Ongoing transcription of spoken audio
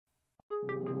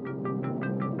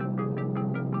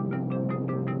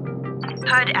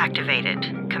HUD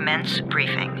activated. Commence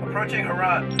briefing. Approaching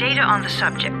Haran. Data on the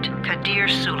subject, Kadir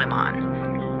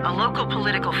Suleiman, a local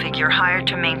political figure hired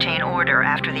to maintain order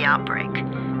after the outbreak.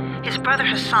 His brother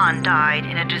Hassan died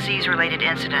in a disease-related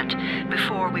incident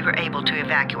before we were able to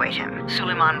evacuate him.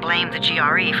 Suleiman blamed the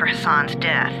GRE for Hassan's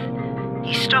death.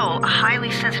 He stole a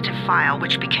highly sensitive file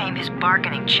which became his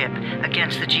bargaining chip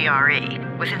against the GRE,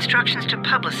 with instructions to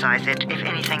publicize it if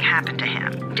anything happened to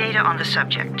him. Data on the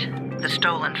subject. The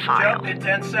stolen file. Jump in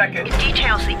 10 seconds. It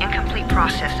details the incomplete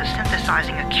process of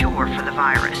synthesizing a cure for the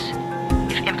virus.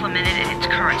 If implemented in its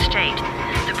current state,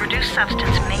 the produced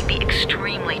substance may be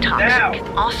extremely toxic.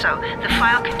 Now. Also, the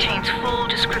file contains full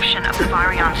description of the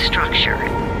virion structure.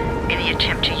 Any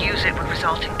attempt to use it would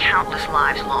result in countless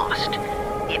lives lost.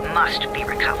 It must be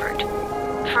recovered.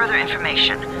 Further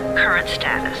information, current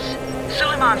status.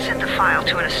 Suleiman sent the file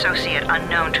to an associate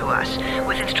unknown to us,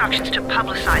 with instructions to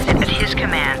publicize it at his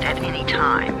command at any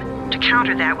time. To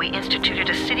counter that, we instituted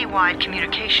a citywide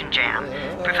communication jam,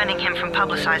 preventing him from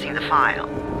publicizing the file.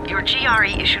 Your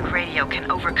GRE-issued radio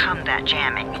can overcome that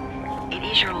jamming. It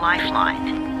is your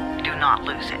lifeline. Do not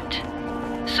lose it.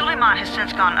 Suleiman has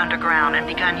since gone underground and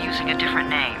begun using a different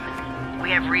name. We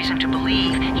have reason to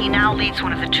believe he now leads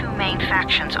one of the two main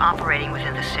factions operating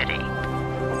within the city.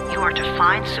 You are to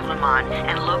find Suleiman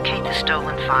and locate the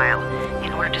stolen file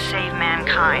in order to save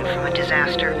mankind from a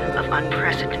disaster of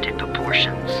unprecedented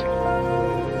proportions.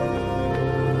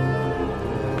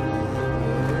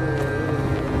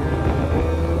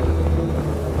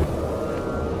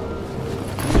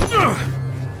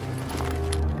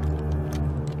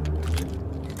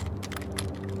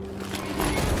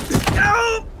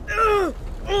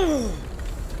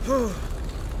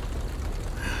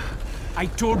 I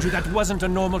told you that wasn't a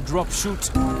normal drop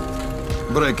shoot.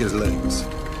 Break his legs,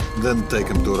 then take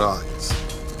him to rides.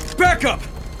 Back up!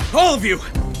 All of you!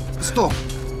 Stop!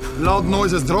 Loud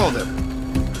noises draw them.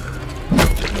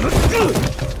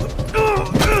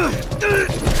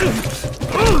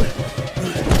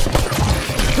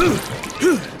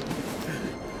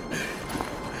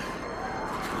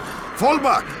 Fall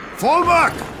back! Fall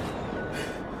back!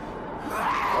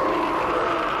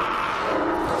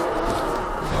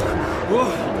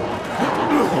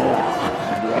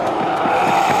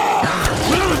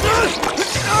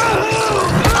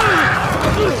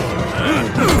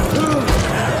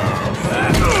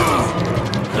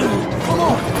 Come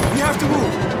on! We have to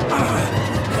move!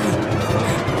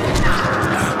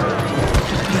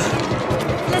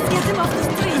 Let's get him off the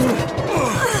street!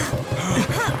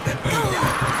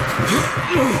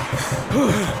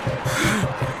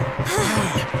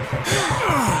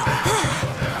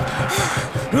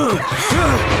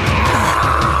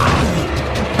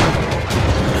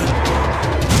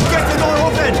 Get the door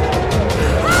open!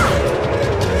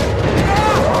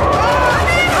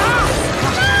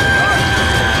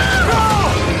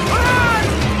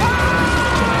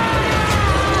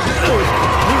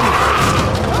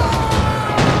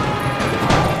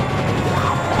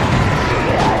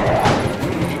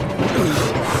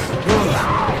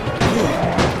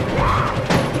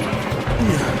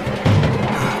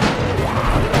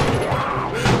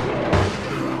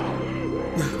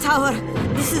 Tower,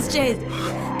 this is Jade.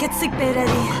 Get sickbay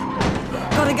ready.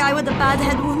 Got a guy with a bad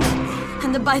head wound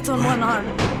and a bite on one arm.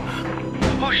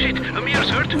 Oh shit, Amir's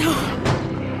hurt? No,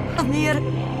 Amir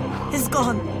is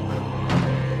gone.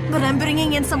 But I'm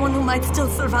bringing in someone who might still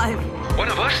survive. One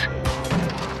of us?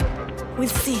 We'll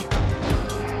see.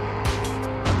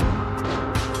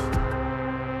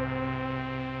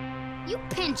 You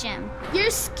pinch him.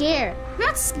 You're scared. I'm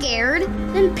not scared.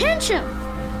 Then pinch him.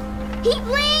 He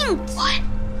blinked! What?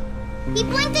 He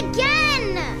blinked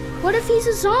again! What if he's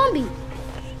a zombie?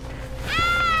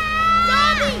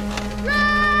 Ah! Zombie!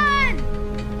 Run!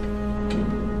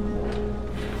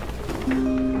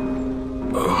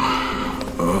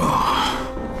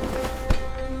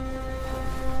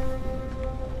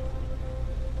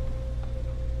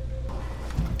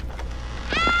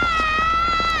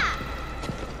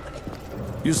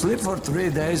 You sleep for 3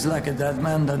 days like a dead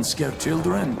man, then scare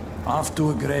children? Off to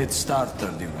a great start,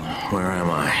 31. Where am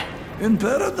I? In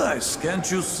paradise, can't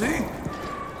you see?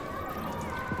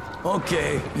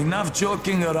 Okay, enough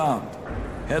joking around.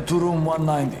 Head to room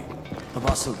 190. The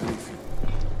boss will brief you.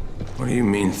 What do you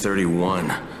mean, 31?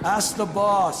 Ask the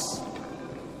boss.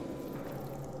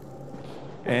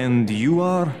 And you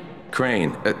are?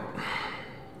 Crane,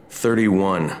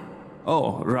 31.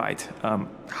 Oh, right.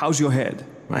 How's your head?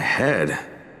 My head?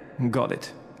 Got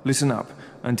it. Listen up.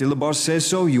 Until the boss says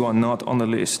so, you are not on the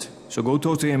list. So go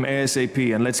talk to him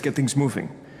ASAP and let's get things moving.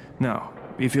 Now,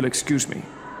 if you'll excuse me.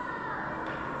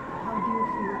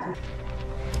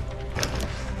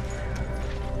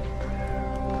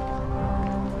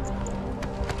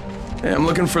 Hey, I'm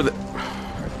looking for the...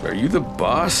 Are you the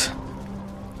boss?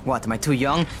 What, am I too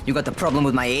young? You got the problem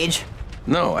with my age?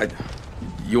 No,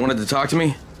 You wanted to talk to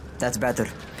me? That's better.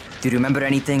 Do you remember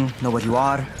anything? Know what you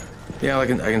are? Yeah, I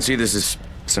can see this is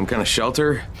some kind of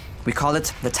shelter. We call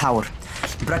it the Tower.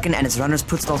 Brecken and his runners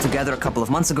put it all together a couple of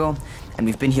months ago, and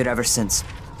we've been here ever since.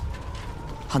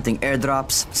 Hunting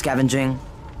airdrops, scavenging,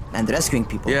 and rescuing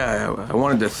people. Yeah, I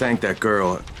wanted to thank that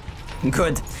girl.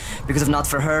 Good, because if not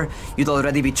for her, you'd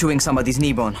already be chewing somebody's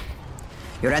knee bone.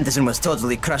 Your Antizin was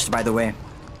totally crushed, by the way.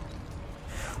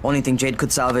 Only thing Jade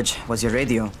could salvage was your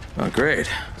radio. Oh, great.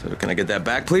 So can I get that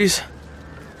back, please?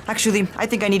 Actually, I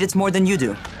think I need it more than you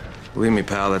do. Believe me,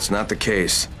 pal, that's not the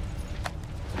case.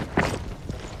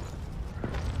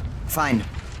 Fine.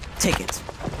 Take it.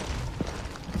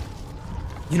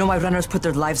 You know why runners put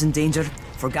their lives in danger?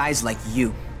 For guys like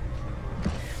you.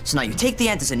 So now you take the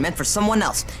Antizin meant for someone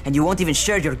else, and you won't even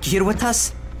share your gear with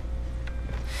us?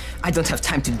 I don't have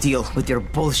time to deal with your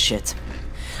bullshit.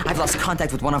 I've lost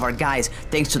contact with one of our guys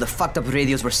thanks to the fucked up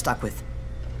radios we're stuck with.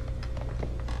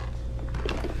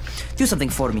 Do something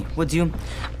for me, would you?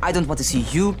 I don't want to see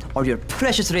you or your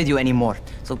precious radio anymore,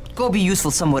 so go be useful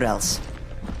somewhere else.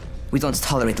 We don't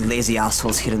tolerate lazy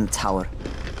assholes here in the tower.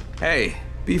 Hey,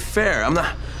 be fair. I'm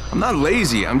not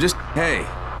lazy. I'm just, hey,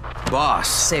 boss.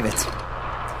 Save it.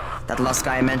 That last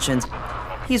guy I mentioned,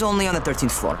 he's only on the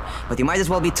 13th floor, but he might as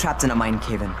well be trapped in a mine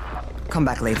cave-in. Come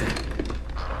back later.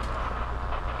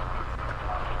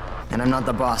 And I'm not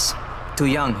the boss. Too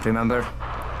young, remember?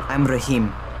 I'm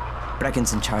Rahim.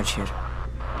 Brecken's in charge here.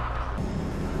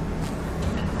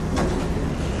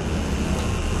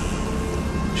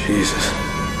 Jesus.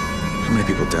 How many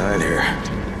people died here?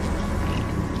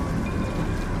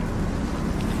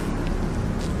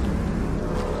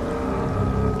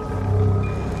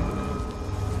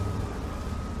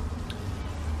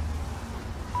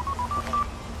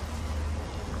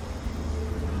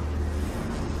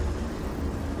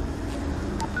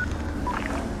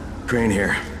 Crane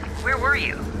here. Where were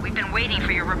you? We've been waiting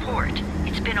for your report.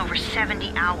 It's been over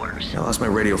 70 hours. I lost my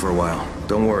radio for a while.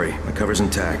 Don't worry, my cover's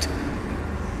intact.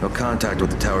 No contact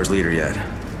with the tower's leader yet.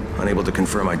 Unable to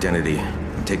confirm identity.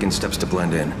 I'm taking steps to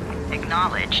blend in.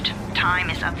 Acknowledged. Time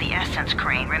is of the essence,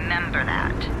 Crane. Remember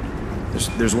that.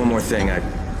 There's one more thing.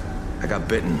 I got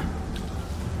bitten.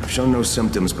 I've shown no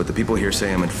symptoms, but the people here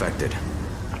say I'm infected.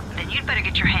 Then you'd better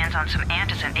get your hands on some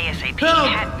Antizin ASAP, Help!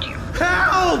 hadn't you?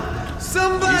 Help!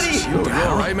 Somebody! Jesus, you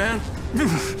all right, man?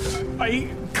 I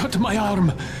cut my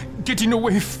arm, getting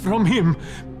away from him.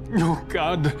 Oh,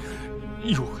 God.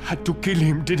 You had to kill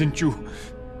him, didn't you?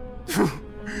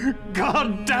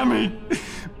 God damn it!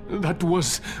 That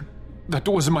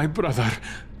was my brother.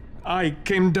 I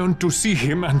came down to see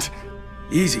him and...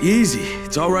 Easy, easy.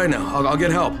 It's all right now. I'll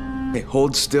get help. Hey,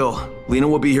 hold still. Lena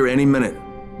will be here any minute.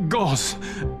 Gauze.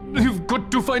 You've got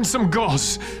to find some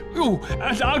gauze. Oh,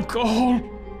 and alcohol.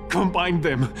 Combine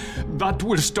them. That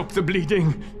will stop the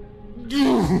bleeding.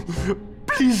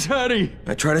 Please hurry.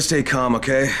 I try to stay calm,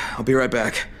 okay? I'll be right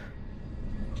back.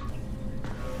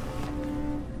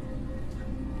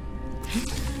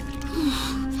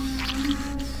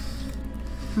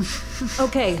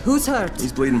 Okay, who's hurt?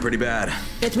 He's bleeding pretty bad.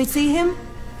 Let me see him.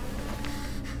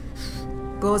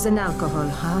 Gauze and alcohol,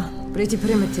 huh? Pretty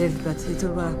primitive, but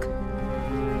it'll work.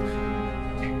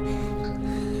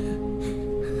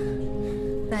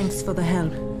 Thanks for the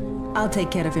help. I'll take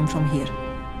care of him from here.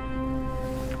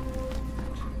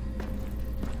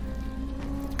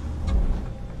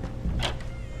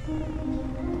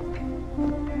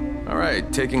 All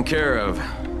right, taken care of.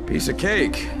 Piece of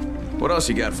cake. What else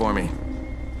you got for me?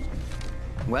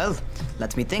 Well,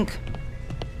 let me think.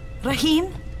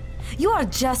 Rahim, you are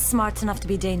just smart enough to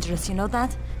be dangerous, you know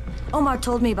that? Omar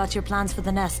told me about your plans for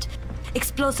the nest.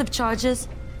 Explosive charges?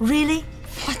 Really?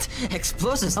 What?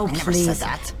 Explosives? Oh, I never please. said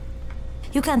that.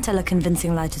 You can't tell a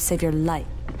convincing lie to save your life.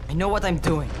 I know what I'm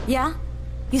doing. Yeah?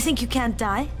 You think you can't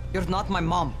die? You're not my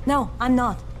mom. No, I'm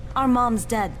not. Our mom's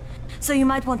dead. So you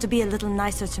might want to be a little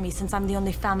nicer to me since I'm the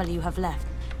only family you have left.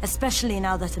 Especially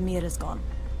now that Amir is gone.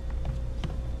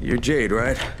 You're Jade,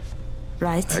 right?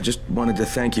 Right? I just wanted to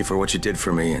thank you for what you did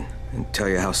for me and tell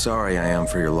you how sorry I am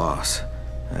for your loss.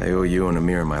 I owe you and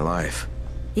Amir my life.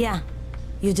 Yeah,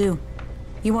 you do.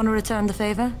 You want to return the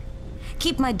favor?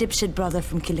 Keep my dipshit brother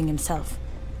from killing himself.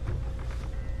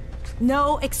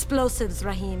 No explosives,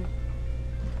 Rahim.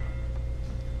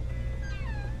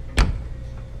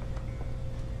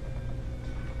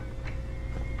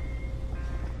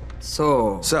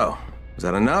 So, is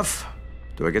that enough?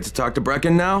 Do I get to talk to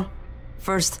Brecken now?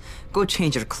 first, go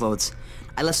change your clothes.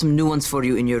 I left some new ones for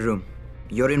you in your room.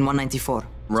 You're in 194.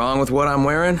 Wrong with what I'm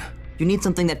wearing? You need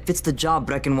something that fits the job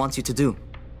Brecken wants you to do.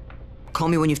 Call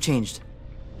me when you've changed.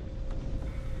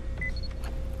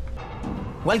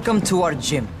 Welcome to our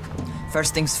gym.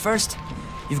 First things first,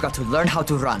 you've got to learn how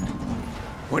to run.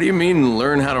 What do you mean,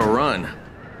 learn how to run?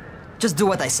 Just do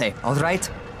what I say, all right?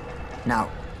 Now,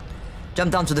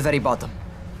 jump down to the very bottom.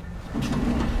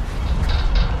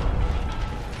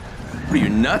 Are you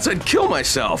nuts? I'd kill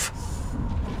myself.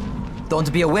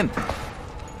 Don't be a wimp.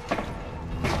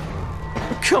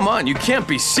 Come on, you can't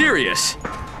be serious.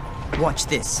 Watch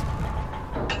this.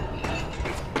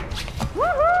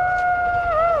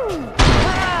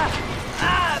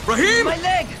 Rahim! My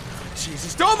leg!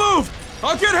 Jesus, don't move!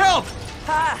 I'll get help!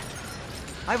 Ha!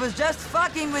 I was just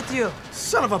fucking with you.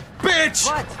 Son of a bitch!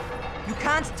 What? You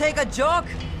can't take a joke?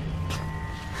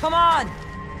 Come on!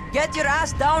 Get your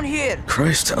ass down here!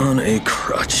 Christ on a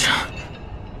crutch.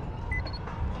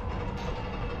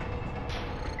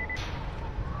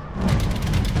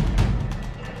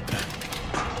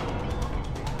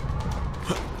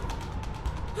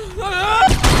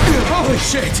 Holy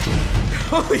shit!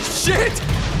 Holy shit!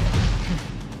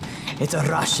 It's a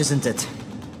rush, isn't it?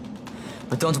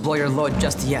 But don't blow your load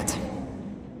just yet.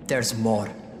 There's more.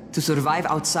 To survive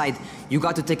outside, you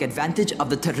got to take advantage of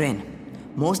the terrain.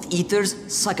 Most eaters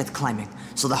suck at climbing,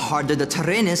 so the harder the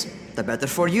terrain is, the better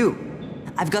for you.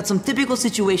 I've got some typical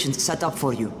situations set up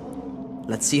for you.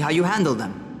 Let's see how you handle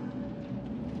them.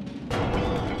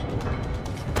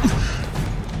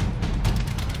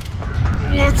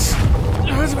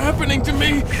 What's happening to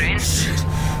me? Crane?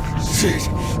 Shit.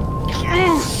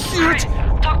 Oh, shit.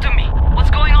 Crane, talk to me. What's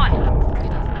going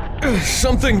on?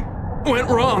 Something went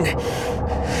wrong.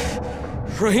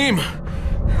 Rahim,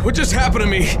 what just happened to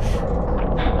me?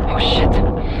 Oh shit.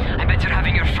 I bet you're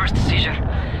having your first seizure.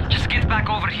 Just get back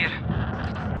over here.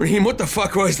 Rahim, what the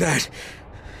fuck was that?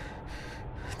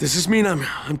 Does this mean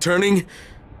I'm turning?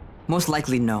 Most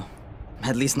likely no.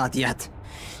 At least not yet.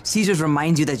 Seizures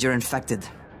remind you that you're infected.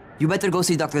 You better go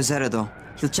see Dr. Zera though.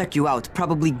 He'll check you out,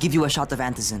 probably give you a shot of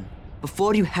antizin.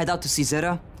 Before you head out to see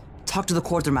Zera, talk to the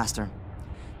quartermaster.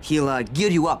 He'll gear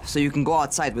you up so you can go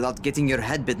outside without getting your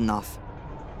head bitten off.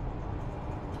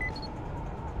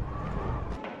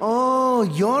 Oh,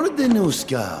 you're the new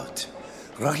scout.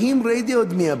 Rahim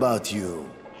radioed me about you.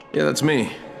 Yeah, that's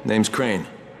me. Name's Crane.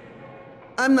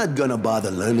 I'm not gonna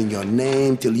bother learning your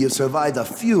name till you've survived a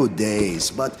few days,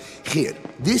 but here,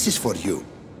 this is for you.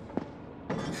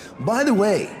 By the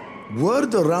way,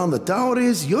 word around the tower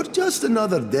is you're just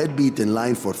another deadbeat in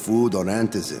line for food or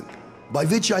antizin. By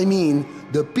which I mean,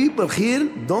 the people here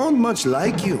don't much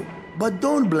like you. But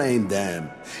don't blame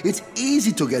them. It's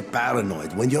easy to get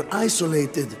paranoid when you're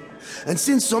isolated. And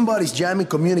since somebody's jamming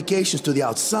communications to the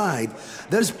outside,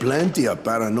 there's plenty of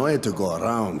paranoia to go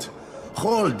around.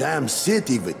 Whole damn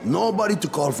city with nobody to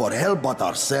call for help but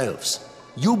ourselves.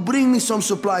 You bring me some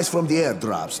supplies from the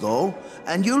airdrops, though,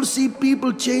 and you'll see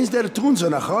people change their tunes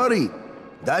in a hurry.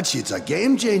 That shit's a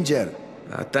game changer.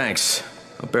 Thanks.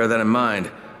 I'll bear that in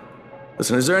mind.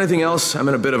 Listen, is there anything else? I'm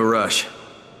in a bit of a rush.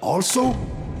 Also,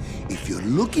 if you're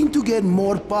looking to get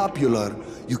more popular,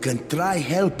 you can try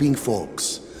helping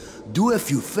folks. Do a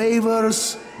few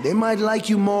favors, they might like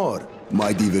you more.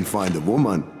 Might even find a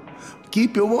woman.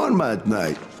 Keep you warm at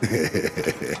night.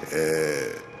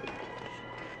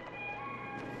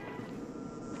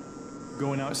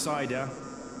 Going outside, yeah?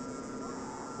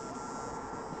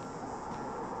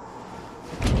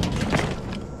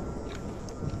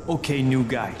 Okay, new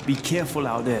guy, be careful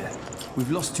out there. We've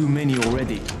lost too many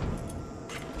already.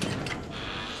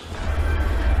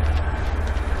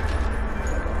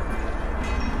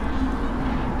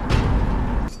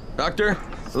 Doctor?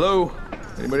 Hello?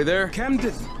 Anybody there?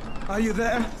 Camden, are you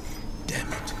there? Damn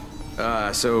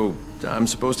it. So I'm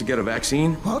supposed to get a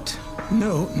vaccine? What?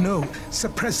 No,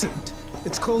 suppressant.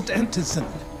 It's called antizin.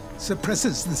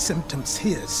 Suppresses the symptoms.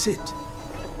 Here, sit.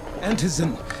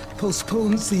 Antizin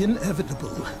postpones the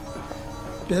inevitable.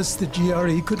 Best the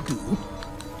GRE could do.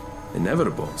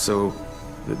 Inevitable? So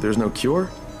there's no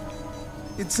cure?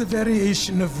 It's a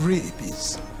variation of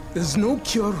rabies. There's no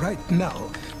cure right now,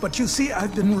 but you see,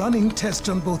 I've been running tests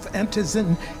on both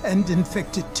antizin and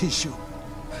infected tissue.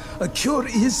 A cure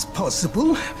is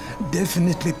possible,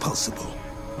 definitely possible.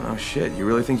 Oh shit, you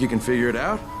really think you can figure it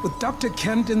out? With Dr.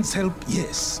 Camden's help,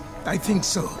 yes. I think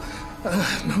so.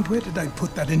 Now where did I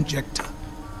put that injector?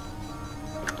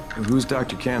 Who's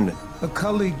Dr. Camden? A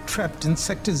colleague trapped in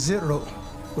Sector 0,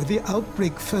 where the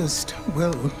outbreak first,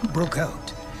 well, broke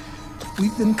out.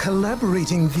 We've been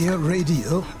collaborating via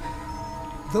radio,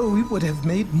 though we would have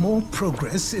made more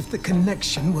progress if the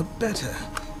connection were better.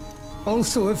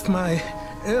 Also, if my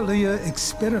earlier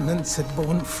experiments had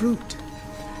borne fruit.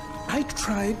 I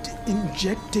tried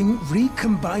injecting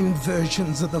recombined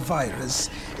versions of the virus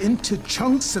into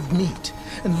chunks of meat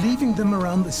and leaving them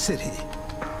around the city,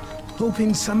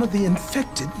 hoping some of the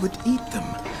infected would eat them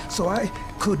so I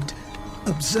could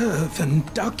observe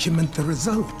and document the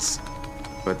results.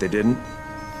 But they didn't?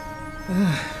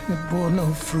 It bore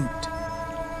no fruit.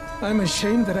 I'm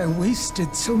ashamed that I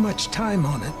wasted so much time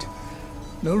on it.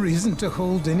 No reason to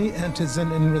hold any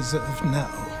antizin in reserve now.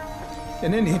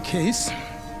 In any case,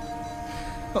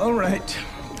 all right,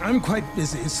 I'm quite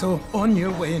busy, so on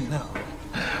your way now.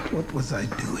 What was I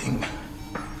doing?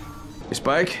 Hey,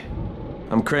 Spike?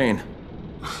 I'm Crane.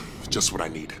 Just what I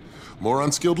need. More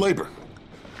unskilled labor.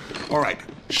 All right,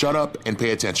 shut up and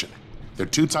pay attention. There are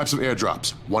two types of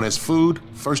airdrops. One has food,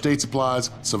 first aid supplies,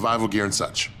 survival gear, and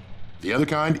such. The other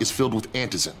kind is filled with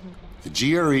antizin. The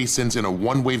GRE sends in a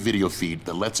one-way video feed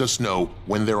that lets us know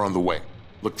when they're on the way.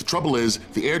 Look, the trouble is,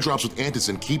 the airdrops with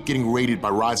antizin keep getting raided by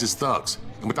Rise's thugs,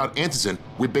 and without antizin,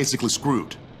 we're basically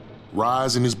screwed.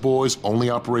 Rise and his boys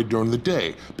only operate during the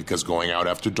day because going out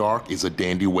after dark is a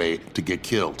dandy way to get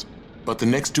killed. But the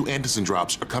next two antizin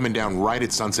drops are coming down right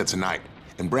at sunset tonight,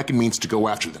 and Brecken means to go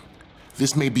after them.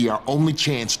 This may be our only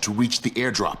chance to reach the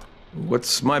airdrop.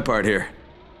 What's my part here?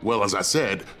 Well, as I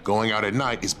said, going out at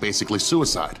night is basically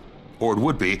suicide. Or it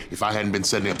would be if I hadn't been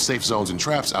setting up safe zones and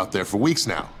traps out there for weeks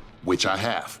now, which I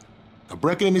have. Now,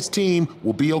 Brecken and his team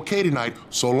will be okay tonight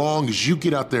so long as you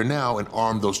get out there now and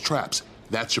arm those traps.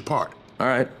 That's your part. All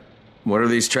right. What are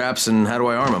these traps and how do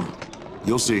I arm them?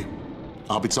 You'll see.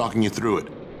 I'll be talking you through it.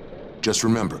 Just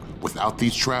remember, without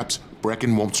these traps,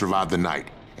 Brecken won't survive the night.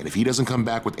 And if he doesn't come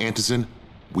back with antizin,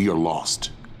 we are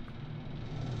lost.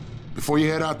 Before you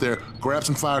head out there, grab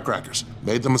some firecrackers.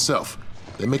 Made them myself.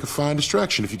 They make a fine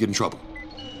distraction if you get in trouble.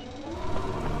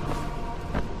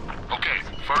 Okay,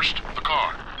 first, the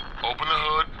car. Open the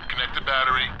hood, connect the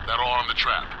battery, that'll arm the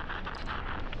trap.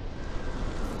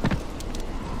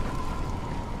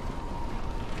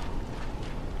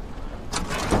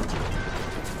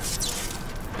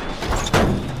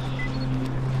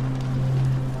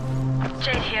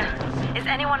 Jade here. Is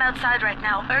anyone outside right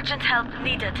now? Urgent help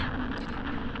needed.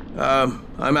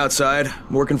 I'm outside.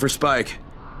 I'm working for Spike.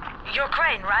 You're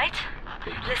Crane, right?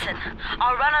 Listen,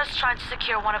 our runner's trying to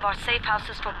secure one of our safe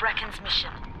houses for Brecken's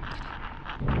mission.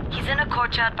 He's in a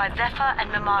courtyard by Vefa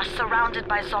and Mimar, surrounded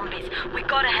by zombies. We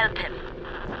gotta help him.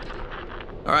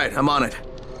 All right, I'm on it.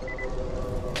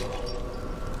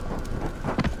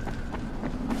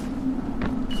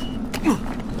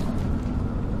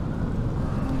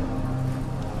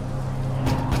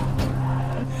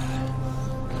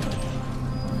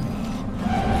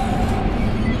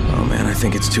 I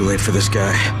think it's too late for this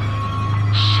guy.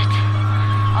 Shit.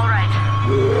 All right.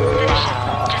 Finish it.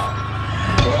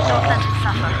 Just don't let him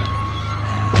suffer.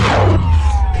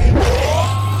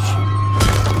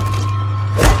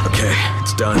 Okay,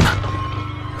 it's done.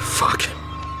 Fuck.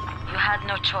 You had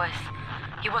no choice.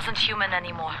 He wasn't human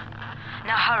anymore.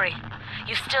 Now hurry.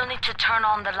 You still need to turn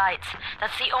on the lights.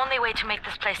 That's the only way to make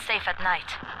this place safe at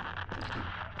night.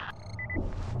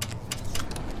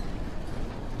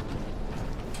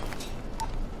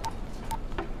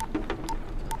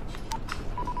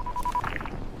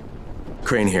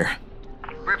 Crane here.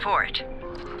 Report.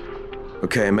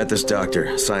 Okay, I met this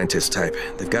doctor, scientist type.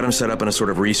 They've got him set up in a sort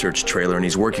of research trailer and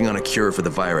he's working on a cure for the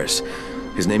virus.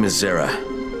 His name is Zera.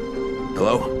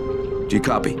 Hello? Do you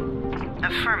copy?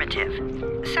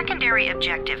 Affirmative. Secondary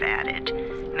objective added.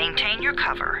 Maintain your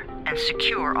cover and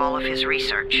secure all of his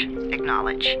research.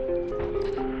 Acknowledge.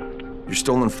 Your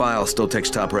stolen file still takes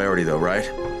top priority though,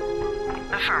 right?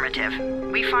 Affirmative.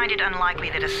 We find it unlikely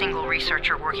that a single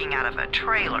researcher working out of a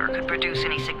trailer could produce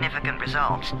any significant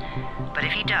results. But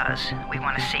if he does, we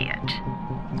want to see it.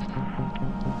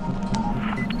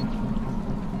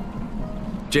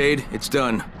 Jade, it's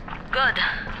done. Good.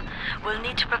 We'll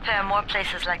need to prepare more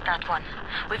places like that one.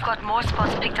 We've got more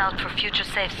spots picked out for future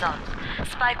safe zones.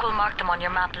 Spike will mark them on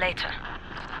your map later.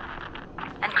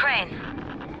 And Crane,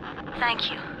 thank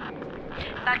you.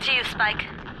 Back to you, Spike.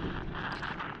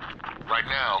 Right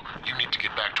now, you need to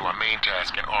get back to our main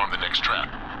task and arm the next trap.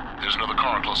 There's another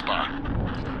car close by.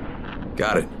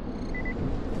 Got it.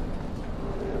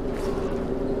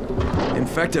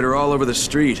 Infected are all over the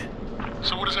street.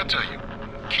 So what does that tell you?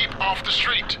 Keep off the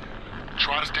street.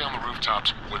 Try to stay on the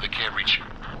rooftops where they can't reach you.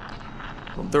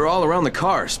 Well, they're all around the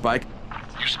car, Spike.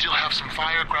 You still have some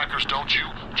firecrackers, don't you?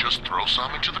 Just throw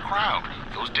some into the crowd.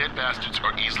 Those dead bastards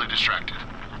are easily distracted.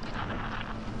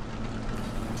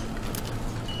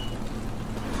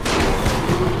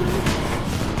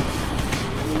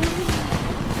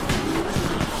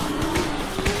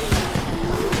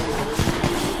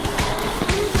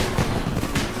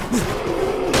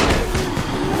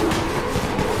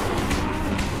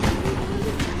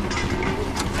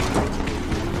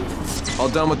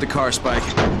 done with the car, Spike.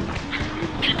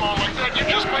 Keep on like that, you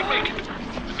just might make it.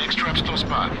 The next trap's close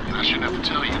by, and I shouldn't have to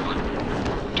tell you, but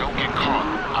don't get caught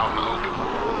out in the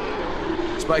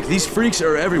open. Spike, these freaks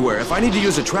are everywhere. If I need to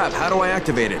use a trap, how do I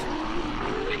activate it?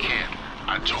 You can't.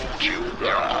 I told you,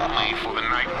 they're only for the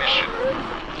night mission.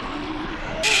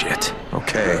 Shit.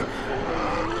 Okay.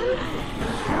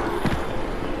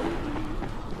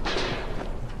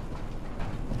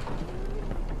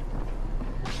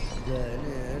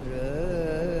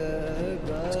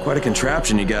 It's quite a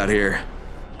contraption you got here.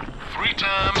 3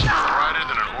 times brighter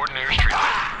than an ordinary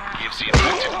streetlight. Gives the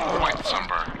infected quite the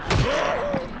sunburn.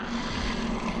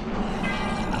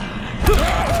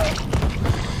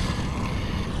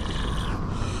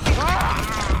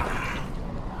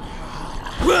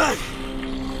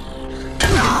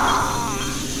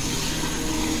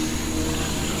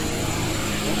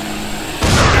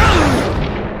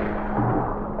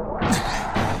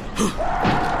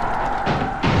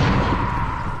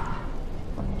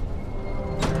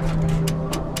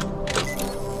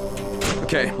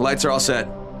 Okay, lights are all set.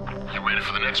 You ready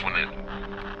for the next one then?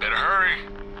 Better hurry.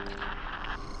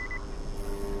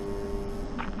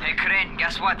 Hey, Crane,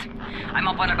 guess what? I'm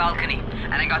up on a balcony,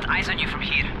 and I got eyes on you from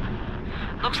here.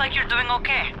 Looks like you're doing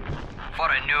okay. For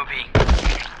a newbie.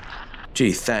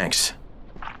 Gee, thanks.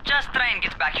 Just try and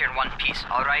get back here in one piece,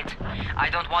 alright? I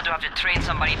don't want to have to train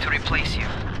somebody to replace you.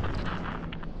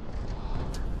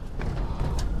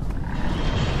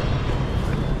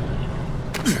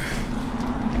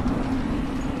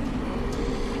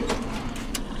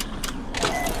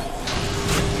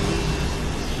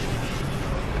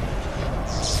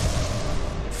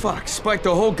 Fuck, Spike,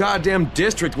 the whole goddamn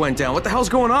district went down. What the hell's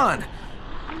going on?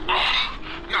 Oh,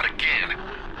 not again.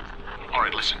 All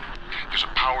right, listen. There's a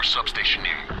power substation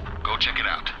near you. Go check it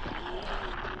out.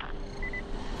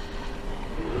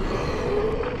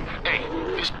 Hey,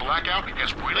 this blackout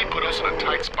has really put us in a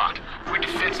tight spot. We're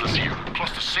defenseless here.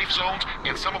 Plus the safe zones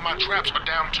and some of my traps are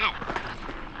down too.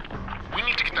 We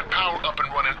need to get that power up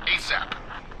and running ASAP.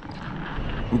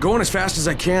 I'm going as fast as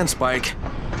I can, Spike.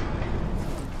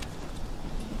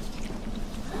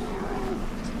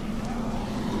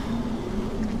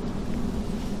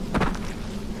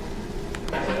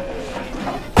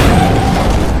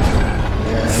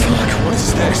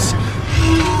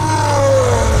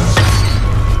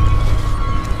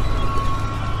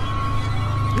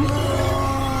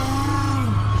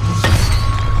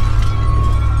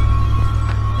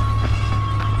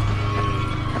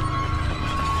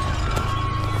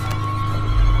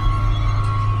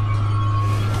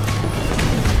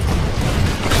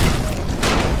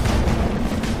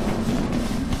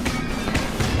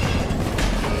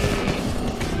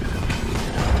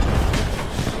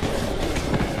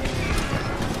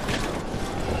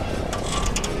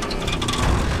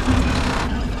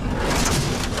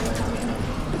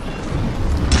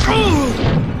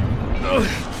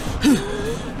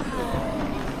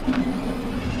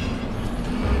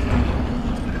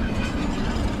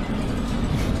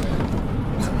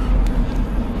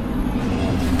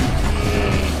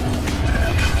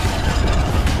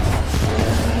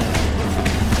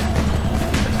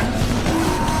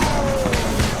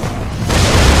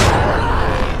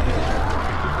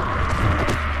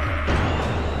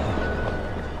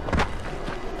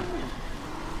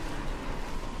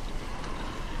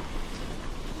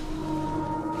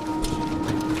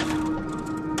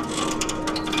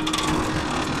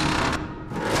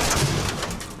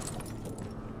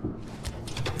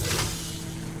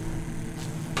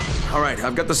 Alright,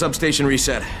 I've got the substation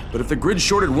reset. But if the grid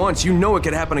shorted once, you know it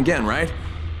could happen again, right?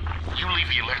 You leave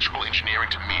the electrical engineering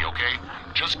to me, okay?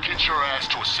 Just get your ass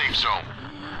to a safe zone.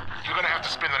 You're gonna have to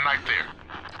spend the night there.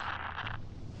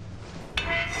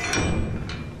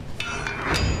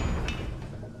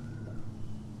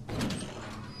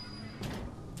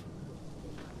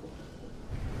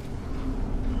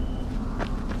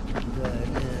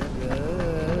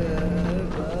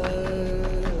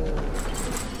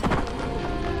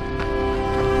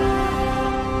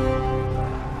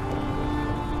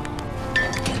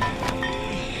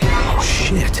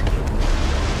 Shit.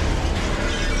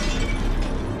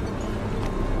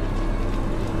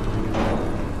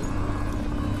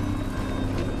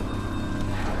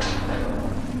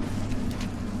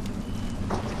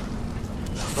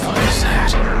 What is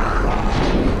that?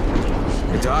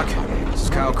 Hey, Doc. This is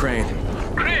Kyle Crane.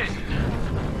 Crane!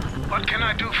 What can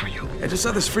I do for you? I just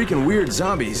saw this freaking weird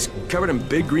zombie. He's covered in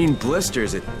big green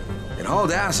blisters. It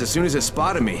hauled ass as soon as it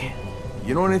spotted me.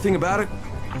 You know anything about it?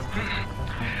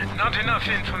 Not enough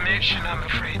information, I'm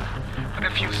afraid. But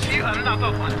if you see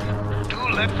another one, do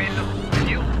let me know, will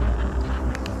you?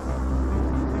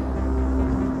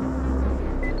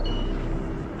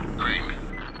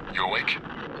 You awake?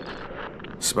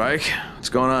 Spike, what's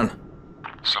going on?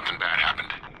 Something bad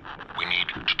happened. We need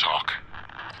to talk.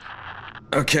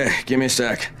 Okay, give me a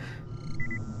sec.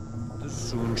 They'll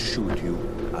soon shoot you,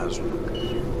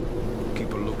 Aslan.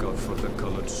 Keep a lookout for the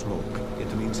colored smoke.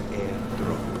 It means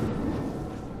airdrop.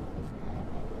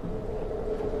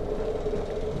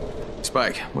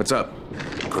 Spike, what's up?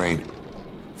 Crane,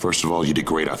 first of all, you did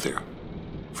great out there.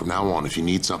 From now on, if you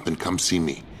need something, come see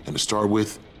me. And to start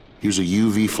with, here's a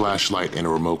UV flashlight and a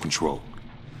remote control.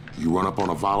 You run up on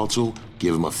a volatile,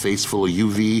 give him a face full of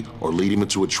UV, or lead him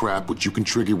into a trap which you can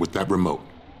trigger with that remote.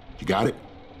 You got it?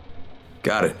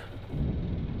 Got it.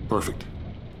 Perfect.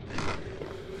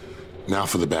 Now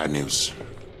for the bad news.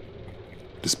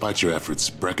 Despite your efforts,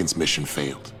 Brecken's mission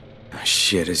failed.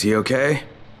 Shit, is he okay?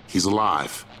 He's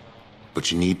alive.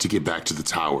 But you need to get back to the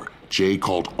tower. Jade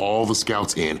called all the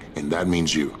scouts in, and that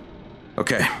means you.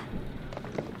 Okay.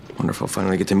 Wonder if I'll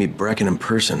finally get to meet Brecken in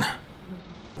person.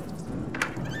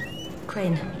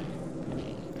 Crane.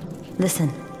 Listen,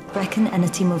 Brecken and a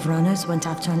team of runners went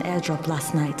after an airdrop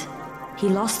last night. He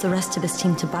lost the rest of his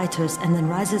team to biters, and then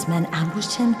Rise's men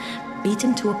ambushed him, beat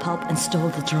him to a pulp, and stole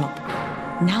the drop.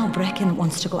 Now Brecken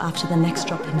wants to go after the next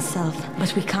drop himself,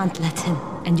 but we can't let him,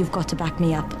 and you've got to back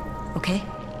me up, okay?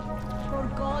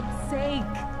 For God's sake!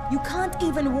 You can't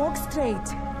even walk straight.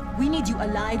 We need you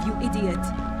alive, you idiot.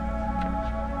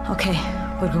 Okay,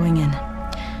 we're going in.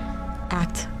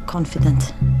 Act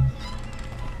confident.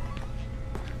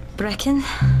 Brecken,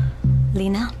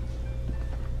 Lena.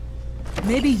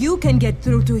 Maybe you can get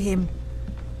through to him.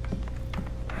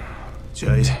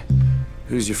 Jade,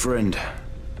 who's your friend?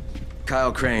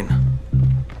 Kyle Crane.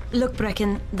 Look,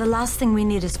 Brecken, the last thing we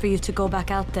need is for you to go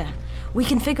back out there. We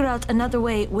can figure out another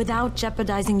way without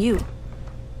jeopardizing you.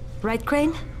 Right,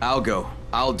 Crane? I'll go.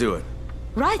 I'll do it.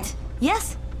 Right.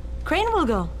 Yes. Crane will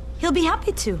go. He'll be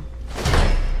happy to.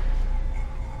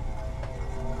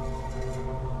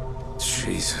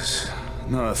 Jesus.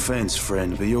 No offense,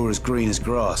 friend, but you're as green as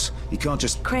grass. You can't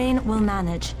just... Crane will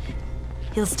manage.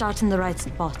 He'll start in the right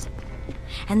spot.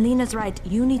 And Lena's right,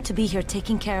 you need to be here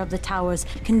taking care of the towers,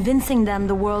 convincing them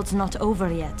the world's not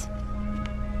over yet.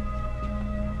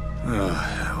 Oh,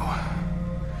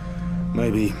 hell.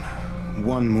 Maybe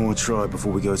one more try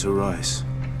before we go to Rice.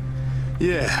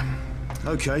 Yeah,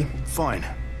 okay, fine.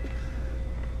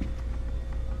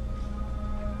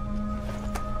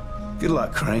 Good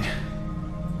luck, Crane.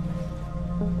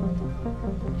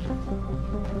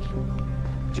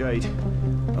 Jade,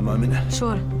 a moment.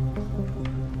 Sure.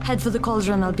 Head for the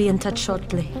cauldron, I'll be in touch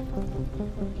shortly.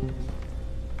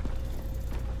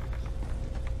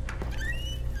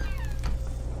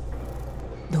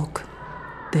 Look,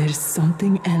 there's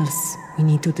something else we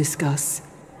need to discuss.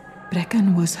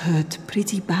 Brecken was hurt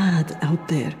pretty bad out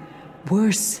there.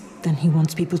 Worse than he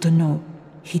wants people to know.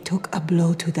 He took a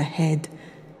blow to the head.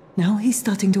 Now he's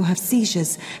starting to have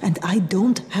seizures, and I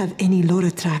don't have any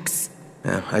Loratrax.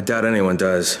 Yeah, I doubt anyone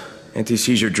does.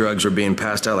 Anti-seizure drugs were being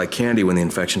passed out like candy when the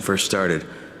infection first started.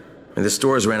 And the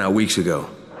stores ran out weeks ago.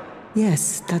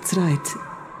 Yes, that's right.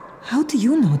 How do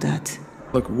you know that?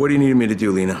 Look, what do you need me to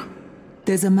do, Lena?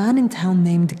 There's a man in town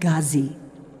named Ghazi.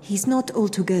 He's not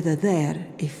altogether there,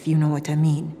 if you know what I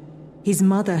mean. His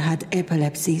mother had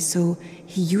epilepsy, so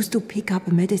he used to pick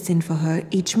up medicine for her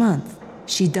each month.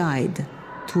 She died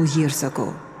 2 years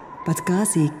ago, but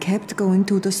Ghazi kept going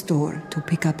to the store to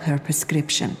pick up her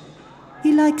prescription.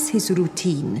 He likes his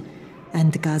routine,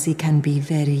 and Ghazi can be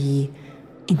very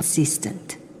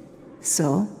insistent.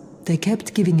 So, they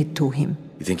kept giving it to him.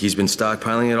 You think he's been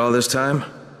stockpiling it all this time?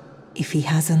 If he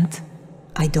hasn't,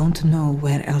 I don't know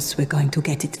where else we're going to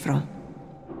get it from.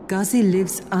 Ghazi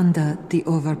lives under the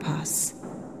overpass.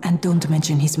 And don't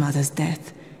mention his mother's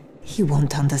death. He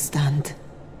won't understand.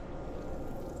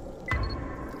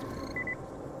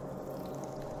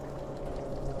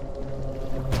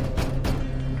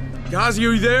 Ghazi,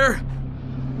 are you there?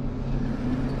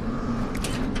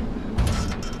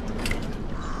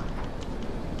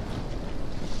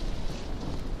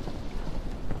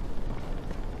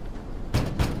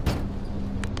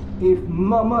 If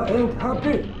Mama ain't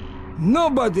happy,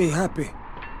 nobody happy.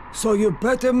 So you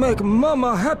better make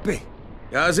Mama happy.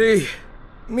 Ghazi?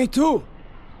 Me too.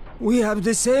 We have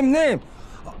the same name.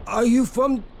 Are you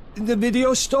from the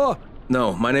video store?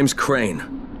 No, my name's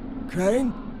Crane.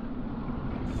 Crane?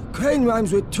 Crane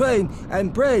rhymes with train,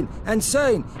 and brain, and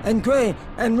sane, and grain,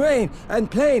 and rain, and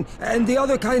plane, and the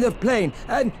other kind of plane,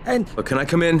 and... But can I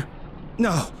come in?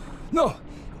 No,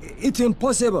 it's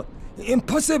impossible.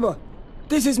 Impossible.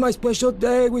 This is my special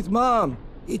day with Mom.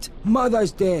 It's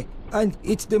Mother's Day, and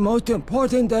it's the most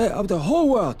important day of the whole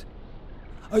world.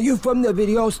 Are you from the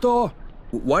video store?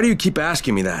 Why do you keep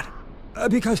asking me that?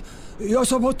 Because you're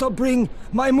supposed to bring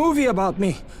my movie about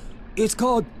me. It's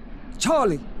called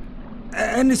Charlie.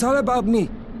 And it's all about me.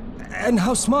 And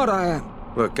how smart I am.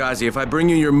 Look, Ghazi, if I bring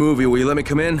you your movie, will you let me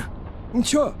come in?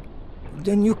 Sure.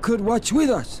 Then you could watch with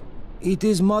us. It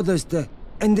is Mother's Day.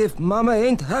 And if Mama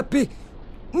ain't happy,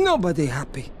 nobody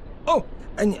happy. Oh,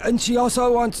 and she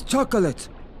also wants chocolate.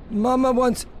 Mama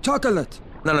wants chocolate.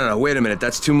 No, wait a minute,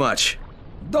 that's too much.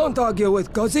 Don't argue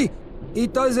with Ghazi.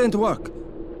 It doesn't work.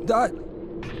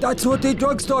 That's what the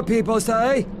drugstore people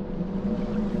say.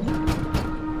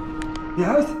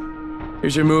 Yes?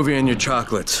 Here's your movie and your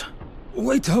chocolates.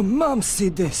 Wait till Mom see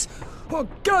this. Oh,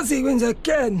 Ghazi wins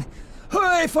again.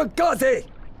 Hooray for Ghazi!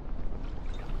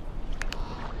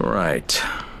 Right.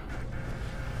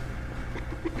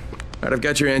 Alright, I've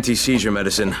got your anti-seizure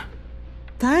medicine.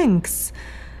 Thanks.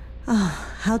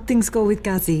 How'd things go with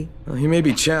Ghazi? Well, he may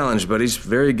be challenged, but he's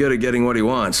very good at getting what he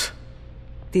wants.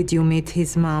 Did you meet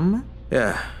his mom?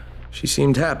 Yeah, she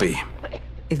seemed happy.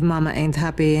 If Mama ain't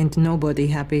happy, ain't nobody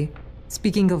happy.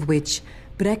 Speaking of which,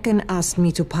 Brecken asked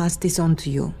me to pass this on to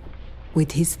you,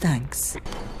 with his thanks.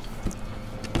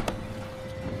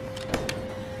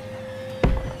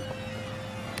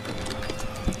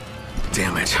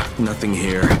 Damn it, nothing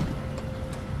here.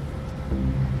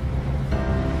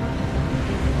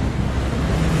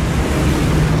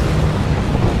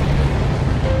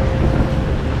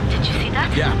 Did you see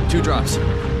that? Yeah, 2 drops.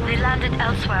 They landed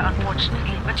elsewhere,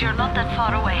 unfortunately, but you're not that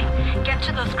far away. Get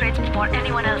to those crates before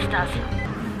anyone else does.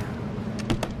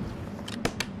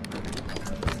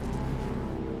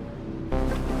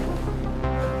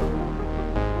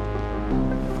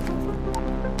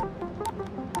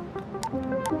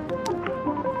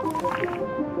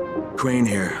 Crane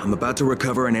here. I'm about to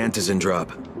recover an antizin drop.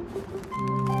 Good,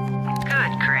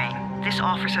 Crane. This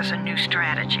offers us a new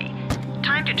strategy.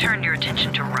 Time to turn your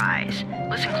attention to Rise.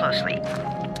 Listen closely.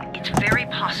 It's very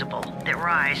possible that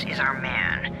Rise is our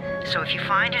man. So if you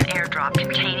find an airdrop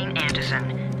containing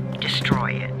antizin,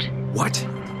 destroy it. What?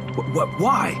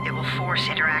 Why? It will force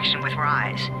interaction with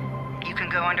Rise. You can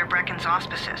go under Brecken's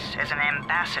auspices as an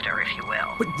ambassador, if you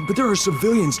will. But there are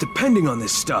civilians depending on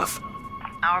this stuff.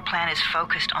 Our plan is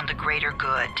focused on the greater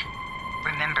good.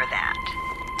 Remember that.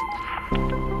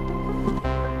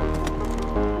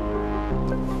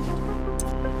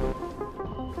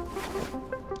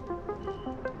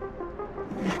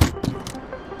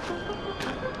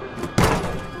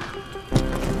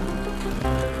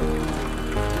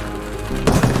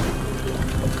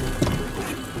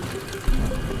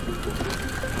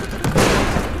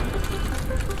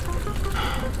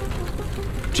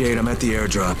 Jade, I'm at the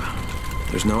airdrop.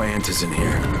 There's no antizin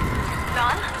here.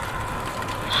 Done?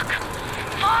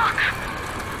 Fuck!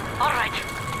 All right,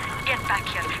 get back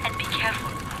here and be careful.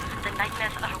 The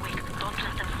nightmares are awake. Don't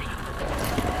let them see you.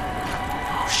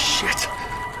 Oh, shit.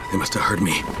 They must have heard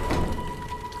me.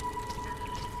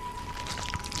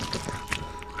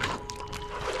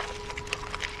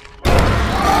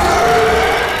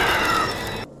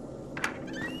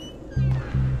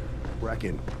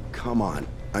 Brecken, come on.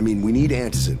 I mean, we need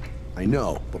antizin. I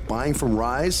know, but buying from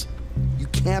Rise? You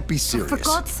can't be serious. For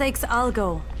God's sakes, I'll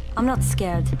go. I'm not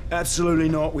scared. Absolutely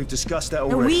not. We've discussed that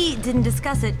already. No, we didn't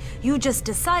discuss it. You just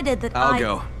decided that I'll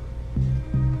go.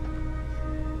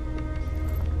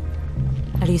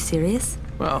 Are you serious?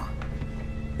 Well,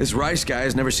 this Rice guy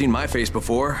has never seen my face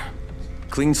before.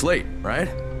 Clean slate, right?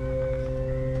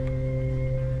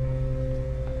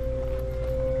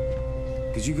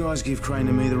 Could you guys give Crane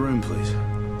and me the room, please?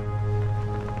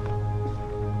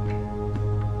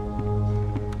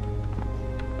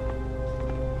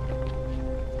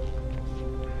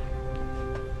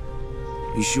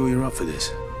 You sure you're up for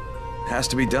this? Has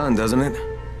to be done, doesn't it?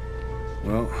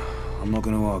 Well, I'm not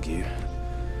going to argue.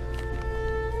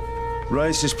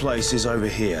 Race's place is over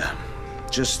here.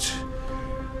 Just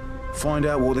find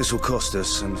out what this will cost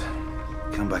us and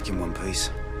come back in one piece.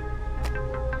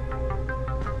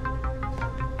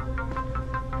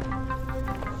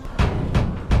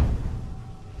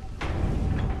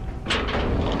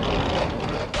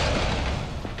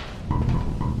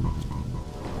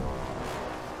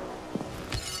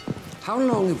 How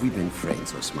long have we been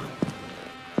friends, Osman?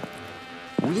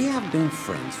 We have been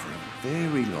friends for a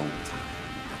very long time.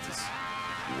 That is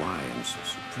why I'm so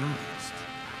surprised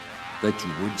that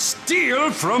you would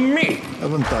steal from me.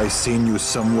 Haven't I seen you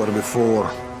somewhere before?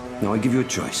 Now I give you a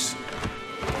choice.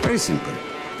 Very simple.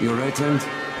 Your right hand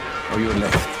or your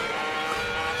left?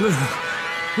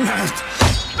 Left.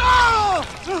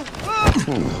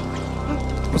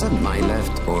 Was that my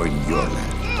left or your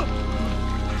left?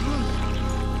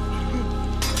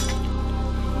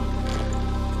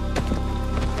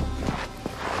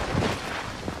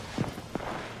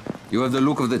 You have the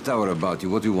look of the tower about you.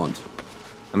 What do you want?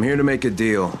 I'm here to make a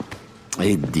deal.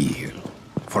 A deal.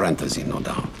 For Antazin, no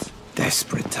doubt.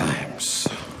 Desperate times.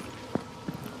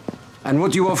 And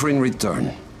what do you offer in return?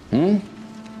 Hmm?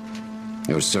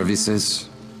 Your services?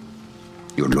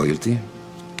 Your loyalty?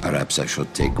 Perhaps I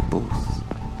should take both.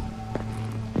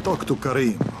 Talk to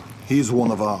Karim. He's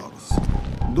one of ours.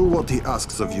 Do what he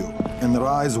asks of you, and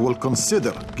Rise will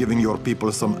consider giving your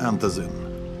people some Antazin.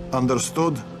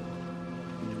 Understood?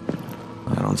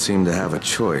 I don't seem to have a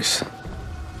choice.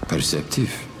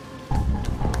 Perceptive.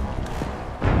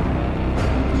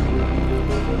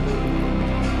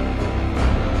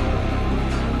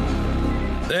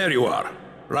 There you are.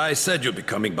 Rai said you'd be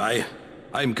coming by.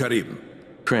 I'm Karim.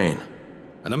 Crane.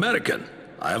 An American.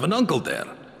 I have an uncle there.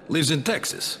 Lives in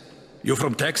Texas. You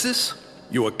from Texas?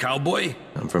 You a cowboy?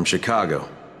 I'm from Chicago.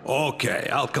 Okay,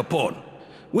 Al Capone.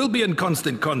 We'll be in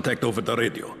constant contact over the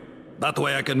radio. That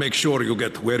way I can make sure you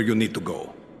get where you need to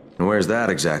go. And where's that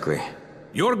exactly?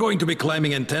 You're going to be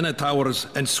climbing antenna towers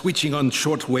and switching on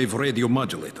shortwave radio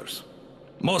modulators.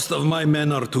 Most of my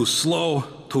men are too slow,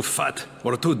 too fat,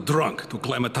 or too drunk to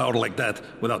climb a tower like that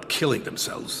without killing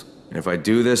themselves. And if I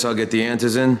do this, I'll get the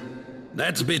Antazin?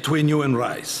 That's between you and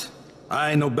Rice.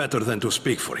 I know better than to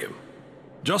speak for him.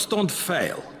 Just don't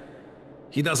fail.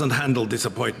 He doesn't handle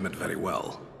disappointment very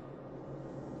well.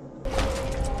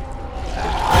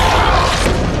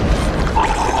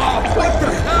 What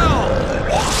the hell?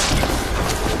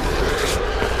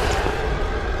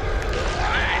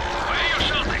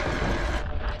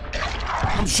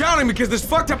 I'm shouting because this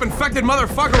fucked up infected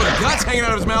motherfucker with guts hanging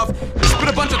out of his mouth spit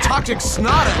a bunch of toxic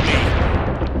snot at me.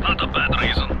 Not a bad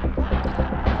reason.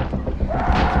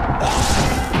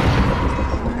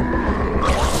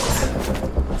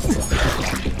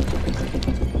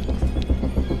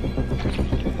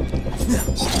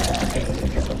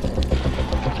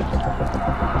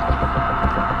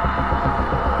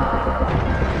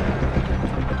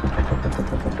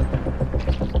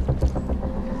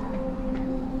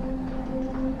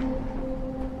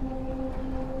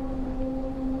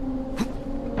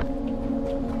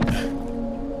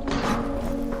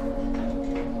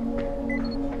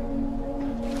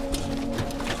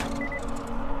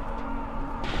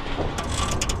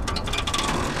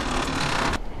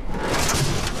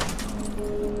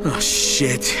 Oh,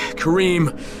 shit.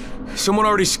 Karim, someone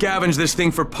already scavenged this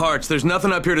thing for parts. There's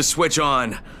nothing up here to switch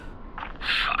on. Fuck,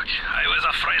 I was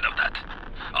afraid of that.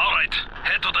 All right,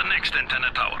 head to the next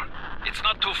antenna tower. It's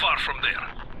not too far from there.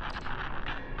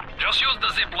 Just use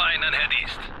the zip line and head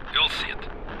east. You'll see it.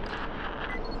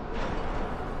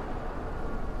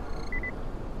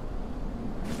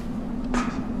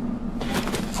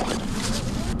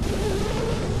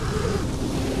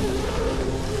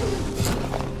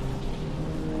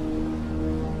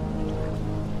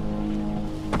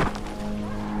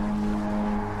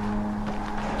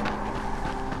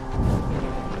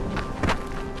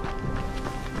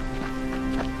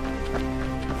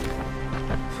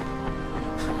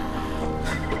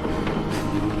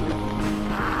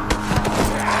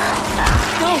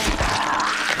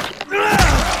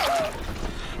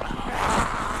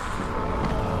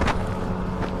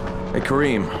 Hey,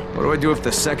 Karim, what do I do if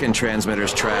the second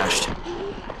transmitter's trashed?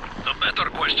 The better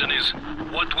question is,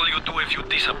 what will you do if you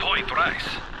disappoint Rice?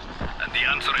 And the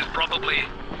answer is probably,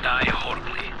 die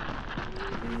horribly.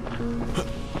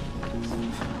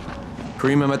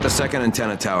 Karim, I'm at the second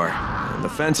antenna tower. The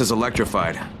fence is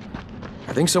electrified.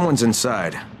 I think someone's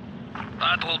inside.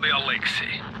 That will be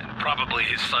Alexei, and probably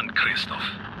his son Christoph.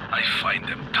 I find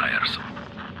them tiresome.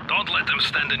 Don't let them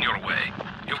stand in your way.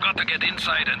 You've got to get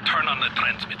inside and turn on the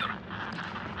transmitter.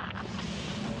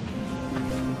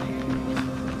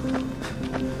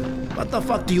 What the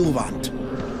fuck do you want?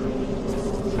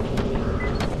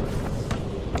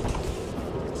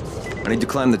 I need to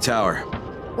climb the tower.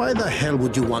 Why the hell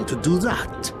would you want to do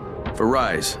that? For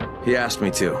Rise. He asked me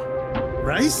to.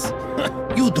 Rice?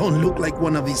 You don't look like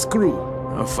one of his crew.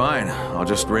 Oh, fine. I'll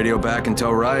just radio back and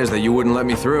tell Rise that you wouldn't let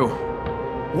me through.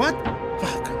 What?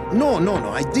 Fuck. No,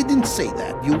 I didn't say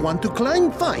that. You want to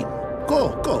climb? Fine.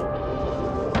 Go.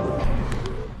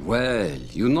 Well,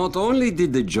 you not only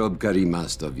did the job Karim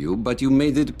asked of you, but you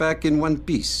made it back in one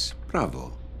piece.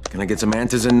 Bravo. Can I get some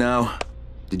Antazin now?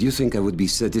 Did you think I would be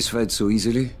satisfied so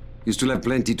easily? You still have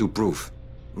plenty to prove.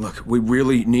 Look, we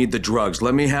really need the drugs.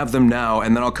 Let me have them now,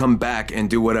 and then I'll come back and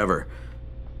do whatever.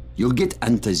 You'll get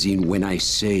Antazin when I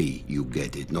say you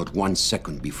get it, not 1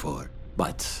 second before.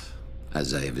 But,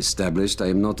 as I have established, I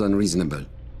am not unreasonable.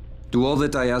 Do all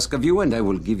that I ask of you, and I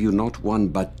will give you not 1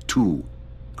 but 2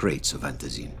 crates of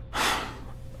Antazin.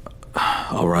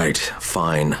 All right,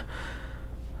 fine.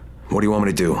 What do you want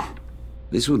me to do?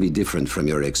 This will be different from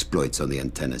your exploits on the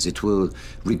antennas. It will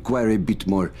require a bit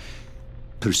more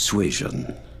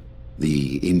persuasion.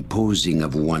 The imposing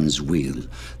of one's will,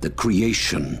 the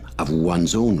creation of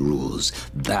one's own rules.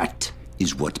 That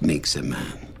is what makes a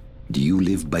man. Do you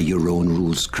live by your own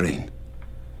rules, Crane?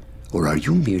 Or are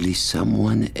you merely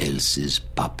someone else's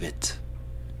puppet?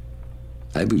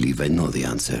 I believe I know the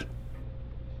answer.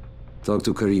 Talk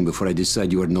to Karim before I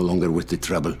decide you are no longer worth the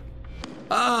trouble.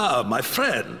 Ah, my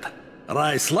friend.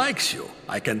 Rice likes you,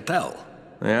 I can tell.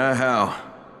 Yeah, how?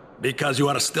 Because you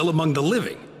are still among the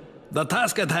living. The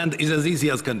task at hand is as easy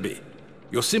as can be.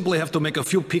 You simply have to make a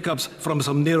few pickups from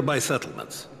some nearby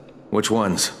settlements. Which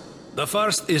ones? The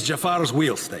first is Jafar's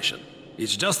wheel station.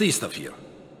 It's just east of here.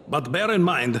 But bear in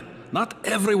mind, not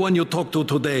everyone you talk to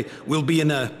today will be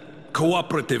in a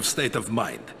cooperative state of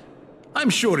mind. I'm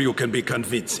sure you can be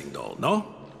convincing though,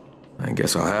 no? I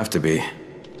guess I'll have to be.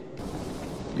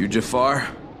 You Jafar?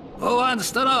 Who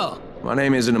wants to know? My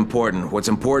name isn't important. What's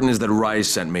important is that Rice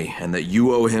sent me, and that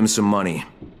you owe him some money.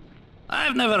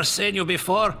 I've never seen you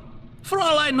before. For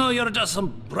all I know, you're just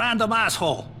some random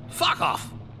asshole. Fuck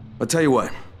off. I'll tell you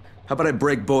what. How about I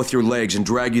break both your legs and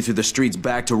drag you through the streets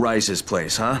back to Rice's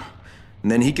place, huh?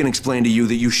 And then he can explain to you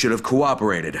that you should have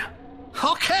cooperated.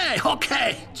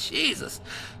 Okay. Jesus.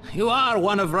 You are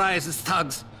one of Rice's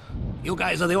thugs. You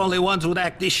guys are the only ones who'd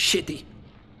act this shitty.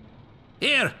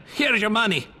 Here's your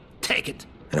money. Take it.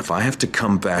 And if I have to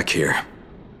come back here...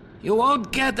 You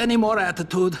won't get any more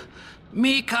attitude.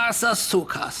 Mi casa, su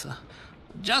casa.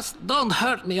 Just don't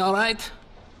hurt me, all right?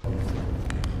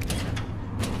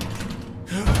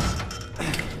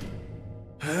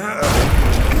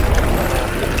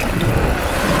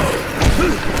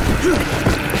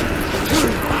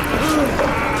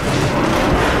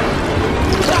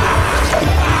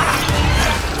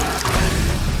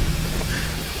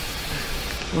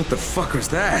 What the fuck was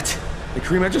that? Hey,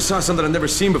 Karim, I just saw something I've never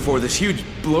seen before. This huge,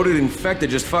 bloated infected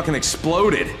just fucking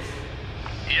exploded.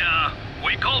 Yeah,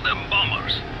 we call them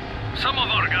bombers. Some of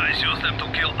our guys use them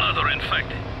to kill other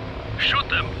infected. Shoot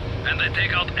them, and they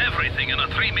take out everything in a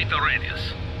 3-meter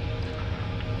radius.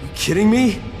 You kidding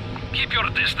me? Keep your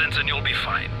distance and you'll be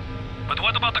fine. But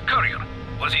what about the courier?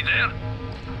 Was he there?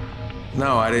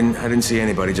 No, I didn't see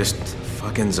anybody, just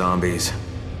fucking zombies.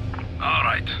 All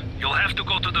right. You'll have to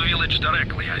go to the village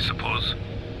directly, I suppose.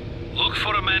 Look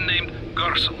for a man named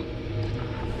Gersel.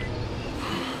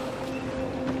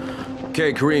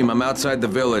 Okay, Karim, I'm outside the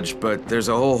village, but there's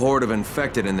a whole horde of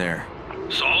infected in there.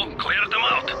 So, clear them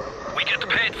out. We get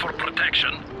paid for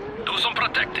protection. Do some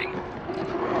protecting.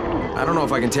 I don't know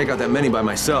if I can take out that many by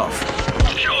myself.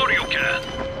 Sure you can.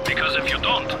 Because if you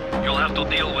don't, you'll have to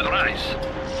deal with Rice.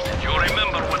 You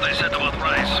remember what I said about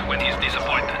Rice when he's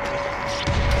disappointed.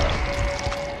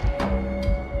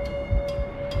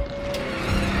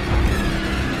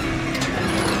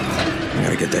 I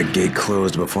gotta get that gate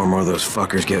closed before more of those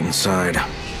fuckers get inside.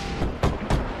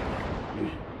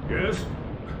 Yes?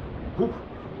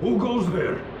 Who goes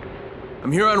there?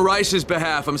 I'm here on Rice's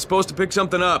behalf. I'm supposed to pick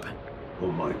something up.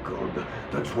 Oh my god,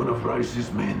 that's one of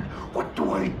Rice's men. What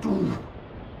do I do?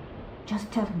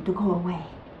 Just tell him to go away.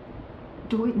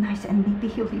 Do it nice and maybe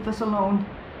he'll leave us alone.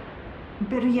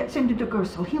 Better yet, send it to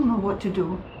Gersel. He'll know what to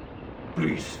do.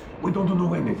 Please, we don't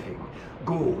know anything.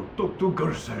 Go, talk to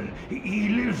Gersel. He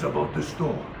lives above the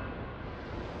store.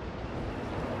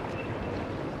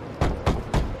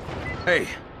 Hey,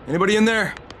 anybody in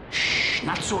there? Shh,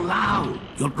 not so loud.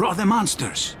 You'll draw the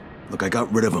monsters. Look, I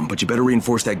got rid of them, but you better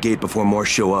reinforce that gate before more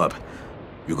show up.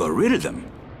 You got rid of them?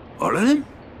 All of them?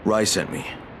 Rice sent me.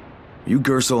 You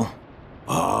Gersel?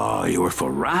 Oh, you were for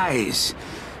Rice.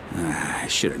 I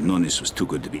should have known this was too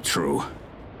good to be true.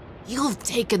 You've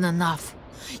taken enough.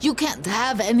 You can't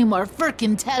have any more.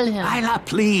 Frickin' tell him. Isla,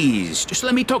 please. Just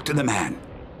let me talk to the man.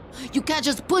 You can't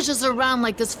just push us around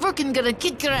like this. Frickin' gonna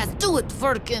kick your ass. Do it,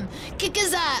 Frickin'. Kick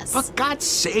his ass. For God's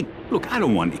sake. Look, I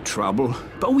don't want any trouble.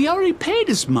 But we already paid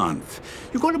this month.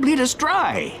 You're gonna bleed us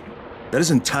dry. That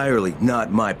is entirely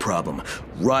not my problem.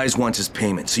 Rise wants his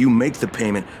payment, so you make the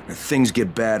payment or things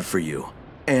get bad for you.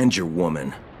 And your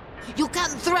woman. You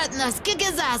can't threaten us. Kick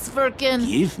his ass, Frickin'.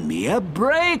 Give me a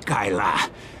break, Isla.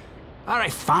 All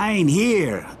right, fine,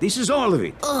 here. This is all of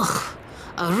it. Ugh.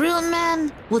 A real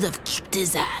man would have kicked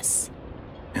his ass.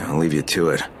 Yeah, I'll leave you to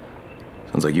it.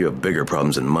 Sounds like you have bigger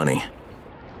problems than money.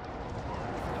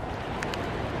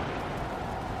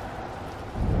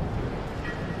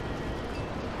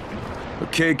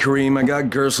 Okay, Karim, I got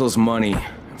Gersel's money.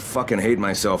 I fucking hate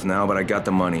myself now, but I got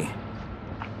the money.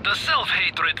 The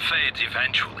self-hatred fades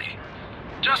eventually.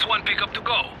 Just one pickup to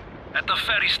go. At the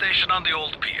ferry station on the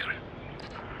old pier.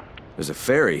 There's a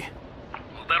ferry?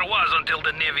 Well, there was until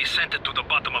the Navy sent it to the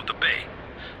bottom of the bay.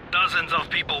 Dozens of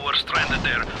people were stranded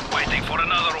there, waiting for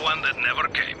another one that never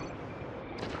came.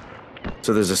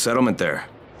 So there's a settlement there?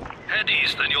 Head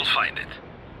east and you'll find it.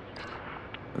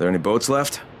 Are there any boats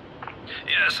left?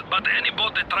 Yes, but any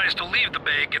boat that tries to leave the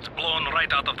bay gets blown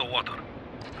right out of the water.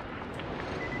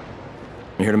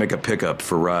 I'm here to make a pickup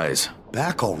for Rise.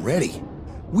 Back already?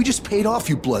 We just paid off,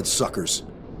 you bloodsuckers.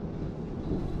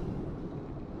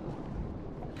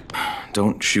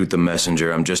 Don't shoot the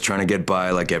messenger. I'm just trying to get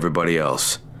by like everybody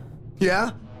else.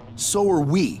 Yeah? So are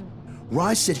we.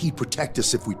 Rise said he'd protect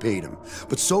us if we paid him.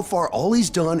 But so far, all he's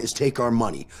done is take our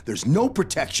money. There's no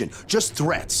protection, just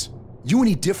threats. You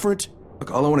any different?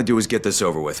 Look, all I want to do is get this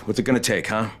over with. What's it gonna take,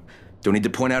 huh? Don't need to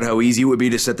point out how easy it would be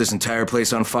to set this entire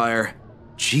place on fire.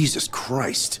 Jesus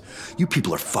Christ. You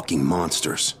people are fucking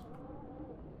monsters.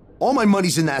 All my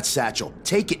money's in that satchel.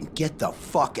 Take it and get the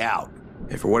fuck out.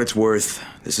 Hey, for what it's worth,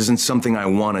 this isn't something I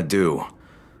want to do.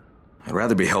 I'd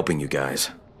rather be helping you guys.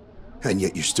 And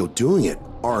yet you're still doing it,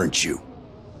 aren't you?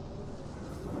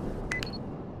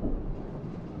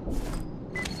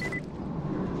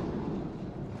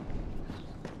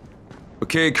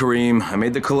 Okay, Kareem, I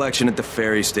made the collection at the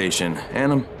ferry station,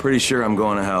 and I'm pretty sure I'm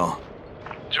going to hell.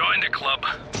 Join the club.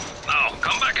 Now,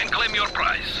 come back and claim your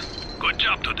prize. Good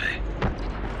job today.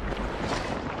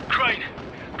 Crane!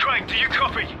 Crane, do you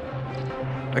copy?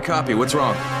 I copy. What's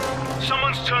wrong?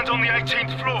 Someone's turned on the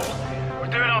 18th floor. We're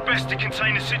doing our best to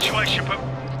contain the situation, but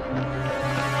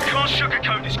we can't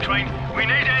sugarcoat this, Crane. We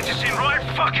need answers in right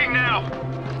fucking now.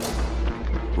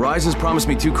 Rise has promised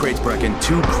me 2 crates, Brecken.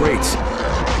 2 crates.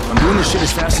 I'm doing this shit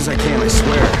as fast as I can, I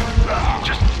swear.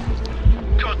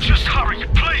 Just hurry,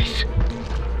 please.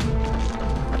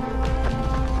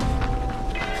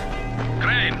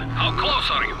 Crane, how close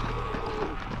are you?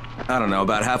 I don't know,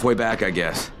 about halfway back, I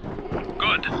guess.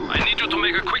 Good. I need you to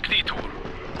make a quick detour.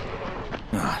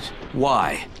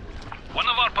 Why? One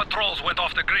of our patrols went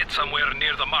off the grid somewhere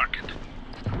near the market.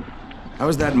 How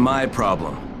is that my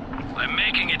problem? I'm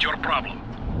making it your problem.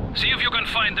 See if you can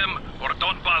find them, or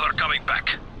don't bother coming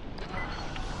back.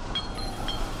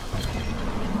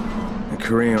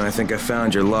 Kareem, I think I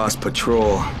found your lost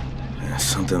patrol.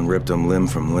 Something ripped them limb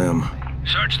from limb.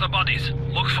 Search the bodies.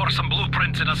 Look for some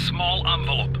blueprints in a small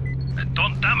envelope. And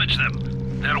don't damage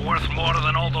them. They're worth more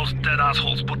than all those dead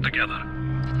assholes put together.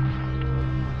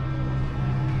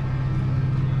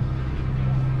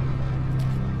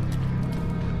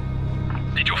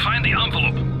 Did you find the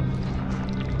envelope?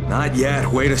 Not yet.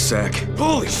 Wait a sec.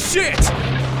 Holy shit!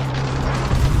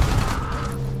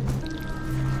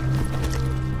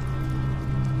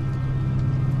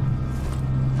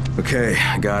 Okay,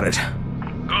 I got it.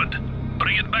 Good.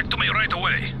 Bring it back to me right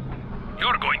away.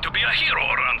 You're going to be a hero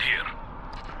around here.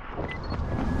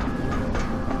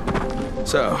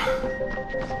 So,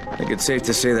 I think it's safe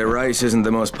to say that Rice isn't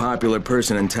the most popular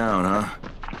person in town, huh?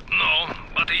 No,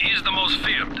 but he is the most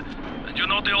feared. And you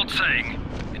know the old saying,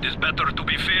 it is better to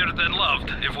be feared than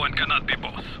loved if one cannot be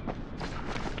both.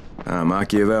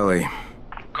 Machiavelli.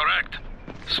 Correct.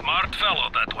 Smart fellow,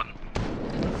 that one.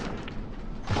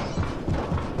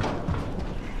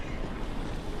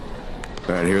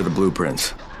 All right, here are the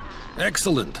blueprints.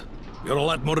 Excellent. You're a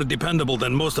lot more dependable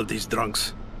than most of these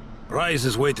drunks. Rise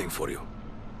is waiting for you.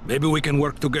 Maybe we can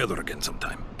work together again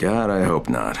sometime. God, I hope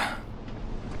not.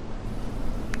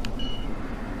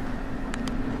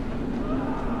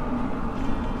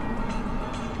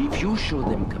 If you show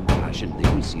them compassion, they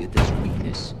will see it as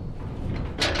weakness.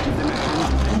 Give them a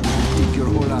hand, and they will take your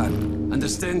whole arm.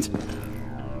 Understand?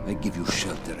 I give you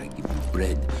shelter, I give you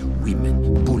bread,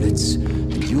 women, bullets,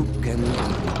 and you can...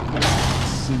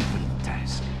 Simple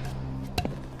task.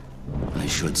 I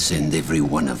should send every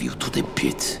one of you to the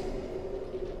pit.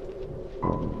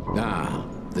 Ah,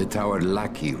 the tower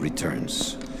lackey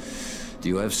returns. Do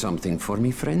you have something for me,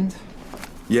 friend?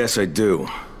 Yes, I do.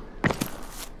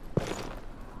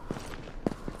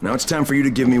 Now it's time for you to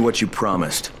give me what you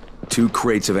promised. 2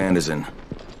 crates of Andazin.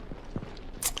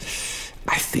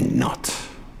 I think not.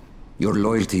 Your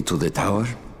loyalty to the tower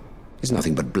is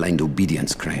nothing but blind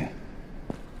obedience, Crane.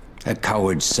 A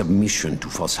coward's submission to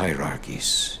false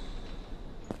hierarchies.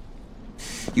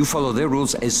 You follow their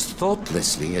rules as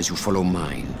thoughtlessly as you follow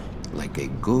mine, like a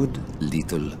good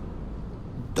little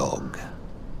dog.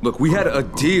 Look, we had a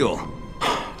deal.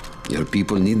 Your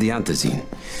people need the Andazin.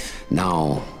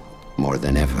 Now, more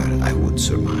than ever, I would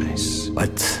surmise.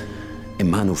 But a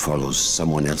man who follows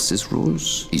someone else's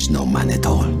rules is no man at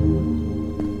all.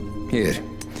 Here,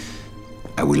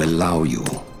 I will allow you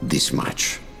this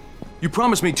much. You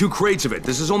promised me 2 crates of it.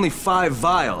 This is only 5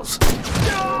 vials.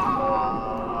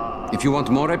 If you want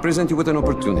more, I present you with an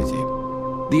opportunity.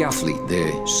 The athlete,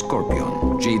 the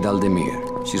Scorpion, Jade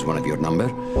Aldemir. She's one of your number.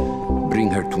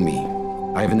 Bring her to me.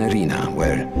 I have an arena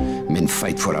where men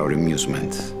fight for our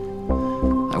amusement.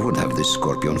 I would have this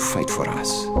Scorpion fight for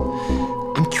us.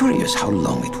 I'm curious how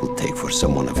long it will take for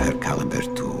someone of her caliber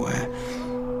to,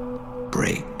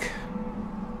 break.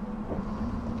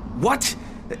 What?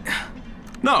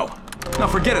 No. No,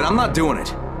 forget it. I'm not doing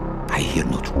it. I hear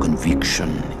no true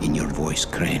conviction in your voice,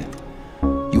 Crane.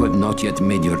 You have not yet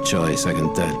made your choice, I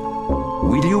can tell.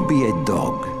 Will you be a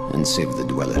dog and save the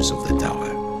dwellers of the tower?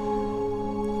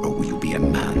 Or will you be a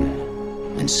man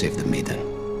and save the maiden?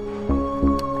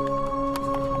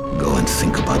 Go and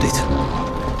think about it.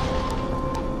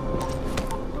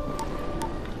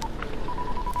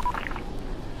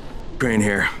 Crane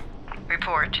here.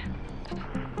 Report.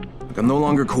 Look, I'm no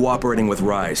longer cooperating with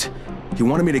Rise. He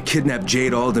wanted me to kidnap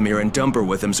Jade Aldemir and dump her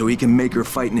with him so he can make her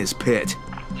fight in his pit.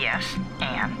 Yes,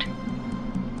 and?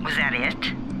 Was that it?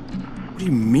 What do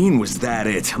you mean, was that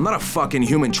it? I'm not a fucking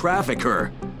human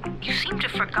trafficker. You seem to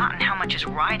have forgotten how much is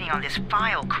riding on this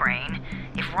file, Crane.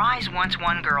 If Rise wants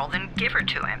one girl, then give her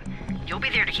to him. You'll be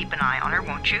there to keep an eye on her,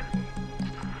 won't you?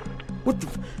 What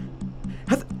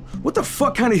the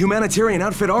fuck kind of humanitarian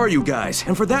outfit are you guys?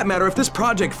 And for that matter, if this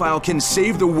project file can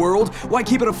save the world, why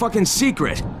keep it a fucking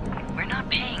secret? We're not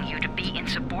paying you to be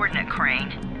insubordinate,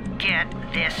 Crane. Get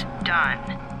this done.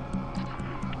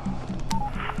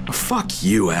 Fuck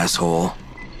you, asshole.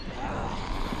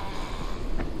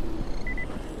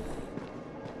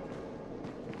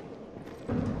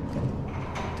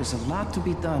 There's a lot to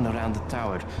be done around the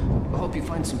tower. I hope you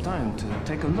find some time to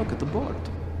take a look at the board.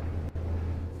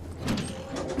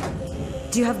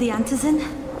 Do you have the antizin?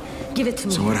 Give it to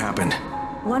me. So what happened?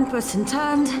 One person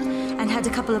turned and had a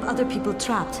couple of other people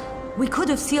trapped. We could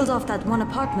have sealed off that one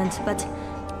apartment, but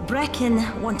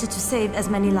Brecken wanted to save as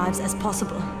many lives as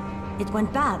possible. It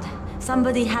went bad.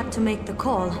 Somebody had to make the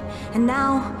call, and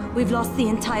now we've lost the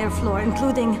entire floor,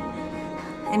 including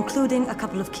a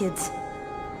couple of kids.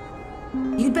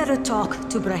 You'd better talk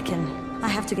to Brecken. I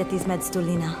have to get these meds to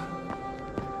Lena.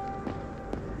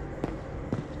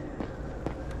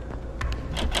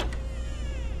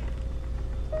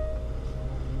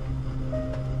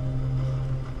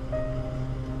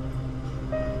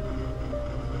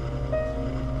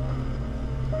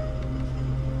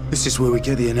 This is where we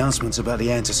get the announcements about the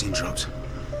antizin drops.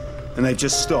 And they've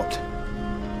just stopped.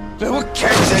 There were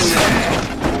kids in there!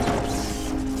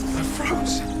 I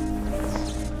froze.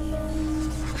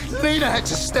 Lena had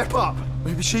to step up.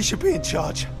 Maybe she should be in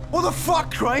charge. What the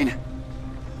fuck, Crane?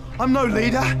 I'm no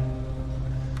leader.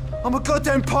 I'm a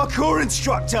goddamn parkour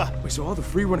instructor. Wait, so all the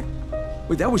free running...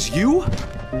 Wait, that was you?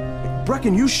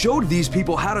 Brecken, you showed these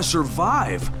people how to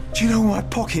survive. Do you know what my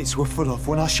pockets were full of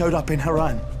when I showed up in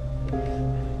Haran?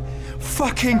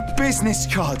 Fucking business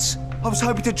cards. I was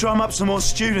hoping to drum up some more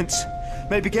students.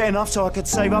 Maybe get enough so I could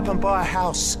save up and buy a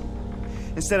house.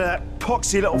 Instead of that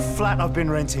poxy little flat I've been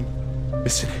renting.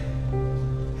 Listen,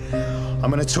 I'm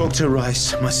gonna talk to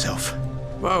Rice myself.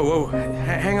 Whoa,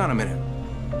 hang on a minute.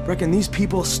 Brecken, these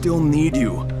people still need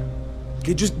you.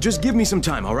 Okay, just give me some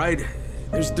time, all right?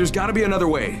 There's gotta be another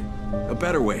way. A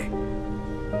better way.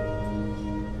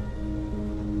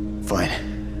 Fine.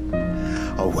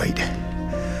 I'll wait.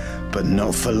 But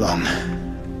not for long.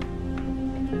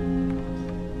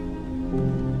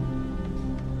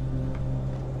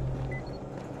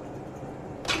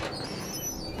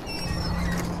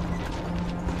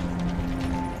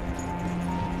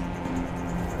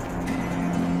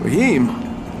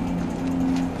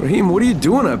 Raheem, what are you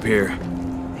doing up here?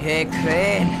 Hey,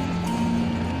 Crane.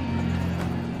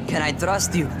 Can I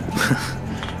trust you?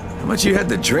 How much you had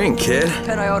to drink, kid?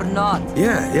 Can I or not?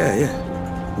 Yeah.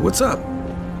 What's up?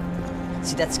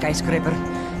 See that skyscraper?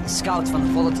 The scouts found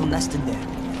a volatile nest in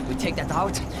there. We take that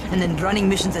out, and then running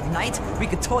missions at night, we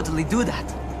could totally do that.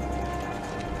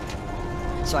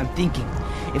 So I'm thinking,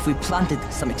 if we planted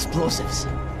some explosives.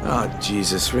 Oh,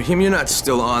 Jesus. Raheem, you're not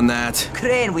still on that.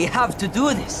 Crane, we have to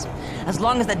do this. As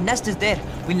long as that nest is there,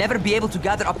 we'll never be able to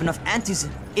gather up enough antizin.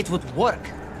 It would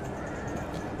work.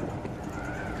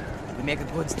 We make a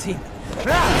good team.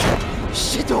 Ah!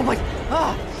 Shit, oh my...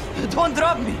 Ah! Don't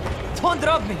drop me! Don't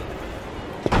drop me!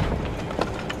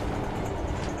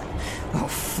 Oh,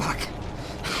 fuck.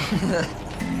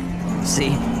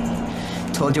 See?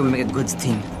 Told you we make a good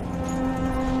team.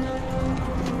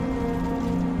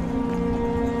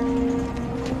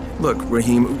 Look,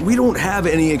 Raheem, we don't have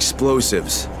any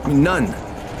explosives. I mean, none.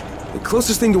 The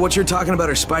closest thing to what you're talking about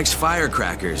are Spike's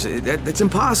firecrackers. That's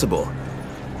impossible.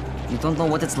 You don't know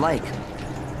what it's like.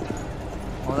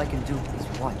 All I can do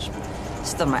is watch.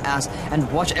 Sit on my ass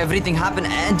and watch everything happen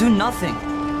and do nothing.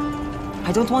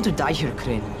 I don't want to die here,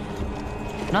 Crane.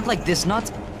 Not like this, not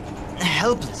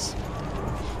helpless.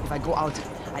 If I go out,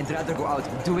 I'd rather go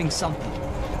out doing something.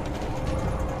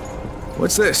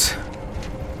 What's this?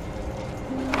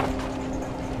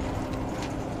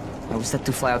 I was set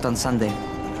to fly out on Sunday.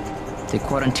 They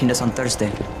quarantined us on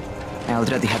Thursday. I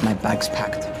already had my bags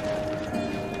packed.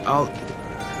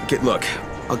 Look,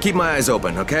 I'll keep my eyes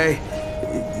open, okay?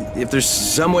 If there's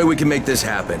some way we can make this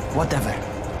happen. Whatever.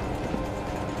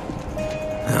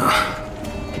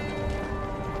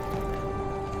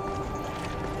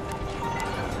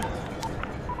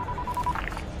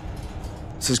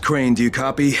 This is Crane, do you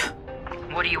copy?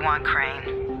 What do you want, Crane?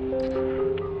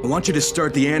 I want you to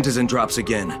start the antizin drops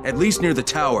again, at least near the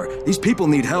tower. These people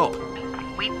need help.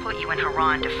 We put you in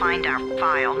Haran to find our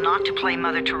file, not to play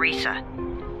Mother Teresa.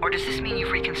 Or does this mean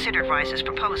you've reconsidered Rise's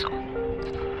proposal?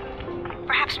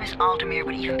 Perhaps Miss Aldemir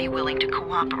would even be willing to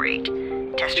cooperate,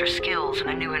 test her skills in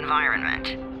a new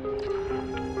environment.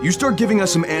 You start giving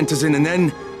us some antizin and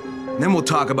then we'll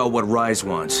talk about what Rise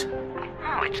wants.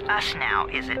 Oh, it's us now,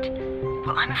 is it?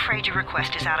 Well, I'm afraid your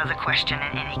request is out of the question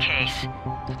in any case.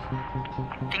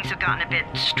 Things have gotten a bit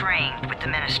strained with the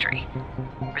Ministry.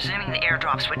 Resuming the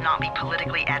airdrops would not be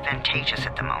politically advantageous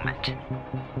at the moment.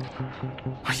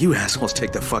 You assholes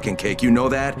take the fucking cake, you know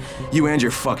that? You and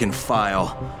your fucking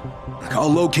file. Look, I'll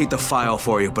locate the file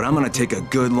for you, but I'm gonna take a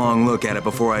good long look at it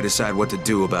before I decide what to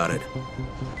do about it.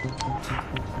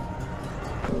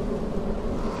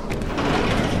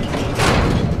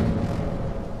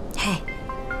 Hey,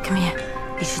 come here.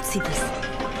 You should see this.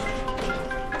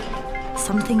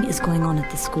 Something is going on at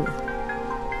the school.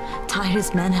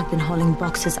 Tahir's men have been hauling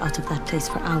boxes out of that place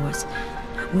for hours.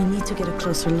 We need to get a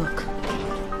closer look.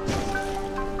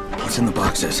 What's in the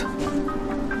boxes?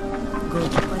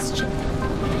 Good question.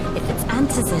 If it's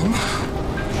antizin,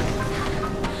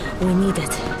 we need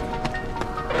it.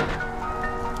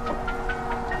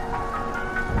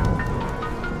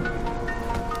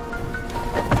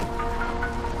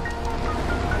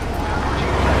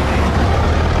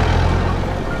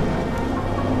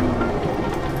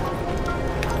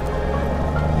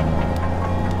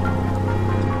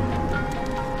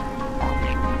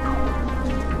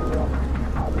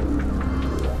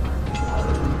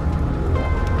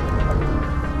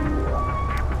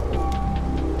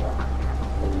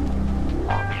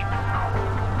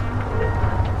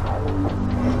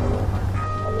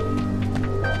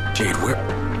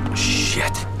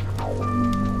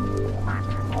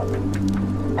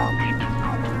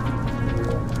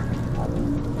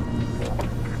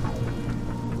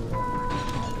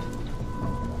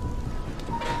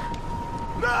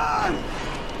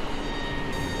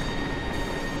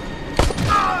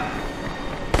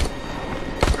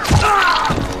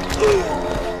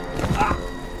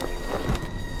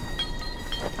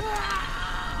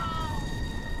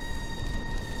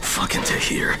 Fucking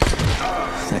Tahir.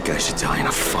 That guy should die in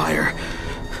a fire.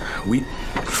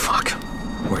 Fuck.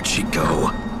 Where'd she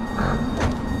go?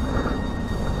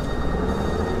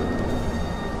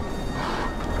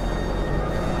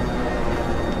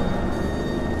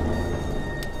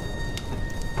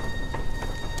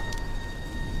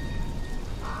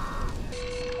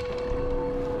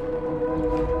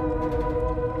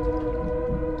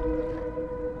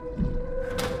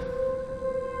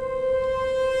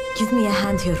 Give me a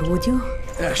hand here, would you?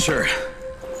 Yeah, sure.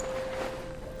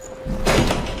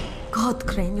 God,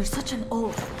 Crane, you're such an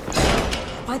oaf.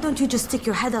 Why don't you just stick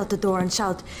your head out the door and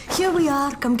shout, "Here we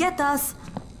are, come get us"?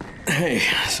 Hey,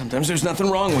 sometimes there's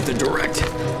nothing wrong with the direct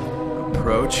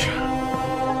approach.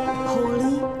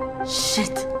 Holy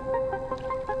shit.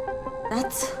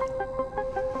 That's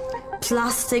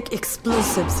plastic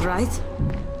explosives, right?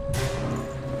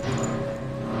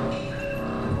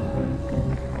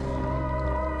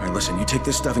 Alright, listen, you take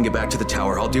this stuff and get back to the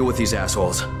tower. I'll deal with these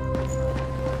assholes.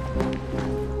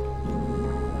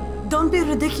 Don't be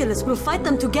ridiculous. We'll fight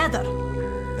them together.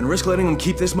 And risk letting them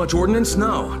keep this much ordnance?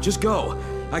 No, just go.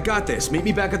 I got this. Meet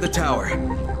me back at the tower.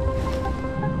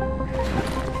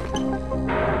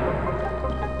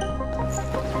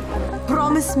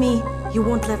 Promise me you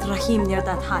won't let Rahim near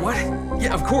that hive. What?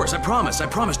 Yeah, of course. I promise.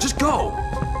 Just go.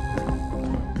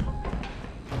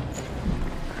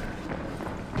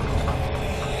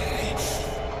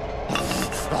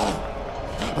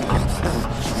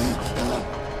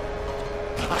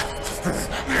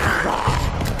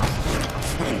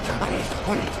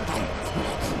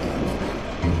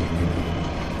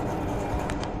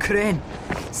 Crane,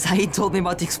 Saeed told me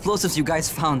about the explosives you guys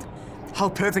found. How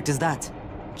perfect is that?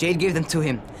 Jade gave them to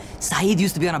him. Saeed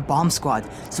used to be on a bomb squad,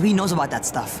 so he knows about that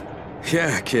stuff.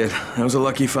 Yeah, kid. That was a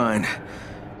lucky find.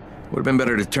 Would have been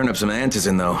better to turn up some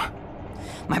antizin, though.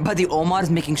 My buddy Omar's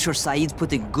making sure Saeed's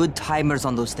putting good timers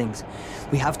on those things.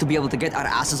 We have to be able to get our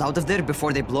asses out of there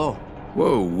before they blow.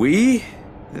 Whoa, we?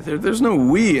 There's no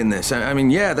we in this. I mean,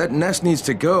 yeah, that nest needs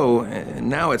to go, and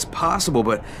now it's possible,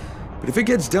 but if it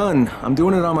gets done, I'm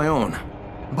doing it on my own.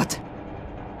 But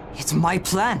it's my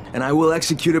plan. And I will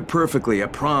execute it perfectly, I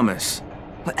promise.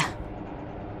 But...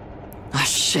 ah,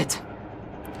 shit.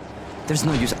 There's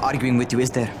no use arguing with you, is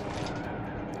there?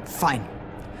 Fine.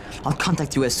 I'll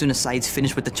contact you as soon as Saeed's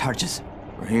finished with the charges.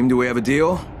 Raheem, do we have a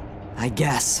deal? I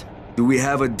guess. Do we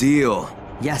have a deal?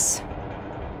 Yes.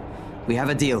 We have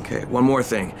a deal. Okay, one more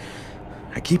thing.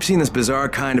 I keep seeing this bizarre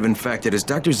kind of infected. Is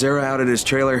Dr. Zera out at his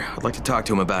trailer? I'd like to talk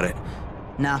to him about it.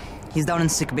 Nah, he's down in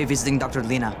sick bay visiting Dr.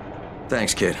 Lena.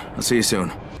 Thanks, kid. I'll see you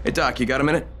soon. Hey, Doc, you got a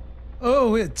minute?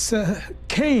 Oh, it's,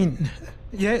 Kane.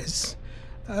 Yes.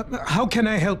 How can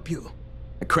I help you?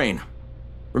 Crane.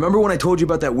 Remember when I told you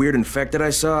about that weird infected I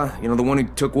saw? You know, the one who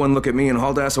took one look at me and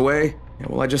hauled ass away? Yeah,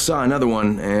 well, I just saw another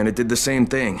one, and it did the same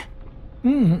thing.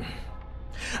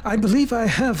 I believe I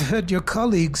have heard your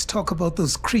colleagues talk about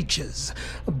those creatures.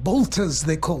 Bolters,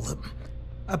 they call them.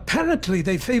 Apparently,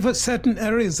 they favor certain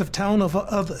areas of town over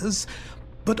others,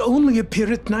 but only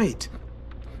appear at night.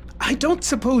 I don't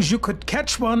suppose you could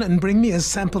catch one and bring me a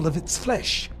sample of its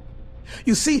flesh.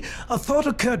 You see, a thought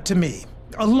occurred to me.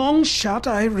 A long shot,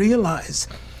 I realize.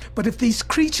 But if these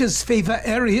creatures favor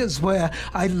areas where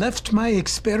I left my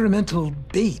experimental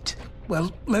bait,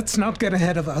 well, let's not get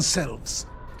ahead of ourselves.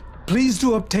 Please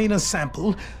do obtain a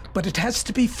sample, but it has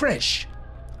to be fresh.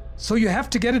 So you have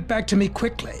to get it back to me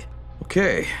quickly.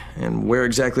 Okay, and where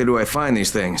exactly do I find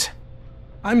these things?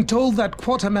 I'm told that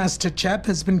quartermaster chap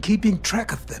has been keeping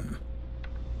track of them.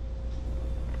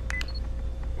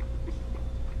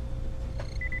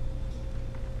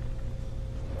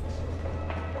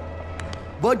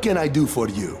 What can I do for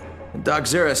you? Doc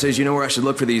Zera says you know where I should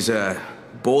look for these,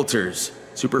 bolters.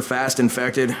 Super fast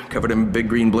infected, covered in big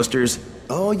green blisters.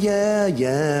 Oh,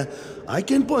 yeah. I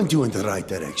can point you in the right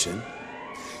direction.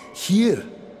 Here,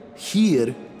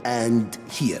 and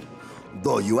here.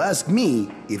 Though you ask me,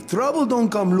 if trouble don't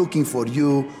come looking for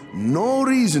you, no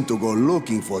reason to go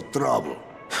looking for trouble.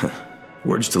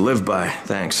 Words to live by,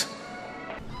 thanks.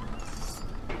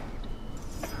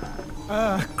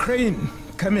 Crane,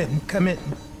 come in.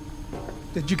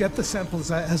 Did you get the samples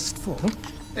I asked for?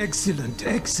 Excellent.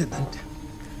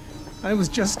 I was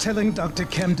just telling Dr.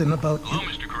 Camden about... Hello,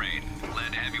 Mr. Crane.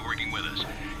 Glad to have you working with us.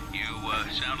 You,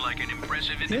 sound like an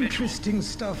impressive individual. Interesting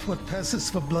stuff, what passes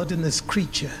for blood in this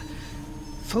creature.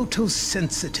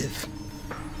 Photosensitive.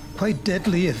 Quite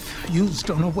deadly if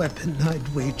used on a weapon,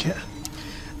 I'd wager.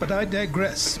 But I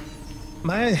digress.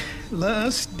 My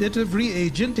last bit of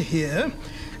reagent here,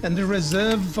 and a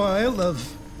reserve vial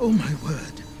of... oh my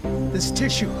word. This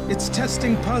tissue, it's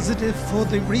testing positive for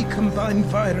the recombined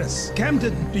virus.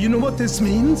 Camden, do you know what this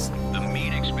means? The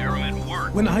meat experiment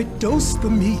worked. When I dosed the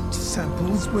meat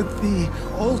samples with the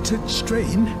altered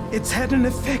strain, it's had an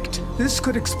effect. This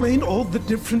could explain all the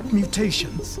different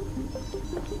mutations.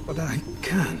 But I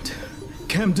can't.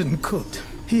 Camden could.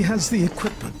 He has the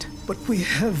equipment, but we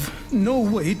have no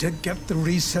way to get the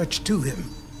research to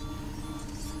him.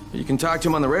 You can talk to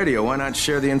him on the radio. Why not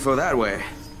share the info that way?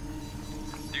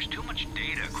 There's too much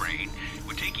data, Crane. It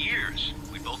would take years.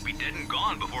 We'd both be dead and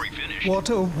gone before he finished.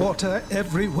 Water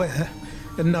everywhere,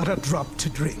 and not a drop to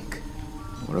drink.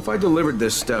 What if I delivered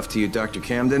this stuff to you, Dr.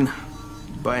 Camden?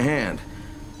 By hand.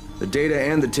 The data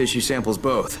and the tissue samples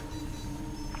both.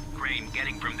 Crane,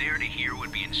 getting from there to here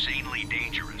would be insanely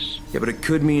dangerous. Yeah, but it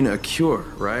could mean a cure,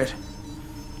 right?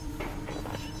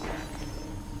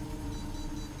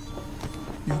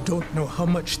 You don't know how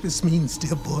much this means,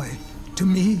 dear boy. To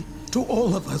me, to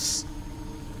all of us.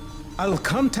 I'll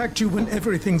contact you when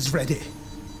everything's ready.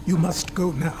 You must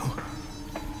go now.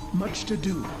 Much to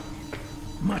do.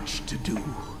 Much to do.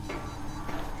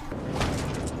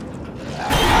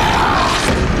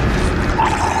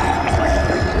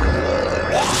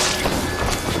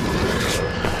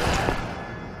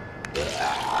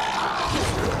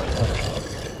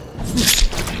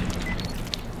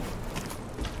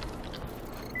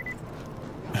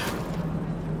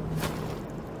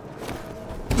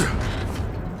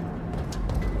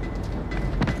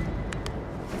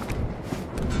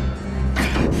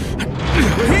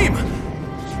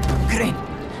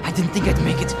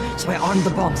 So I armed the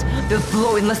bombs. They'll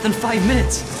blow in less than 5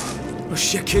 minutes. Oh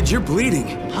shit, kid, you're bleeding.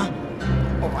 Huh?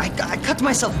 Oh, I cut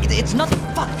myself. It's nothing.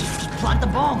 Fuck, just plant the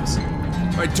bombs.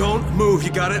 Alright, don't move. You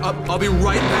got it? I'll be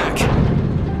right back.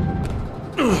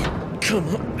 Come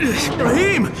on.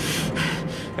 Raheem!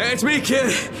 Hey, it's me,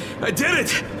 kid. I did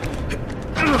it!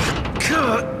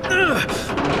 God.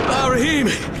 Raheem!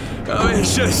 Oh, you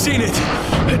should have seen it.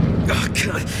 Oh,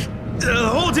 God. The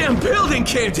whole damn building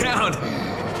came down.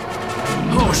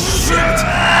 Oh, shit!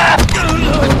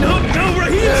 No,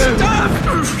 Raheem, stop!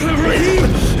 Raheem,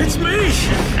 it's me!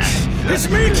 It's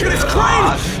me, kid, it's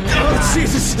Crane! Oh,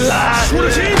 Jesus!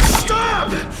 Raheem,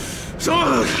 stop!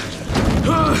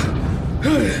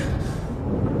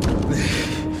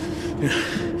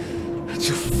 It's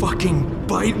a fucking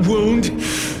bite wound.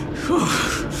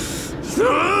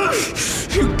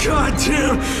 You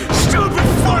goddamn stupid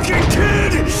fucking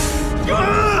kid!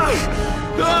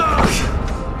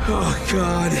 Oh,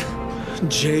 God.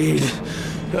 Jade.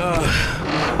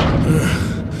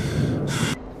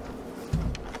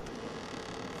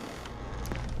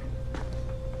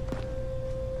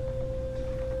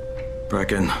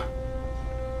 Brecken.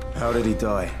 How did he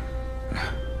die?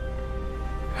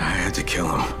 I had to kill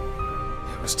him.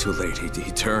 It was too late.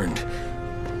 He turned.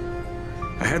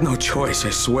 I had no choice, I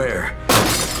swear.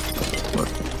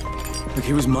 Look,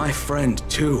 he was my friend,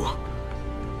 too.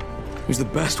 He was the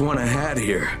best one I had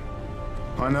here.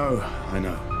 I know.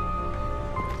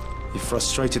 He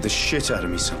frustrated the shit out of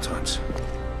me sometimes.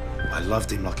 I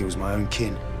loved him like he was my own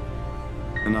kin.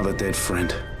 Another dead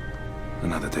friend.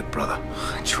 Another dead brother.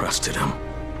 I trusted him.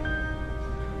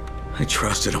 I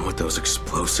trusted him with those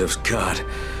explosives. God,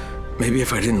 maybe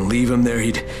if I didn't leave him there,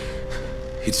 he'd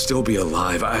still be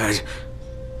alive. Oh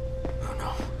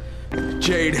no.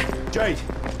 Jade. Jade!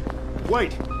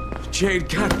 Wait! Jade,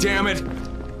 God damn it!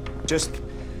 Just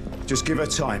give her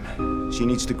time. She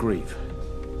needs to grieve.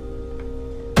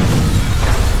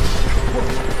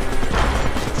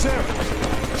 Sarah!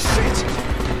 Shit!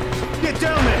 Get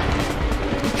down there!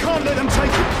 You can't let them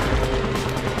take it!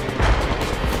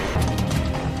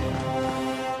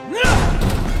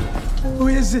 Who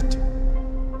is it?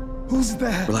 Who's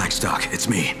there? Relax, Doc. It's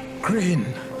me. Crane.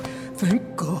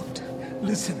 Thank God.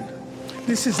 Listen,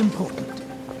 this is important.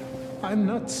 I'm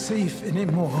not safe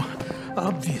anymore,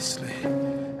 obviously.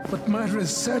 But my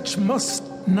research must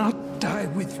not die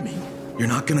with me. You're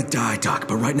not gonna die, Doc,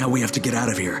 but right now we have to get out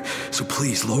of here. So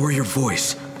please, lower your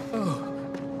voice.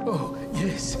 Oh,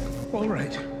 yes. All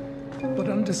right. But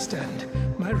understand,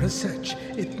 my research,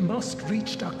 it must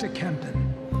reach Dr.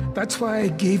 Camden. That's why I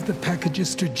gave the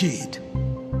packages to Jade.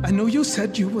 I know you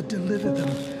said you would deliver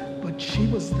them, but she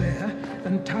was there,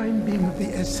 and time being of the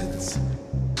essence.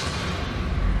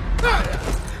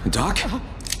 Doc?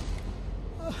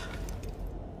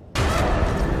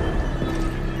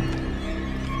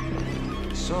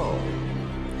 So,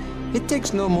 it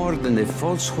takes no more than a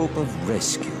false hope of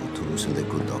rescue to loosen the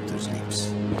good doctor's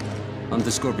lips. Hunt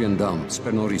the Scorpion down,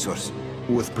 spare no resource.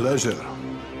 With pleasure.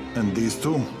 And these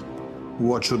two?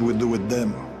 What should we do with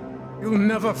them? You'll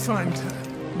never find her.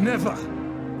 Never.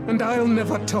 And I'll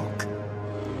never talk.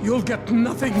 You'll get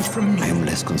nothing from me. I am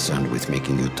less concerned with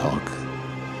making you talk,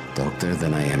 Doctor,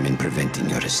 than I am in preventing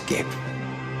your escape.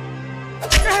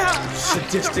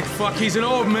 Sadistic fuck, he's an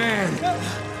old man!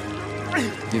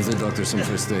 Give the doctor some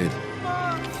first aid.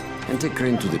 And take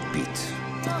Crane to the pit.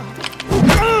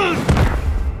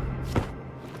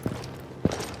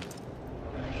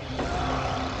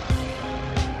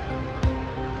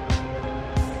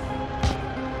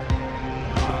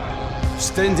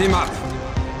 Stand him up!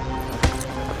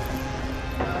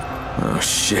 Oh,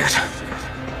 shit.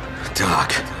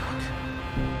 Doc.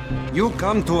 You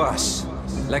come to us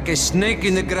like a snake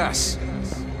in the grass.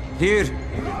 Here,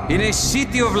 in a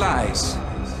city of lies.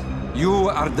 You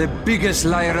are the biggest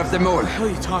liar of them all. What the hell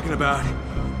are you talking about?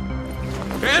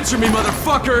 Answer me,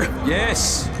 motherfucker!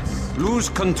 Yes. Lose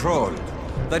control.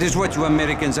 That is what you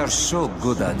Americans are so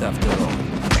good at, after all.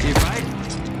 If I...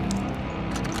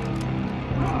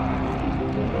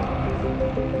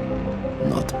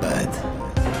 Not bad.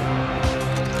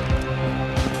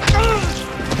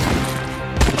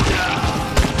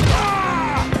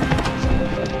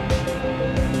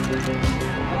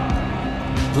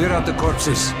 Clear out the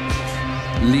corpses.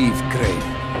 Leave Crane.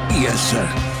 Yes, sir.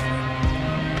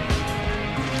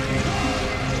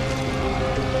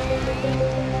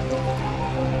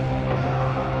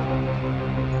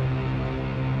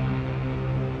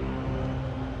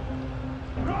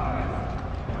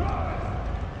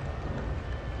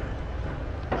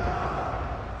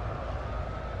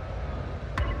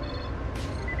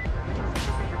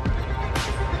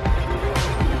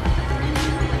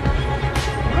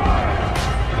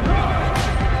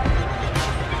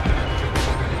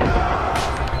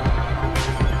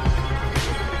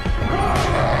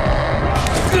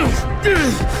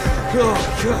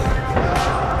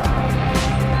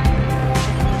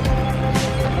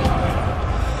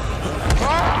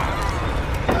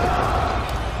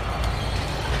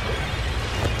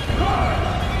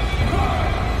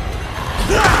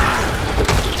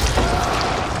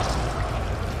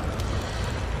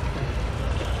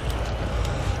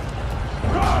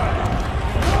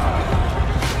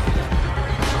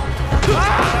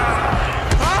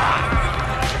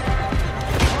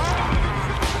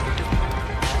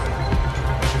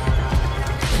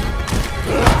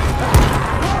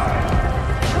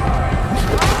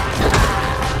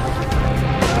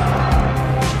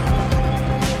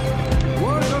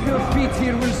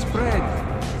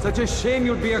 a shame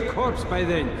you'd be a corpse by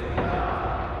then.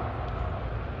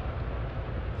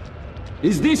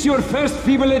 Is this your first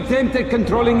feeble attempt at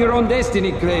controlling your own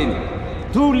destiny,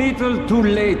 Crane? Too little, too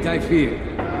late, I fear.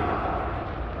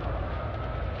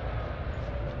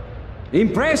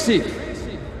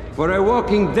 Impressive! For a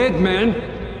walking dead man.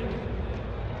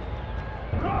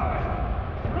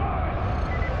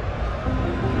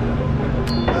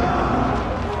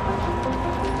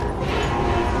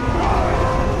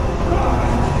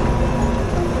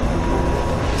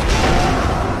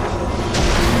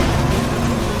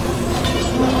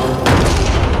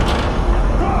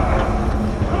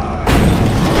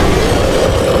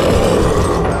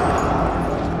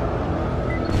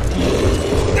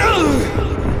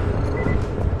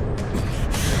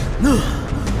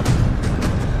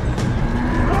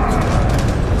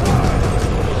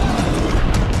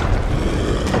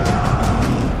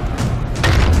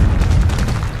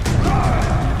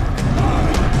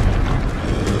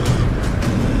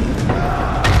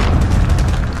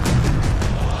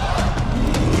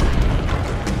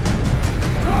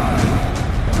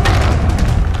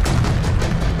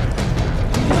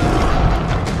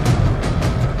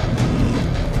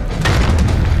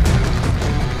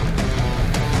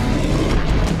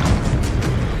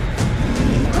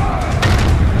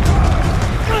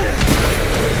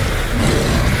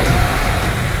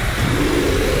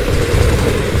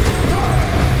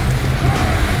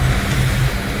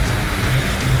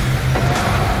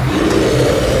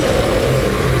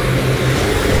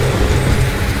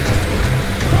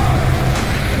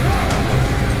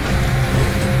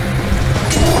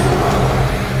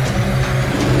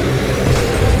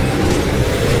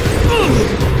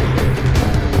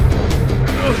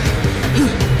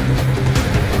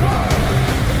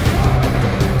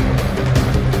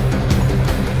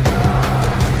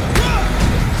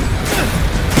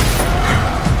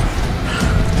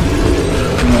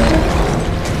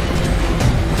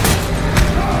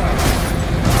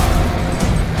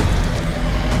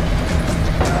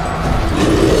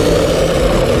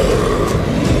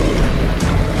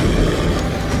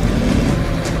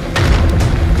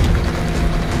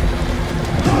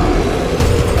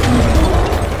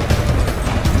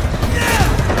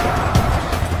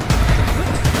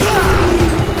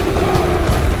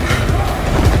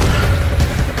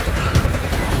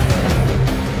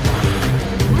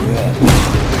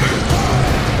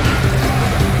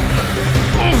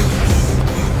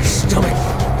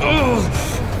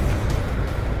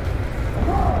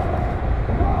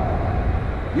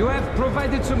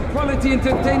 Provided some quality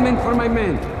entertainment for my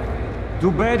men.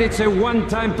 Too bad it's a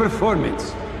one-time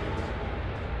performance.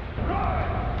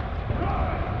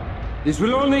 This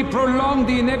will only prolong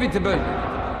the inevitable.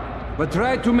 But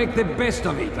try to make the best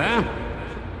of it, huh?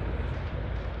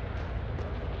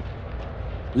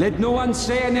 Let no one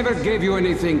say I never gave you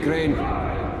anything, Crane.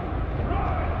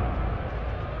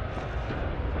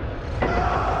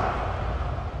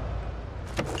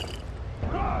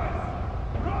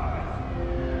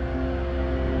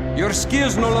 Your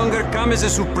skills no longer come as a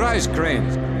surprise, Crane.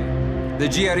 The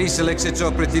GRE selects its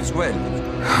operatives well.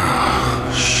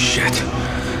 Shit.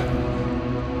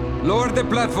 Lower the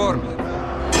platform.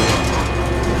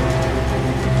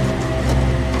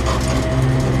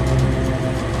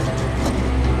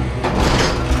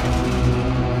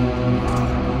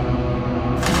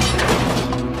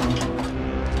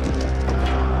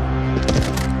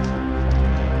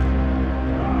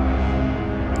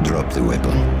 Drop the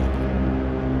weapon.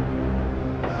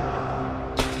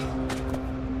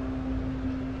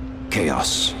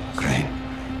 Chaos, Crane.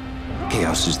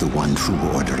 Chaos is the one true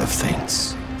order of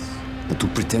things. But to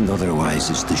pretend otherwise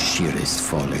is the sheerest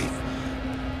folly.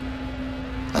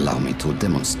 Allow me to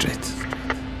demonstrate.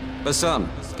 Bassam,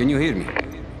 can you hear me?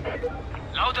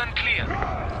 Loud and clear.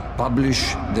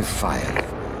 Publish the file.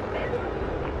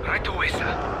 Right away,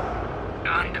 sir.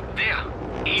 And there.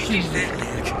 It is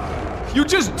there. You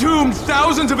just doomed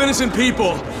thousands of innocent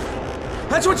people!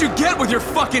 That's what you get with your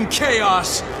fucking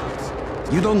chaos!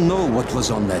 You don't know what was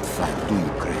on that file, do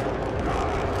you, Crane?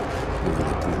 You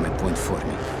will prove my point for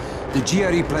me. The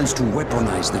GRE plans to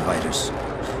weaponize the virus,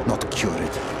 not cure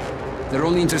it. They're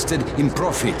only interested in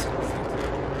profit,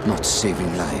 not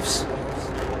saving lives.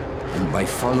 And by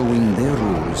following their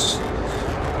rules,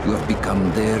 you have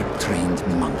become their trained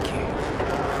monkey.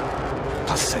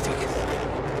 Pathetic.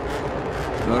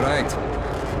 All right.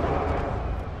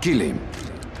 Kill him.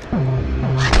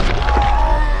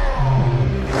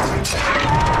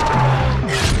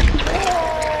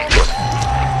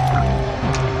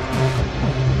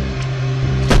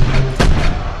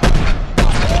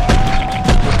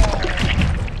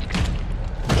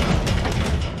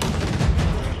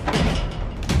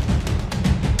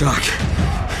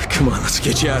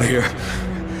 get you out of here.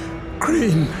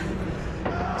 Crane,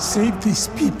 save these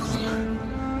people.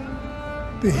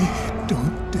 They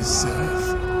don't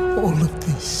deserve all of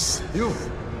this. You,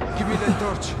 give me that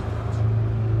torch.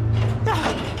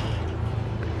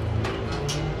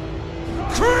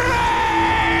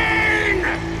 Crane!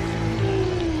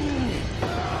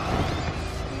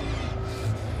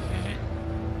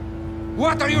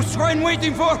 What are you swine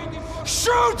waiting for?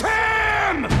 Shoot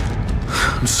him!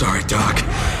 I'm sorry, Doc.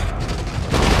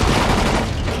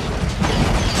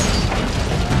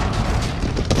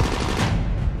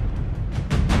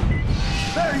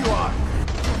 There you are!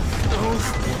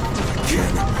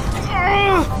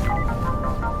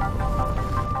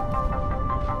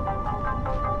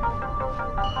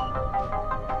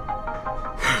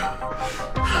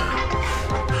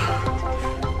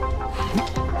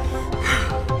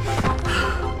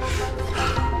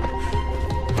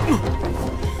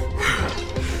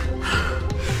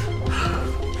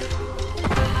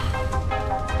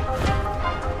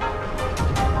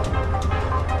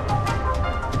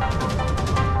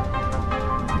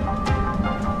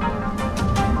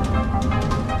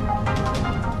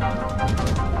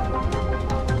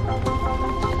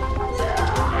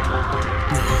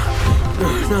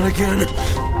 Not again.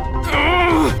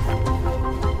 Oh,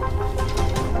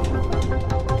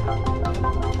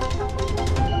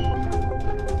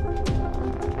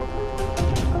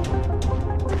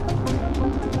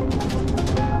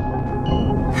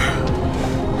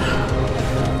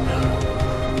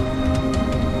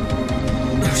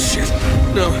 shit.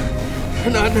 No.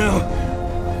 Not now.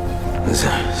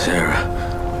 Sarah.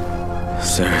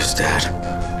 Sarah's dead.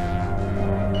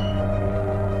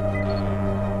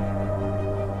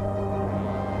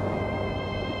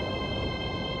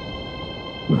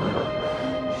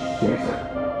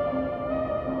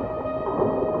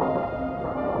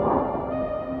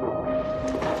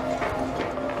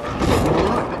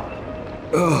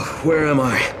 Oh, where am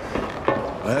I?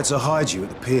 I had to hide you at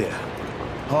the pier.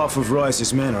 Half of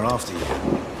Rice's men are after you.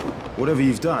 Whatever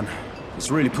you've done,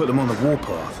 it's really put them on the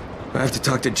warpath. I have to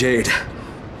talk to Jade.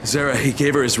 Zara, he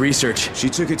gave her his research. She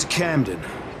took it to Camden.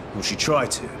 Well, she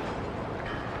tried to.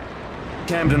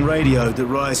 Camden radioed that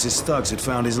Rice's thugs had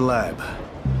found his lab.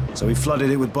 So he flooded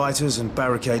it with biters and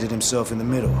barricaded himself in the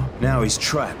middle. Now he's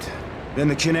trapped. Then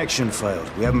the connection failed.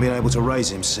 We haven't been able to raise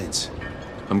him since.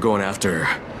 I'm going after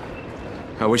her.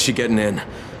 How is she getting in?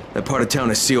 That part of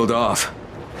town is sealed off.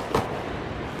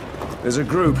 There's a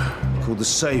group called the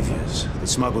Saviors that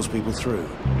smuggles people through.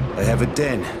 They have a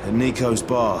den at Nico's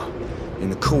bar in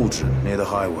the Cauldron near the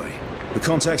highway. The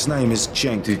contact's name is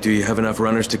Jenk. Do you have enough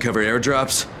runners to cover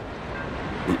airdrops?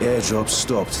 The airdrop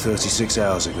stopped 36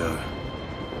 hours ago.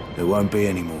 There won't be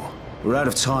any more. We're out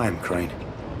of time, Crane.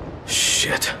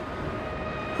 Shit.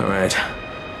 All right.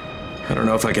 I don't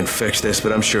know if I can fix this,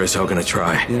 but I'm sure as hell gonna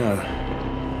try. You know,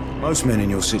 most men in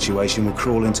your situation would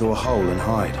crawl into a hole and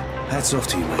hide. Hats off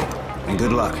to you, mate. And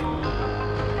good luck.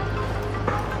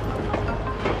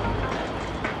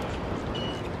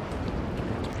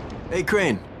 Hey,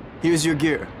 Crane. Here's your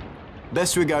gear.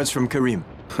 Best regards from Karim.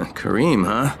 Karim,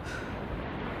 huh?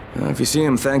 If you see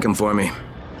him, thank him for me.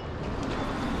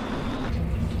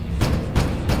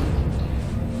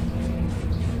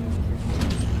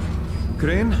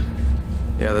 Crane?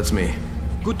 Yeah, that's me.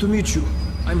 Good to meet you.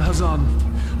 I'm Hazan.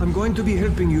 I'm going to be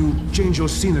helping you change your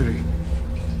scenery.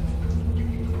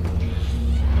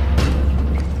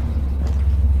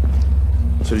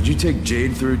 So did you take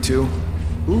Jade through too?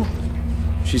 Who?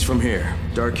 She's from here.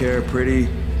 Dark hair, pretty,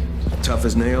 tough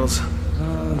as nails.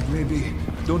 Maybe.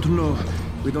 Don't know.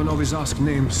 We don't always ask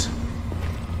names.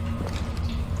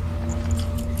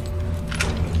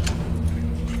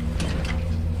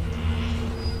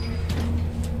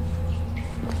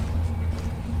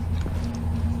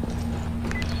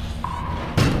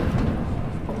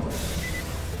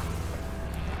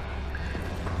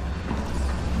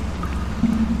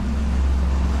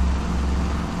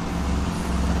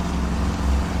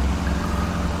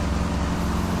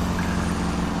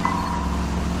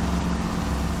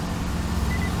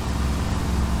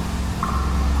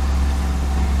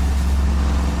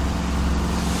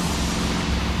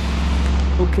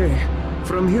 Okay,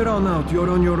 from here on out, you're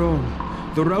on your own.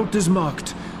 The route is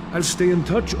marked. I'll stay in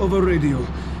touch over radio.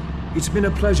 It's been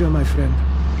a pleasure, my friend.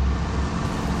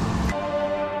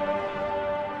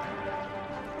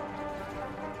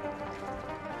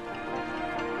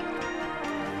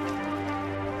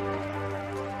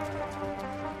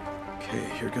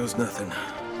 Okay, here goes nothing.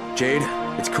 Jade,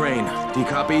 it's Crane. Do you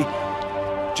copy?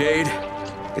 Jade,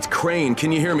 it's Crane.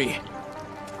 Can you hear me?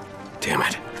 Damn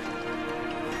it.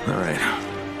 All right.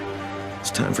 It's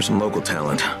time for some local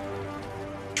talent.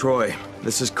 Troy,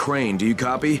 this Crane. Do you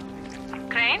copy?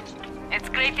 Crane? It's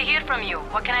great to hear from you.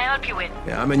 What can I help you with?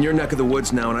 Yeah, I'm in your neck of the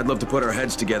woods now, and I'd love to put our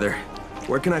heads together.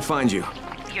 Where can I find you?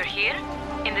 You're here?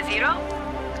 In the Zero?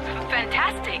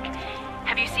 Fantastic!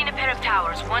 Have you seen a pair of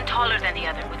towers, one taller than the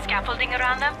other, with scaffolding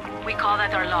around them? We call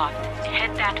that our loft.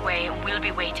 Head that way, and we'll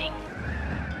be waiting.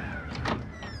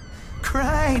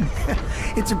 Crane!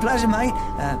 It's a pleasure, mate.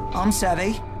 I'm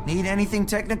Savvy. Need anything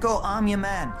technical? I'm your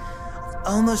man.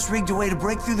 Almost rigged a way to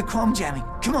break through the comm jamming.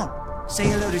 Come on, say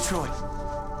hello to Troy.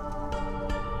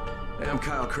 Hey, I'm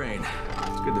Kyle Crane.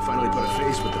 It's good to finally put a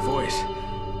face with the voice.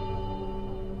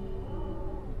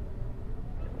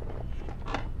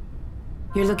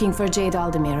 You're looking for Jade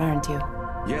Aldemir, aren't you?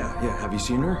 Yeah. Have you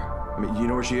seen her? I mean, you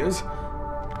know where she is?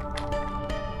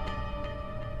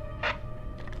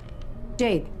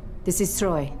 Jade, this is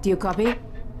Troy. Do you copy?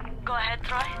 Go ahead,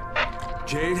 Troy.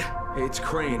 Jade? Hey, it's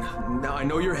Crane. Now, I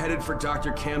know you're headed for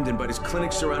Dr. Camden, but his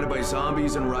clinic's surrounded by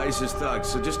zombies and Rice's thugs,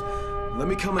 so just let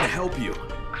me come and help you.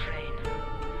 Crane,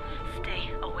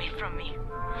 stay away from me.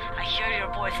 I hear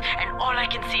your voice, and all I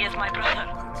can see is my brother.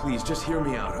 Please, just hear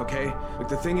me out, okay? Look,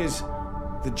 the thing is,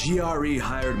 the GRE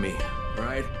hired me,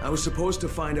 right? I was supposed to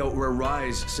find out where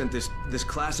Rise sent this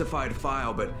classified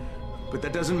file, but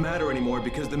that doesn't matter anymore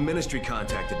because the Ministry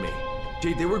contacted me.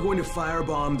 Jade, they were going to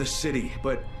firebomb the city,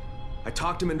 but I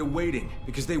talked them into waiting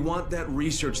because they want that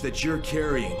research that you're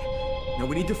carrying. Now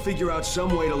we need to figure out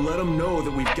some way to let them know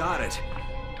that we've got it.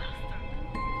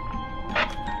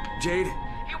 Jade?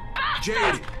 You bastard!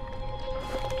 Jade!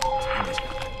 Damn it.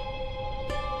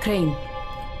 Crane.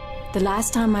 The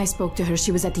last time I spoke to her,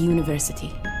 she was at the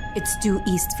university. It's due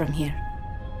east from here.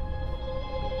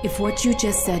 If what you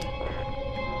just said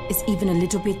is even a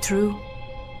little bit true,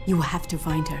 you have to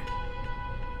find her.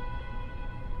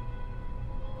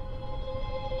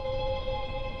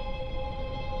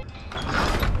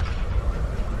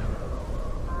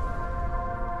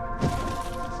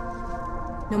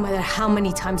 No matter how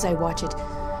many times I watch it,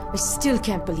 I still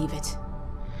can't believe it.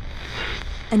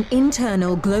 An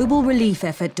internal global relief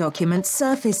effort document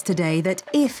surfaced today that,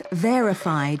 if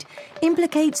verified,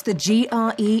 implicates the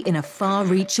GRE in a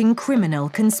far-reaching criminal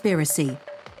conspiracy.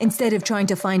 Instead of trying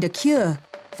to find a cure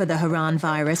for the Haran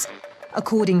virus,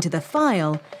 according to the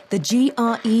file, the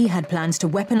GRE had plans to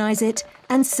weaponize it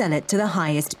and sell it to the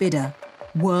highest bidder.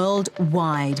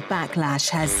 Worldwide backlash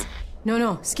has...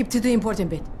 No, skip to the important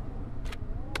bit.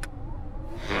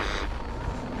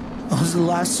 I was the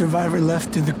last survivor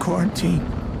left in the quarantine.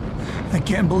 I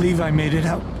can't believe I made it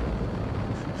out.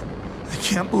 I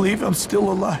can't believe I'm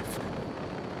still alive.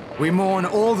 We mourn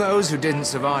all those who didn't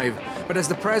survive, but as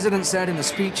the President said in a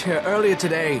speech here earlier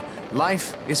today,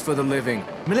 life is for the living.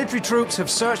 Military troops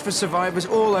have searched for survivors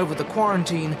all over the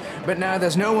quarantine, but now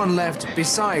there's no one left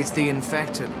besides the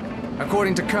infected.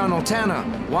 According to Colonel Tanner,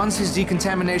 once his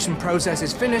decontamination process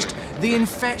is finished, the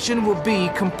infection will be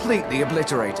completely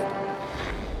obliterated.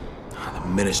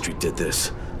 The Ministry did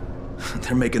this.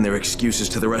 They're making their excuses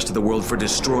to the rest of the world for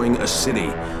destroying a city.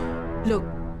 Look,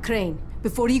 Crane,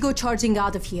 before you go charging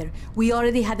out of here, we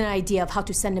already had an idea of how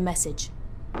to send a message.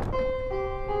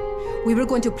 We were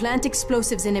going to plant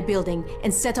explosives in a building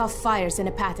and set off fires in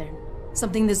a pattern,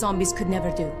 something the zombies could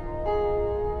never do.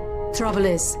 Trouble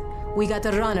is, we got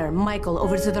a runner, Michael,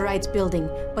 over to the right building,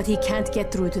 but he can't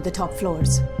get through to the top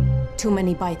floors. Too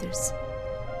many biters.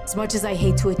 As much as I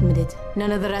hate to admit it,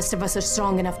 none of the rest of us are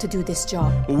strong enough to do this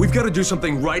job. Well, we've got to do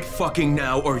something right fucking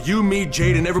now, or you, me,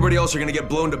 Jade, and everybody else are gonna get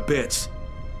blown to bits.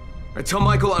 I tell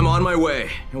Michael I'm on my way,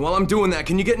 and while I'm doing that,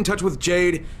 can you get in touch with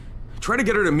Jade? Try to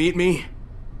get her to meet me.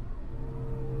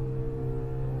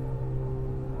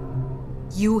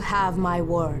 You have my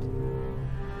word.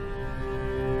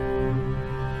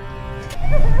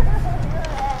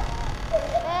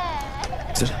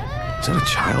 Is that a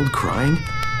child crying?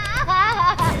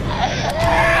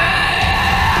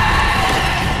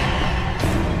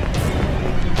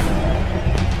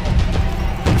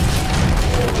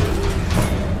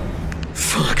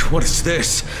 Fuck, what is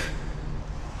this?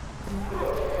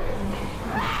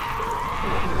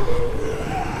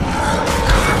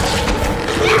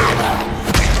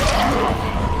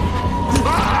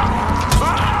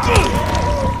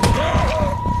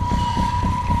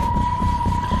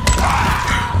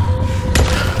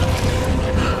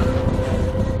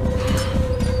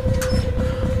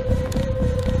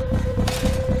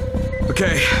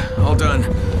 Okay, all done.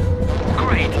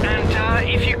 Great, and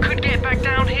if you could get back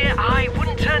down here, I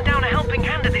wouldn't turn down a helping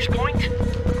hand at this point.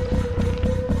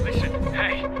 Listen,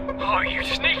 hey, oh, you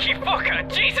sneaky fucker,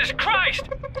 Jesus Christ!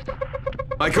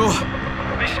 Michael?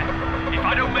 Listen, if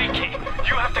I don't make it,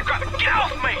 you have to get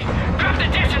off me! Grab the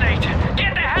detonator,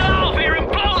 get the hell out of here and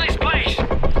blow this place!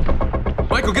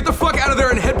 Michael, get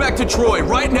and head back to Troy,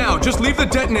 right now. Just leave the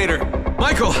detonator.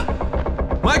 Michael!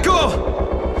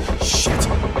 Michael! Shit.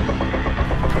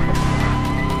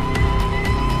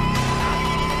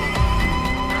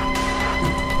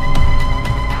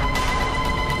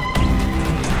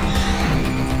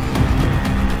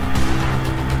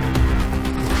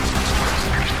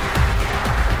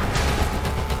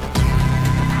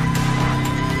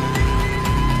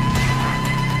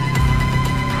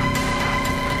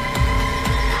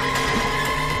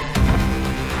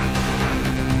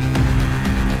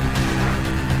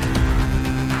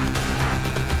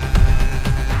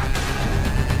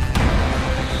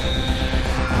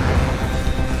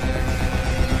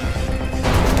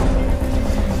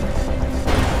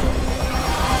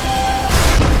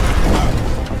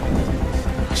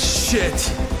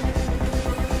 Shit!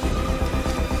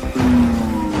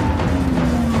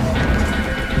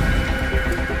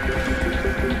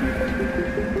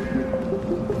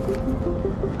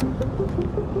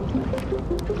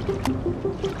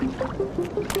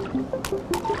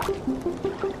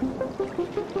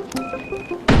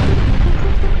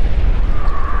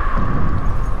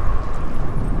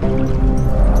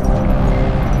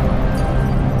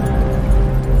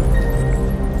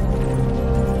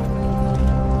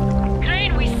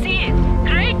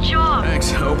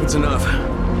 It's enough.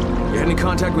 You had any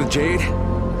contact with Jade?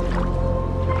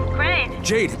 Crane!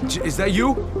 Jade, is that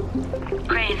you?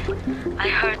 Crane, I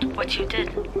heard what you did.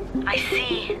 I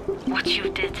see what you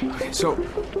did. So,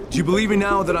 do you believe me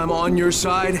now that I'm on your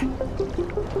side?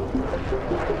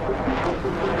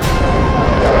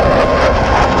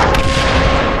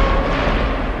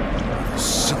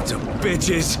 Sons of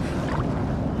bitches!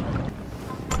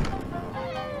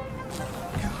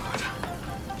 God.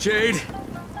 Jade!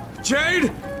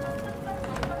 Jade!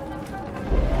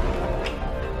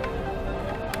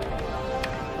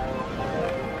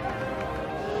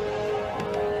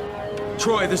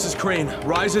 Troy, this is Crane.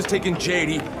 Rise has taken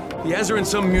Jade. He has her in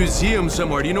some museum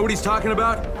somewhere. Do you know what he's talking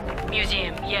about?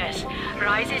 Museum, yes.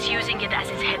 Rise is using it as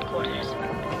his headquarters.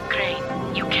 Crane,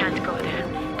 you can't go there.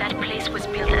 That place was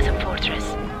built as a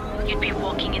fortress. You'd be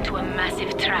walking into a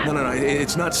massive trap. No,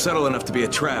 it's not subtle enough to be a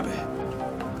trap.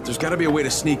 There's gotta be a way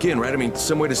to sneak in, right? I mean,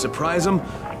 some way to surprise him?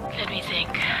 Let me think.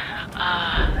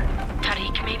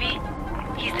 Tariq, maybe?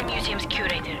 He's the museum's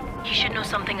curator. He should know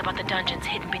something about the dungeons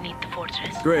hidden beneath the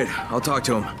fortress. Great, I'll talk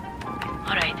to him.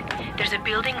 All right, there's a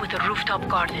building with a rooftop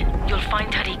garden. You'll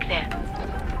find Tariq there.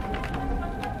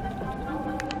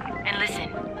 And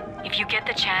listen, if you get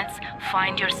the chance,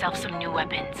 find yourself some new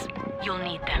weapons. You'll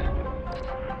need them.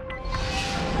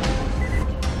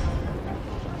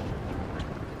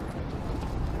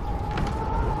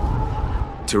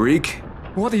 Tariq?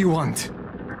 What do you want?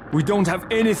 We don't have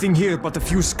anything here but a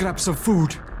few scraps of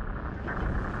food.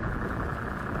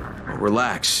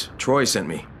 Relax. Troy sent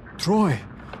me. Troy?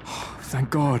 Oh, thank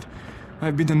God.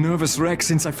 I've been a nervous wreck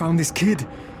since I found this kid.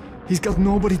 He's got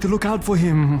nobody to look out for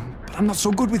him. But I'm not so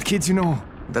good with kids, you know.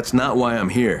 That's not why I'm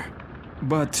here.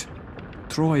 But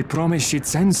Troy promised she'd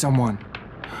send someone.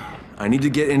 I need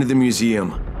to get into the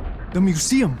museum. The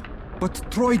museum? But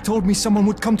Troy told me someone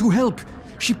would come to help.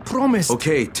 She promised.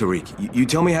 Okay, Tariq. You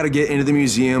tell me how to get into the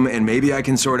museum and maybe I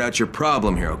can sort out your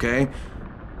problem here, okay?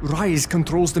 Rise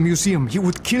controls the museum. He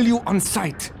would kill you on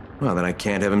sight. Well, then I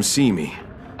can't have him see me.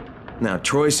 Now,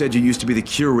 Troy said you used to be the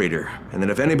curator, and that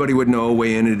if anybody would know a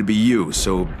way in, it'd be you,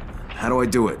 so how do I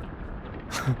do it?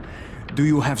 Do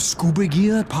you have scuba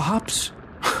gear, perhaps?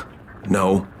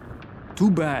 No.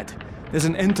 Too bad. There's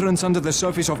an entrance under the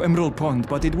surface of Emerald Pond,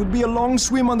 but it would be a long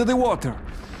swim under the water.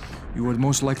 You would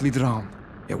most likely drown.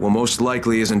 Yeah, well, most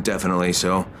likely isn't definitely,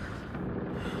 so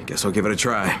I guess I'll give it a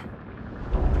try.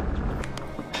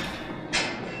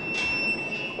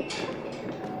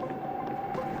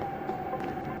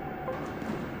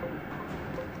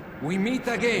 We meet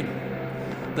again.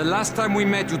 The last time we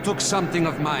met, you took something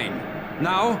of mine.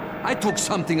 Now, I took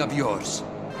something of yours.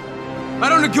 I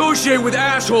don't negotiate with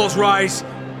assholes, Rise.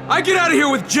 I get out of here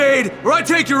with Jade, or I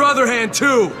take your other hand,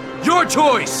 too. Your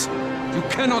choice. You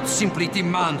cannot simply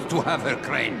demand to have her,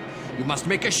 Crane. You must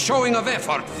make a showing of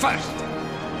effort first.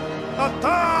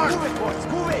 Attack! Move it, boys!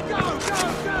 Move it! Go, go,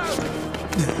 go!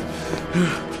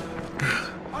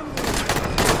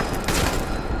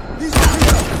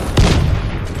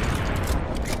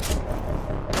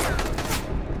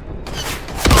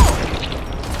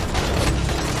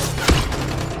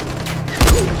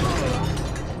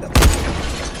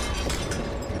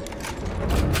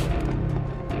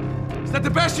 Is that the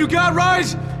best you got,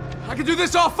 Rise? I could do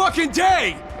this all fucking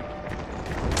day!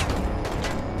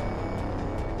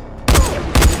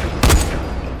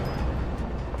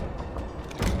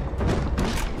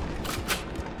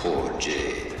 Poor Jade.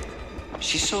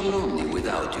 She's so lonely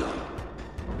without you.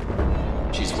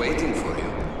 She's waiting for you.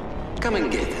 Come and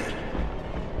get her.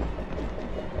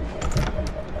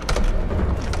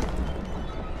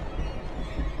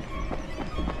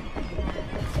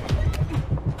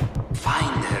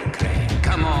 Find her, Crane.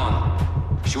 Come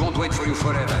on. She won't wait for you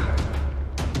forever.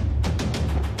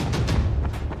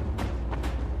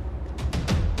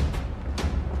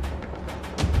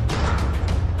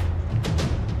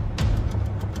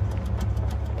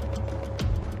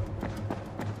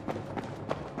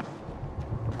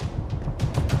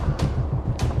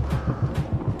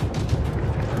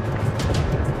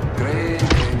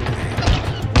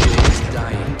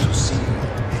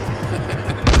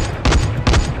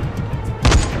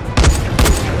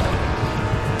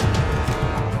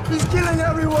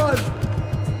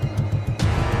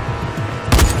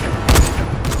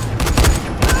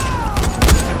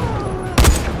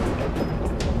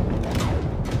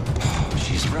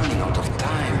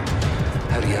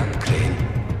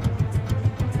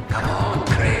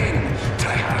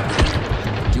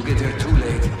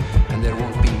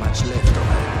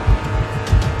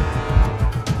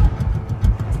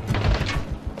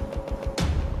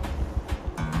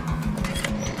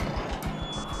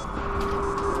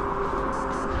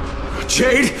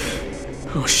 Jade?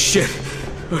 Oh shit.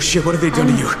 Oh shit, what have they done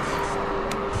to you?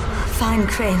 Fine,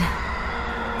 Crane.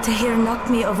 Tahir knocked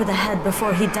me over the head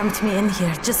before he dumped me in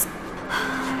here. Just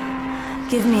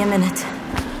give me a minute.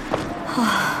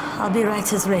 I'll be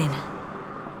right as rain.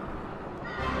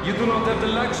 You do not have the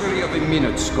luxury of a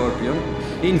minute, Scorpion.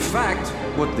 In fact,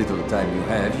 what little time you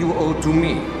have, you owe to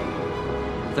me.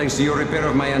 Thanks to your repair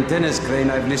of my antennas,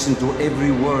 Crane, I've listened to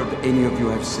every word any of you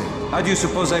have said. How do you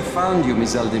suppose I found you,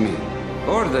 Miss Aldemir?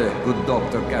 Or the good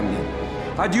Dr. Camden?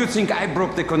 How do you think I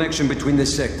broke the connection between the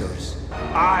sectors?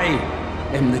 I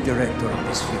am the director of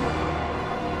this film.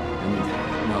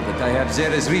 And now that I have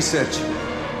Zera's research,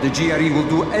 the GRE will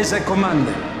do as I command,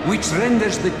 which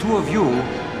renders the two of you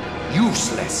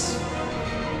useless.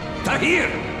 Tahir!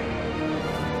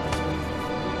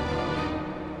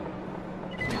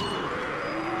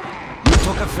 You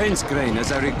took offense, Crane,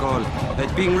 as I recall,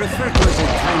 at being referred to as a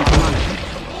kind man.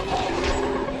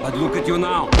 But look at you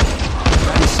now.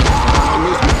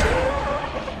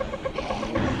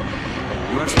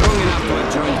 You are strong enough to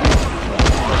have joined me,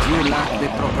 but you lack the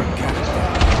proper character.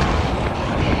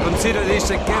 Consider this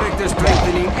a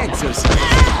character-strengthening exercise.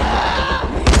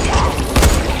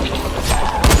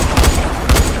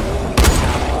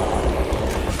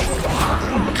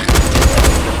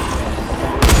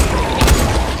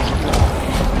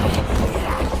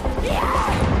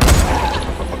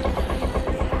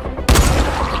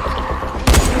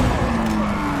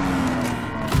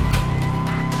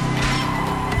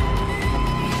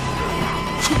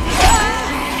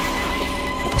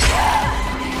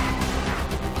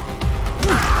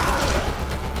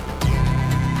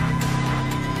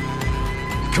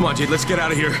 Come on, Jade, let's get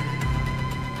out of here.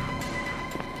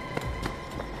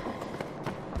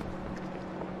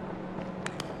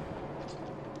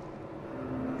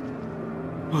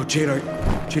 Oh, Jade,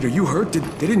 are you hurt? They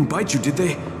didn't bite you, did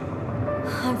they?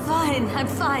 I'm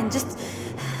fine. Just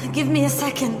give me a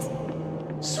second.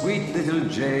 Sweet little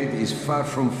Jade is far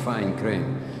from fine,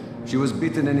 Crane. She was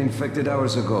bitten and infected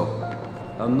hours ago.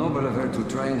 How noble of her to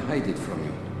try and hide it from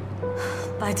you.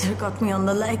 Biter got me on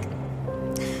the leg.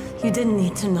 You didn't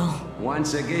need to know.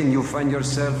 Once again, you find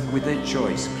yourself with a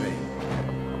choice, Crane.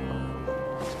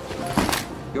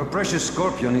 Your precious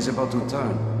Scorpion is about to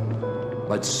turn.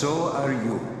 But so are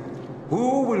you.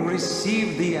 Who will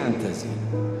receive the antazine?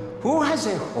 Who has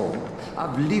a hope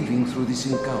of living through this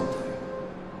encounter?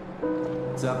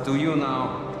 It's up to you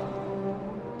now.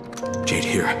 Jade,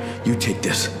 here. You take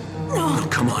this. No. No,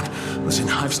 come on. Listen,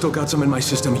 I've still got some in my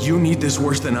system. You need this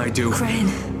worse than I do.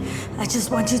 Crane, I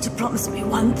just want you to promise me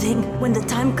one thing. When the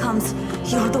time comes,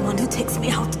 you're the one who takes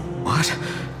me out. What?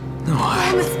 No,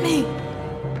 Promise me.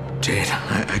 Jade,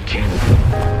 I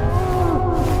can't.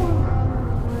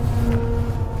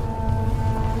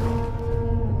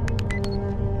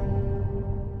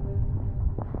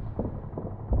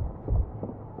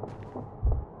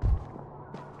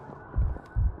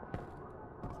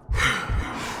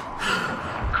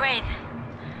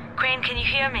 Crane, can you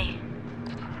hear me?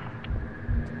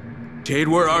 Jade,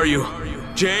 where are you?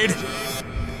 Jade?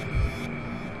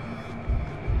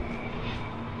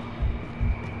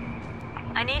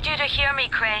 I need you to hear me,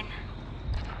 Crane.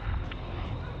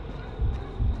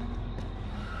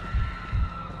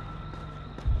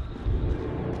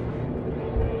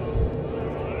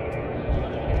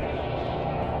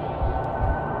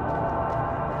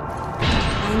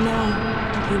 I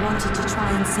know you wanted to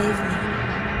try and save me.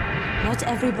 Not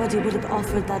everybody would have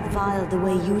offered that vial the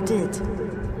way you did.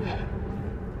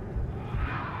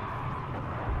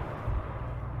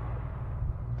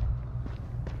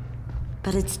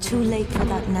 But it's too late for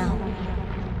that now.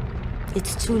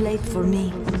 It's too late for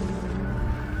me.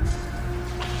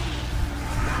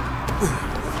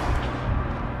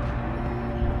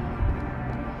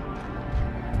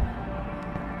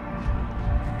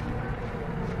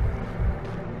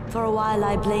 For a while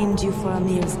I blamed you for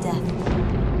Amir's death.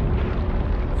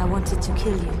 I wanted to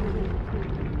kill you.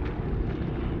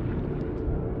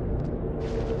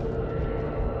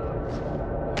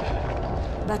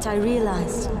 But I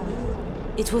realized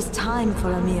it was time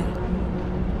for Amir.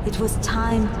 It was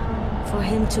time for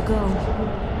him to go.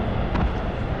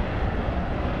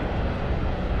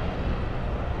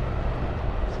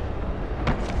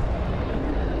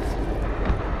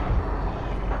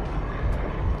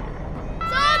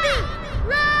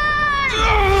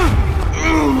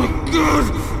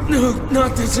 No,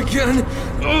 not this again!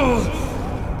 Oh!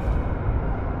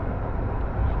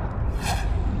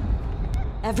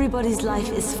 Everybody's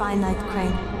life is finite,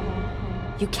 Crane.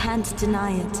 You can't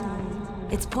deny it.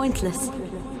 It's pointless.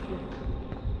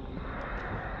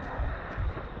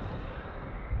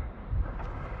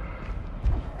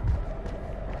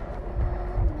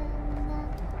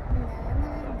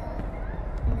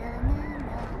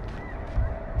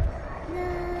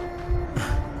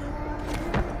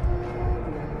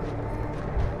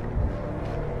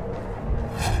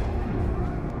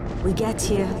 We get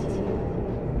here,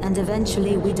 and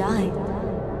eventually we die.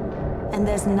 And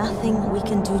there's nothing we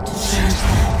can do to change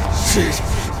that. Shit!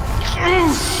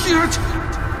 Oh, shit!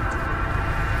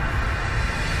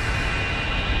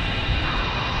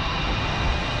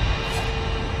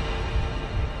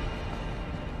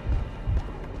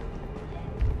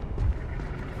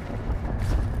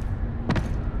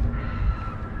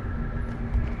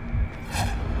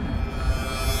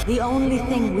 The only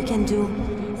thing we can do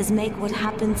is make what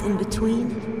happens in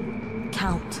between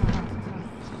count.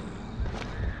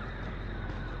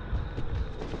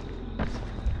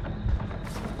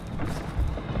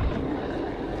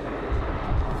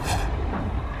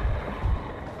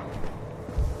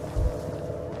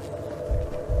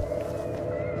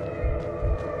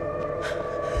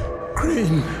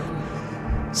 Crane,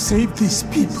 save these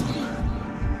people.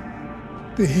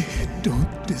 They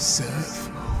don't deserve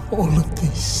all of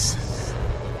this.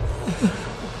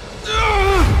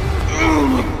 Oh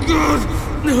my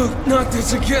god! No, not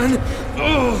this again!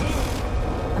 Oh!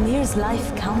 Amir's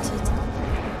life counted.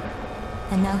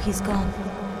 And now he's gone.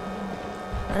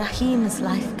 Rahim's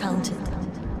life counted.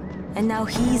 And now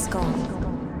he's gone.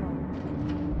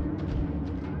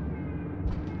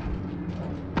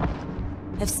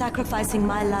 If sacrificing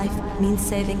my life means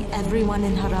saving everyone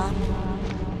in Haran,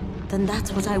 then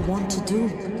that's what I want to do.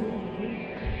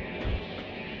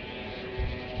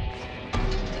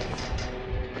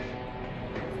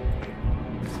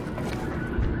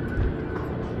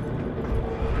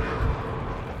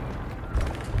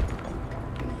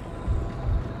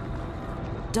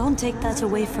 Don't take that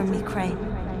away from me, Crane.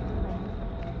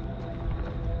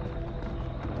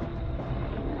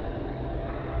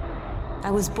 I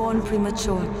was born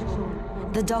premature.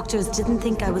 The doctors didn't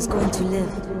think I was going to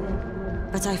live,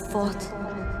 but I fought.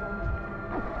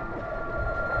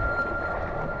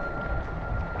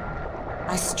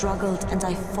 I struggled and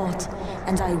I fought,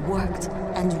 and I worked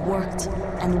and worked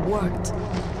and worked.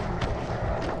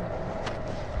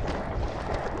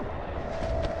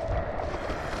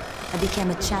 I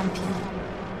became a champion.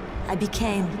 I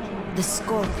became the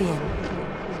Scorpion.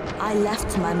 I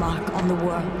left my mark on the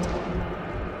world.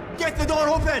 Get the door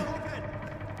open!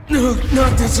 No,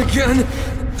 not this again!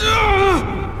 No.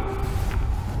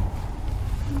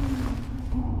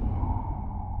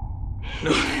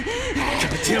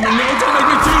 God damn it, no, don't make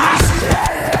me do this!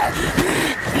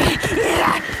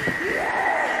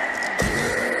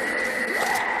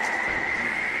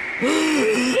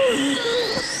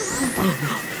 Oh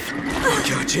no. Oh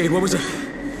God, Jade, what was it?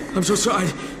 I'm so sorry.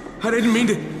 I didn't mean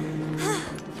to.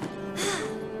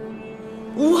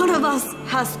 One of us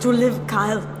has to live,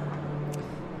 Kyle.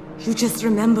 You just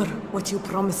remember what you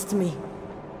promised me.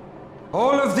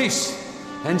 All of this,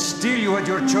 and still you had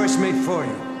your choice made for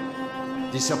you.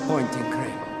 Disappointing,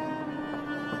 Crane.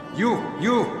 You,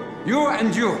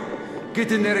 and you.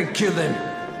 Get in there and kill them.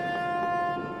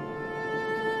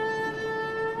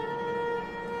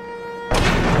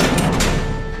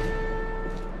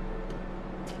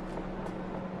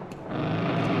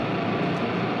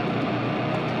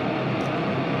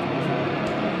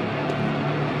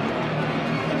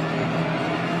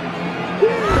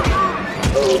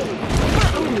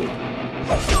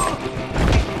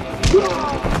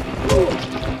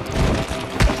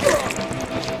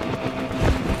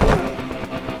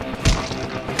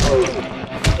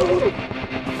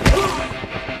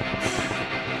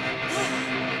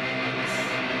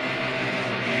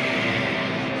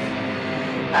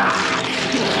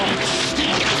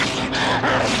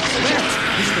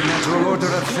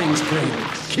 order of things, Crane.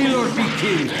 Kill or be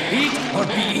killed. Eat or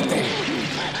be eaten.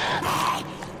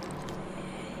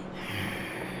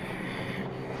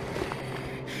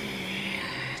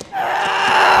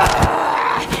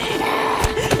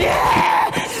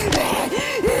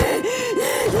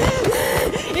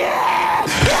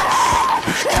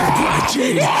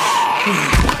 Jade!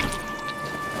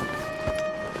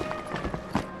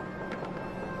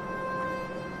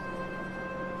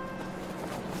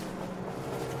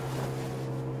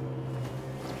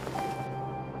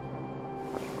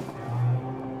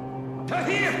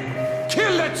 Tahir!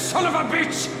 Kill that son of a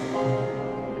bitch!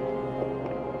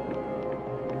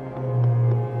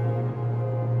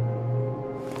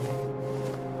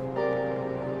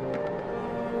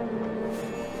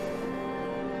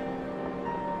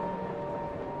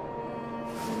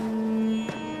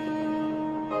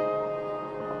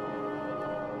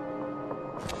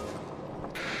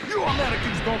 You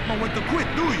Americans don't know when to quit,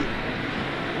 do you?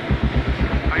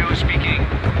 Ayo speaking.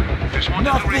 Just wanted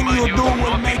to Nothing remind you do of will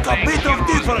not make a playing bit of heroes in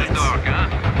the difference. dark, huh?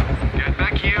 Get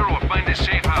back here or find a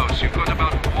safe house. You've got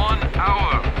about 1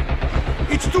 hour.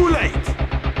 It's too late.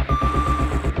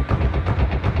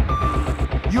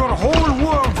 Your whole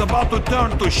world's about to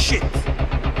turn to shit.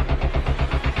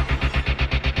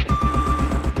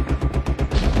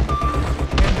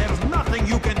 And there's nothing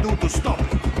you can do to stop it.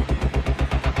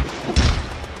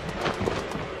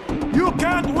 You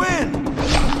can't win!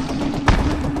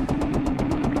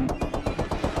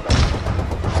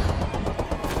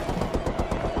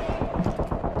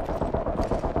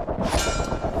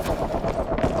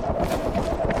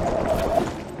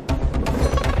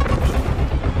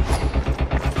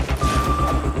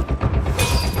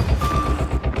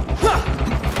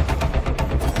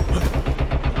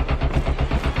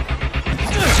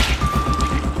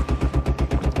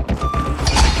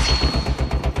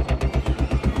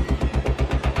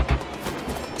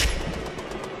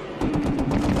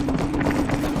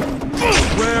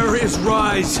 Where is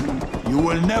Rise? You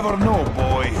will never know,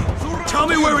 boy. Tell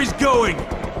me where he's going!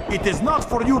 It is not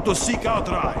for you to seek out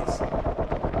Rise.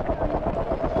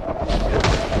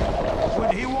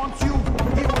 When he wants you,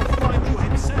 he will find you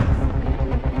himself.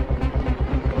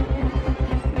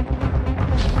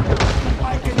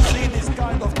 I can see this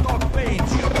kind of talk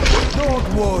pains you. Don't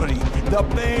worry, the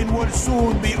pain will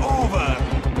soon be over.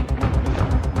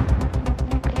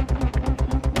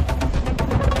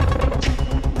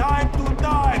 Time to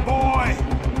die, boy!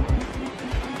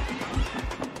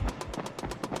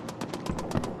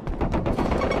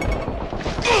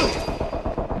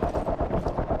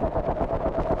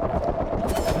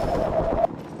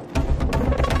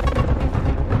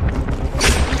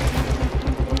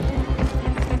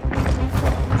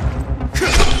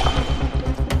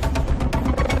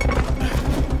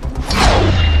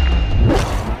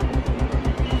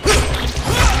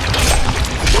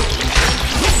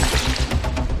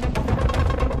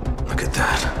 Look at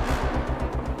that.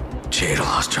 Jade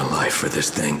lost her life for this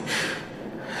thing.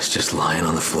 It's just lying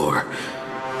on the floor.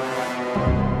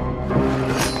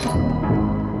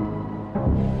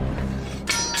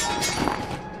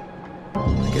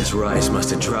 I guess Rice must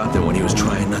have dropped it when he was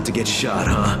trying not to get shot,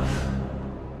 huh?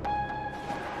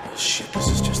 Oh, shit, this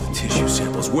is just the tissue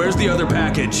samples. Where's the other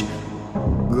package?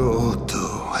 Go to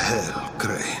hell,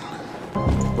 Crane.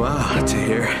 Wow,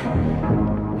 Tahir.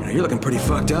 You know, you're looking pretty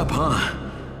fucked up, huh?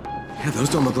 Yeah, those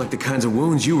don't look like the kinds of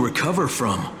wounds you recover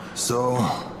from. So,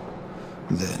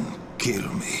 then kill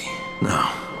me. No,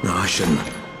 I shouldn't.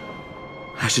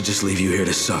 I should just leave you here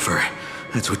to suffer.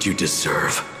 That's what you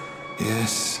deserve.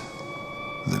 Yes?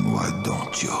 Then why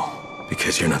don't you?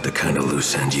 Because you're not the kind of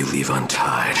loose end you leave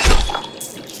untied.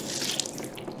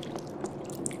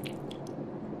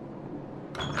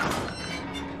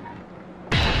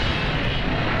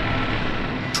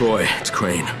 Troy, it's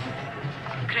Crane.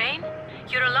 Crane?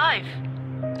 You're alive.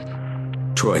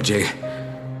 Troy, Jade's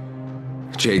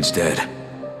dead.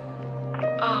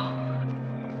 Oh,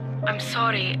 I'm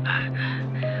sorry.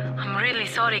 I'm really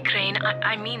sorry, Crane.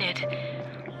 I mean it.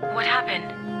 What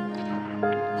happened?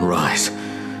 Rise.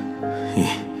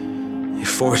 He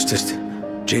forced us.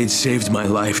 Jade saved my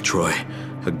life, Troy.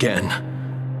 Again.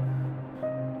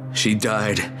 She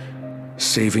died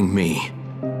saving me.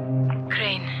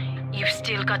 Crane, you've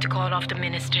still got to call off the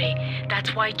ministry.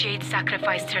 That's why Jade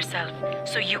sacrificed herself,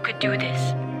 so you could do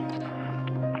this.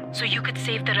 So you could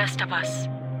save the rest of us.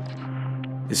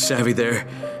 Is Savvy there?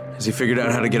 Has he figured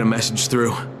out how to get a message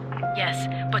through? Yes,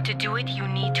 but to do it, you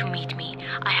need to meet me.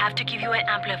 I have to give you an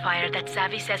amplifier that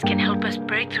Savvy says can help us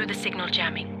break through the signal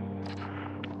jamming.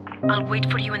 I'll wait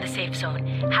for you in the safe zone,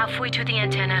 halfway to the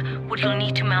antenna where you'll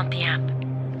need to mount the amp.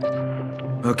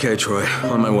 Okay, Troy,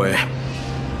 on my way.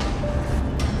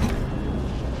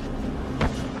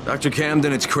 Dr.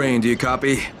 Camden, it's Crane. Do you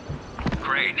copy?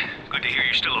 Crane, good to hear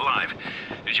you're still alive.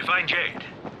 Did you find Jade?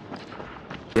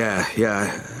 Yeah,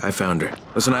 I found her.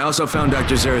 Listen, I also found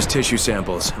Dr. Zara's tissue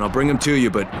samples, and I'll bring them to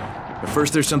you, but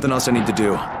first there's something else I need to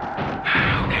do.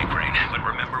 Okay, Crane, but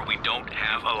remember, we don't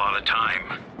have a lot of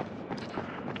time.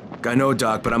 I know,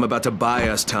 Doc, but I'm about to buy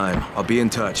us time. I'll be in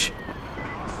touch.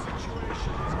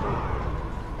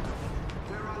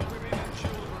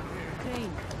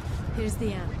 Crane, here's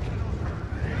the amp.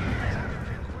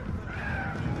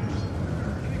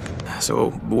 So,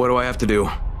 what do I have to do?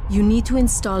 You need to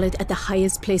install it at the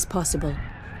highest place possible.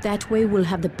 That way we'll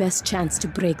have the best chance to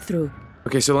break through.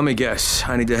 Okay, so let me guess.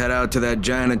 I need to head out to that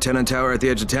giant antenna tower at the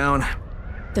edge of town?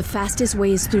 The fastest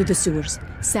way is through the sewers.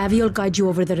 Savvy will guide you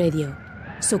over the radio.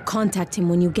 So contact him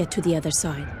when you get to the other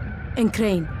side. And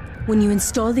Crane, when you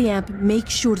install the amp, make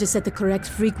sure to set the correct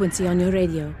frequency on your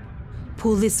radio.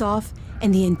 Pull this off,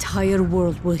 and the entire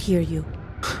world will hear you.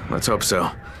 Let's hope so.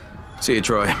 See you,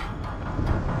 Troy.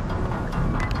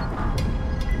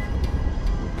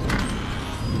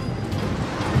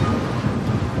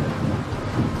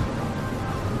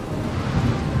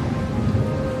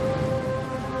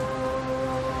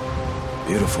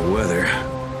 Beautiful weather.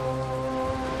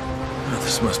 Oh,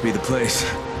 this must be the place.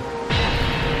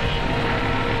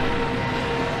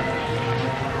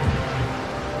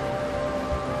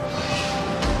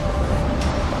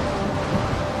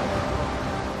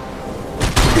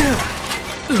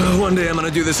 One day I'm gonna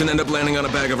do this and end up landing on a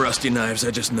bag of rusty knives.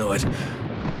 I just know it.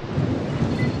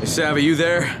 Hey, Savvy, you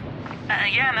there?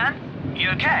 Yeah, man. You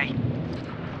okay?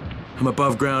 I'm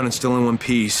above ground and still in one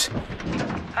piece.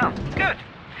 Oh, good.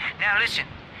 Now listen,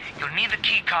 you'll need the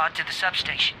key card to the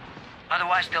substation.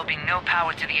 Otherwise, there'll be no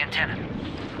power to the antenna.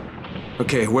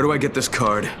 Okay, where do I get this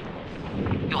card?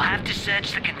 You'll have to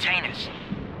search the containers.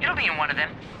 It'll be in one of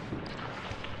them.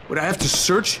 Would I have to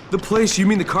search the place? You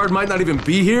mean the card might not even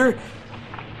be here?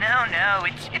 No,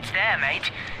 it's there, mate.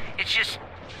 It's just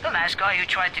the last guy who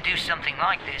tried to do something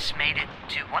like this made it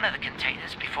to one of the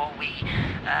containers before we,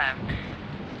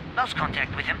 lost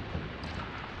contact with him.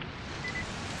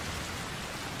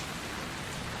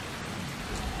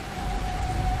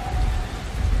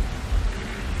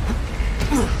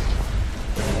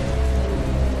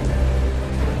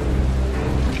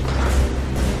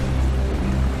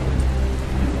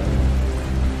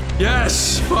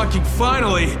 Yes! Fucking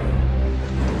finally!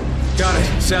 Got it.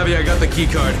 Savvy, I got the key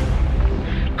card.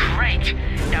 Great!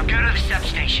 Now go to the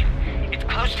substation. It's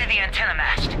close to the antenna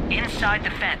mast, inside the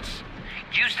fence.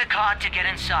 Use the card to get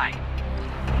inside.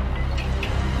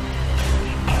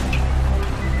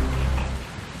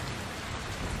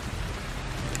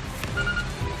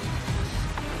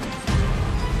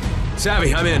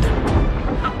 Savvy, I'm in.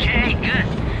 Okay, good.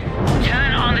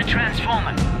 Turn on the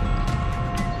transformer.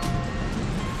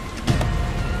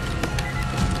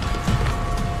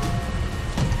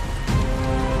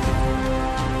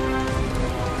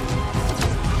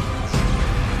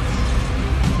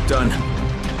 Done.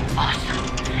 Awesome.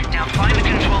 Now find the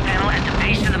control panel at the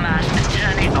base of the mast and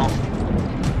turn it on.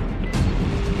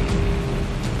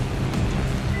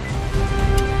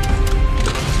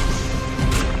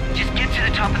 Just get to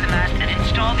the top of the mast and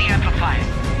install the amplifier.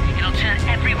 It'll turn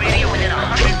every radio within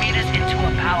 100 meters into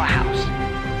a powerhouse.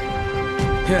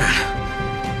 Yeah.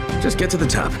 Just get to the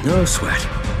top. No sweat.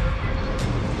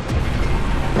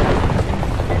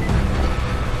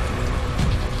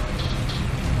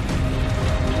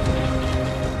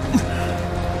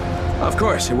 Of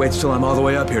course, it waits till I'm all the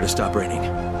way up here to stop raining.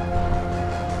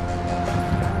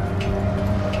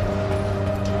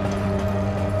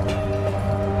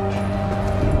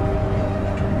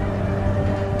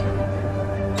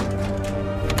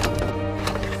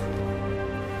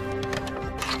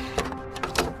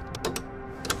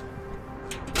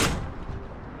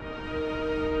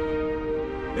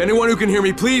 Anyone who can hear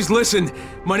me, please listen.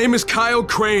 My name is Kyle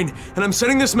Crane, and I'm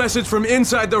sending this message from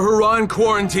inside the Huron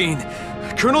quarantine.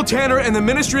 Colonel Tanner and the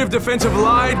Ministry of Defense have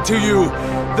lied to you.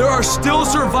 There are still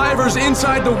survivors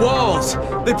inside the walls.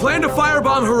 They plan to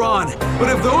firebomb Huron, but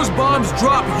if those bombs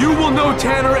drop, you will know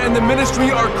Tanner and the Ministry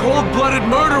are cold-blooded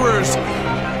murderers.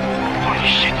 Holy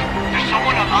shit! There's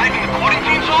someone alive in the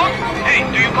quarantine zone? Hey,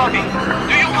 do you copy?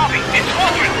 Do you copy? It's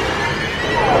Squadron!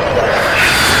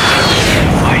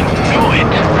 I knew it!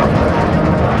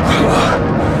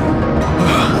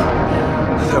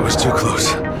 That was too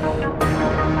close.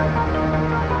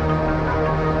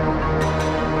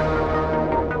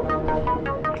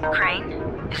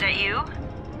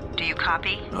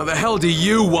 Copy? How the hell do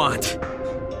you want?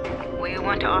 We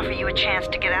want to offer you a chance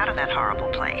to get out of that horrible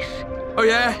place. Oh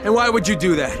yeah? And why would you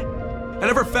do that? I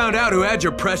never found out who had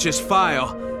your precious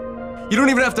file. You don't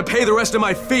even have to pay the rest of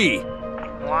my fee.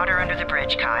 Water under the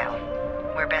bridge, Kyle.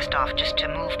 We're best off just to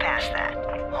move past that.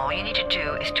 All you need to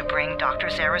do is to bring Dr.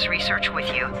 Zara's research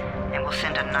with you, and we'll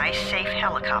send a nice, safe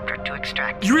helicopter to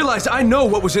extract You realize I know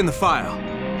what was in the file.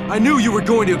 I knew you were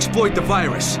going to exploit the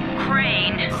virus.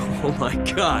 Crane! Oh my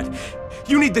god.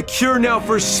 You need the cure now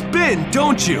for spin,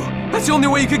 don't you? That's the only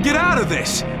way you could get out of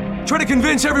this. Try to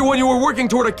convince everyone you were working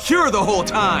toward a cure the whole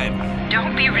time.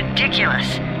 Don't be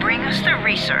ridiculous. Bring us the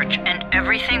research, and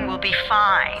everything will be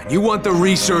fine. You want the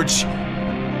research?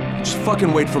 Just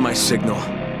fucking wait for my signal.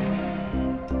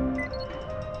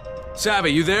 Savvy,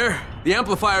 you there? The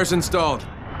amplifier's installed.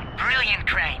 Brilliant,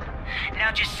 Crane.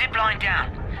 Now just zip line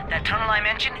down. That tunnel I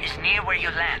mentioned is near where you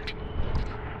land.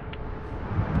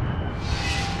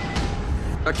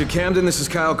 Dr. Camden, this is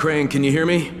Kyle Crane. Can you hear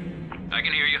me? I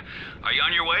can hear you. Are you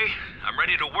on your way? I'm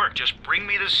ready to work. Just bring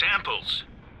me the samples.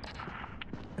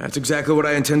 That's exactly what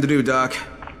I intend to do, Doc.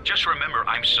 Just remember,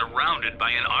 I'm surrounded by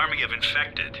an army of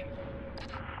infected.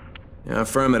 Yeah,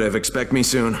 affirmative. Expect me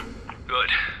soon.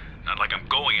 Good. Not like I'm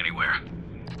going anywhere.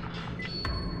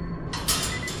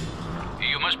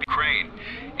 You must be Crane.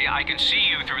 Yeah, I can see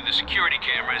you through the security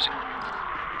cameras.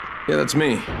 Yeah, that's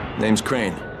me. Name's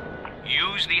Crane.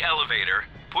 Use the elevator.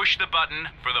 Push the button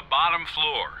for the bottom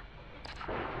floor.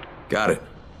 Got it.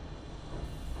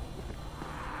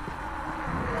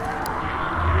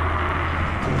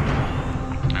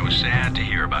 I was sad to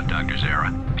hear about Dr.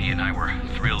 Zara. He and I were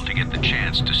thrilled to get the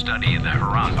chance to study the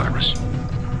Haran virus.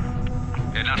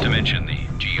 And not to mention, the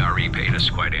GRE paid us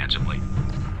quite handsomely.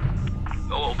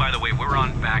 Oh, by the way, we're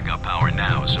on backup power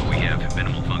now, so we have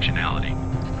minimal functionality.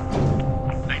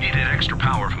 I needed extra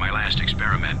power for my last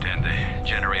experiment, and the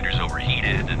generators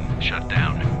overheated and shut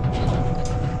down.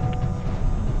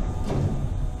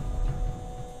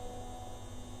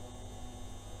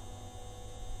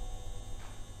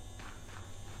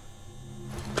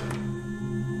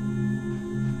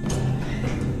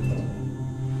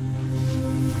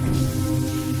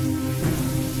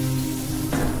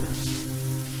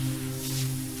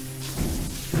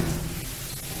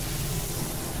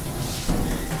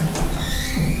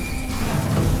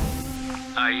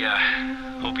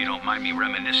 I hope you don't mind me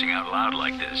reminiscing out loud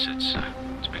like this. It's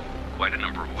been quite a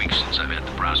number of weeks since I've had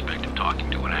the prospect of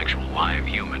talking to an actual live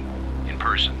human in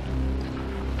person.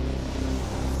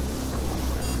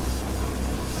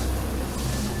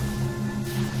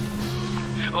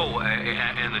 Oh,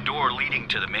 and the door leading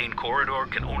to the main corridor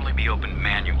can only be opened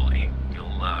manually.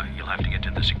 You'll have to get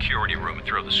to the security room and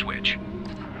throw the switch.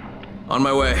 On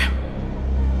my way.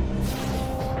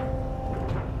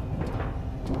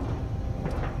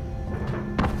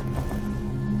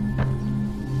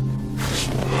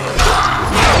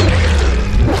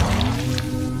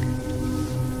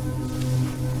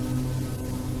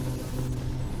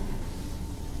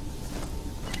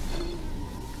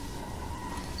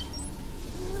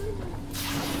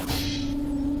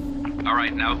 All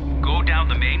right, now go down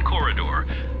the main corridor.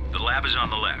 The lab is on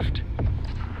the left.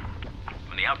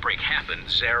 When the outbreak happened,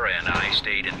 Zara and I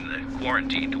stayed in the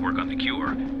quarantine to work on the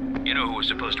cure. You know who was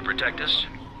supposed to protect us?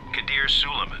 Kadir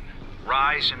Suleiman.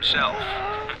 Rise himself.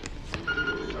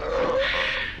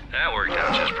 That worked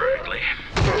out just perfectly.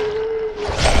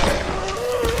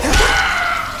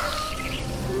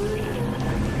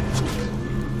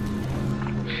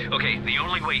 Okay, the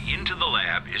only way into the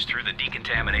lab is through the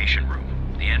decontamination room.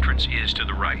 The entrance is to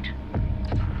the right.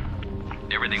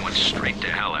 Everything went straight to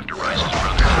hell after Rice's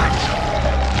brother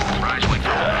died. Rise went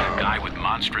from a guy with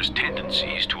monstrous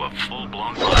tendencies to a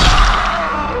full-blown blood.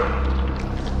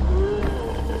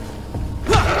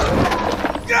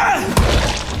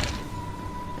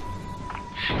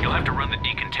 You'll have to run the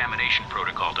decontamination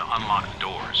protocol to unlock the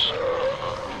doors.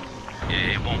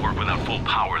 It won't work without full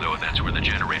power, though. That's where the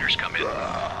generators come in.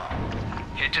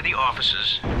 Head to the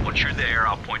offices. Once you're there,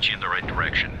 I'll point you in the right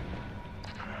direction.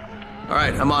 All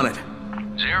right, I'm on it.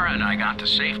 Zara and I got to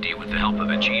safety with the help of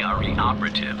a GRE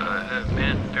operative, a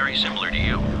man very similar to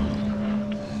you.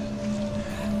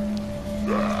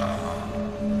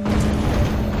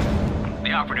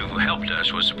 The operative who helped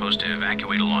us was supposed to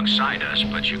evacuate alongside us,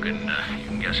 but you can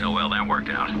guess how well that worked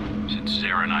out, since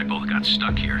Zara and I both got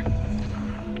stuck here.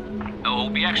 Oh,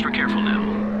 be extra careful now.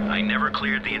 I never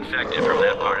cleared the infected from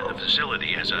that part of the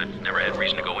facility, as I never had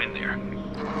reason to go in there.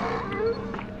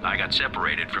 I got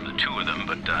separated from the two of them,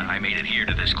 but I made it here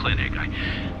to this clinic.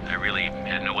 I really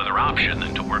had no other option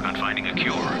than to work on finding a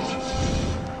cure.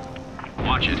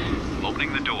 Watch it. I'm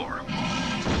opening the door.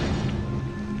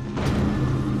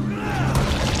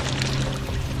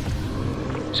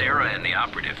 Zara and the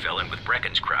operative fell in with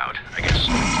Brecken's crowd. I guess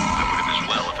I would have as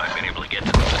well if I'd been able to get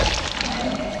to them.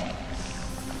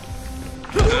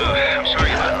 I'm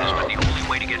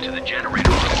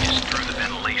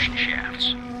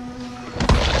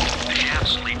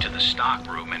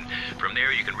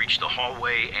reach the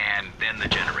hallway and then the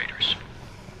generators.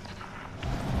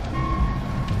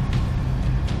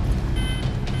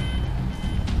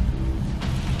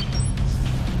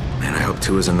 Man, I hope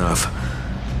 2 is enough.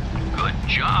 Good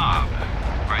job.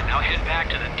 Right, now head back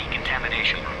to the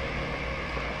decontamination room.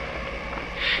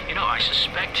 You know, I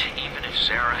suspect even if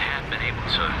Zara had been able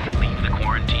to leave the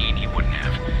quarantine, he wouldn't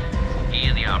have. He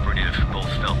and the operative both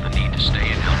felt the need to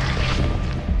stay and help you.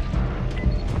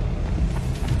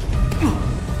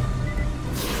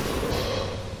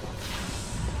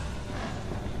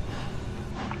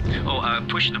 Oh,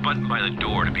 push the button by the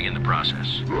door to begin the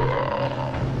process.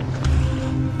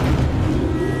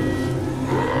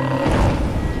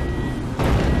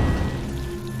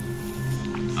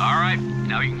 All right,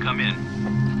 now you can come in.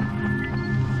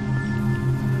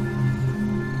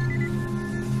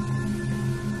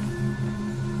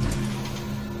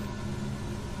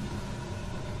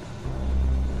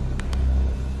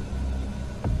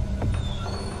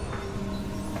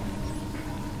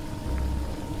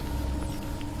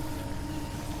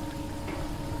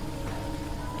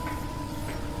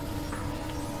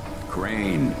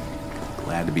 Crane,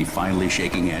 glad to be finally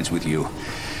shaking hands with you.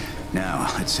 Now,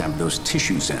 let's have those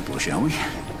tissue samples, shall we?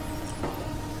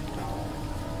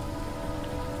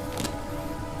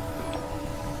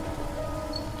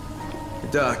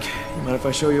 Doc, you mind if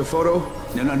I show you a photo?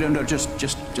 No, just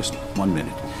 1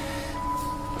 minute.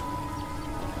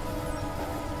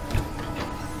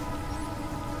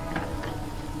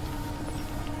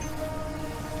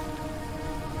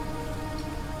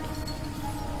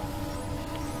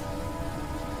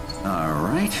 All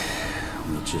right,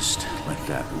 we'll just let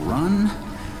that run.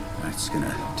 That's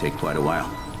gonna take quite a while.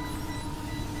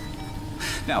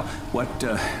 Now,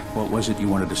 what was it you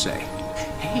wanted to say?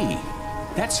 Hey,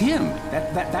 that's him.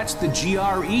 That's the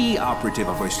GRE operative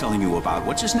I was telling you about.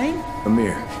 What's his name?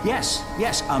 Amir. Yes,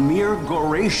 Amir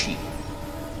Qureshi.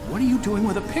 What are you doing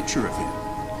with a picture of him?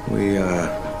 We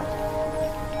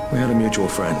had a mutual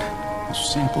friend.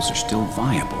 Those samples are still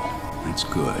viable. That's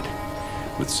good.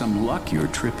 With some luck, your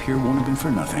trip here won't have been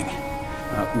for nothing.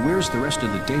 Where's the rest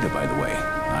of the data, by the way?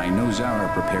 I know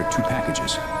Zara prepared 2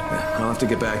 packages. Yeah, I'll have to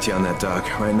get back to you on that, Doc.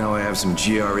 Right now I have some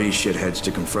GRE shitheads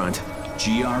to confront.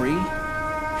 GRE?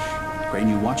 Crane,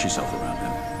 you watch yourself around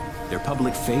them. Their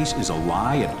public face is a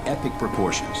lie of epic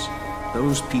proportions.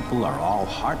 Those people are all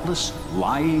heartless,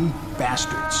 lying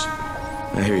bastards.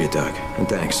 I hear you, Doc, and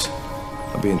thanks.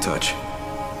 I'll be in touch.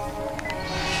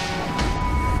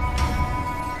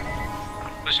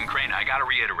 Listen, Crane, I gotta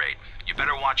reiterate. You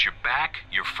better watch your back,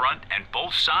 your front, and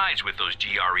both sides with those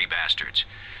GRE bastards.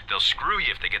 They'll screw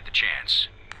you if they get the chance.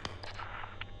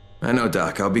 I know,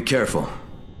 Doc. I'll be careful.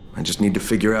 I just need to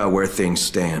figure out where things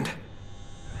stand.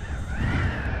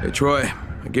 Hey, Troy.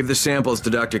 I gave the samples to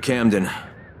Dr. Camden.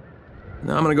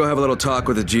 Now I'm gonna go have a little talk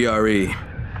with the GRE.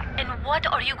 And what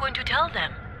are you going to tell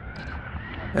them?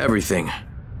 Everything.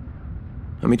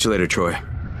 I'll meet you later, Troy.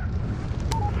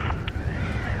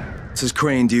 This is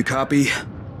Crane. Do you copy?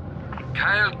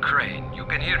 Kyle Crane, you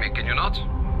can hear me, can you not?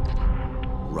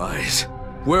 Rise.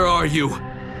 Where are you?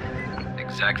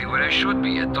 Exactly where I should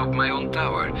be, atop my own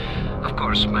tower. Of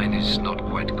course, mine is not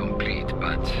quite complete,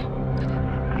 but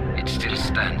it still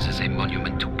stands as a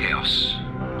monument to chaos,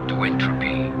 to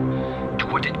entropy, to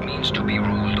what it means to be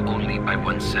ruled only by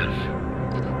oneself.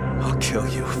 I'll kill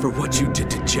you for what you did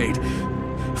to Jade.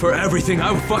 For everything,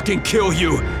 I will fucking kill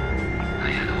you! I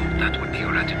had hoped that would be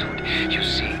your attitude. You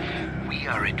see, we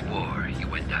are at war,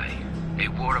 you and I. A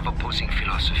war of opposing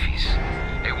philosophies.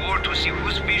 A war to see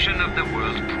whose vision of the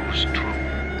world proves true.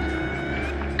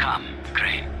 Come,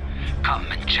 Crane.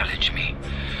 Come and challenge me.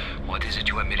 What is it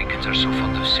you Americans are so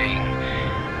fond of saying?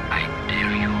 I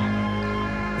dare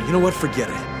you. You know what? Forget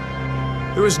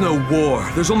it. There is no war.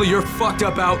 There's only your fucked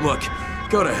up outlook.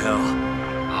 Go to hell.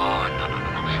 Oh, no.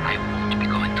 I won't be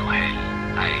going to hell.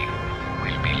 I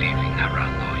will be leaving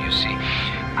Arano, you see.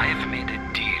 I have made a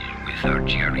deal with our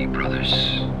GRE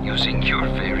brothers, using your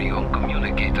very own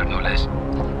communicator, no less.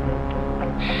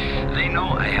 They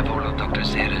know I have all of Dr.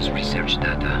 Zara's research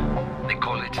data. They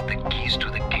call it the keys to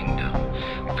the kingdom.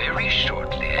 Very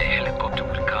shortly, a helicopter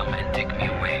will come and take me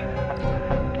away.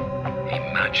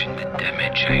 Imagine the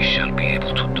damage I shall be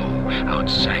able to do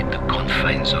outside the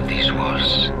confines of these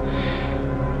walls.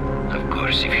 Of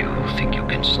course, if you think you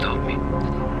can stop me.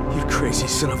 You crazy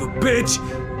son of a bitch!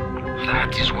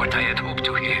 That is what I had hoped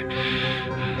to hear.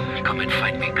 Come and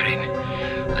find me, Crane.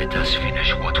 Let us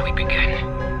finish what we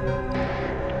began.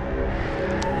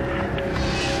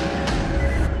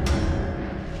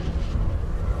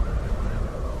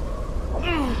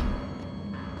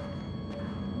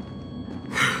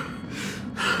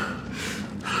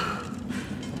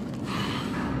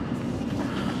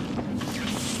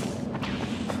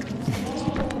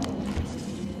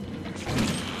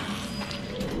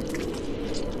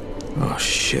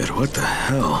 shit. What the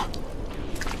hell?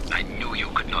 I knew you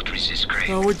could not resist,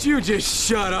 Crane. Oh, would you just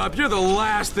shut up? You're the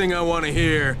last thing I want to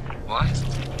hear. What?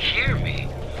 Hear me?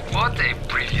 What a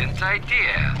brilliant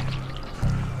idea.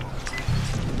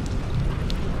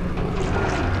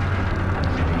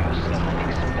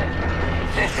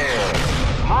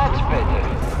 Much better.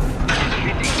 It's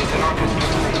fitting that an orchestra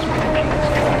plays with the king's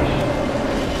crash.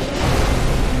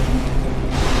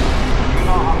 You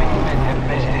know how many men have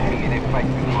bested me in a fight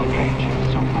before rage,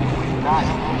 so I will not.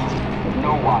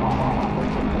 No one.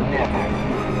 Never.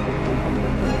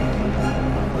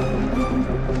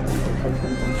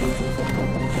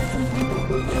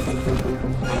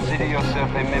 Consider yourself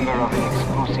a member of an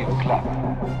exclusive club.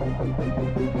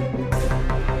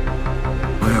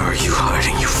 Where are you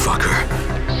hiding, you fucker?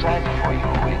 Sad for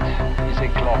you, it is a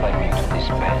club I mean to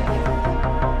disband.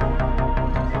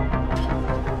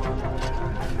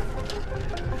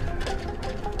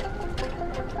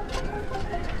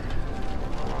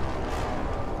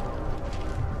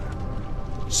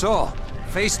 So,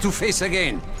 face to face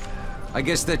again. I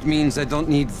guess that means I don't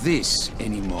need this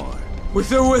anymore.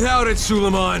 With or without it,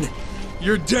 Suleiman,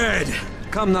 you're dead.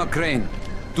 Come now, Crane.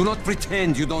 Do not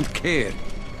pretend you don't care.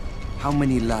 How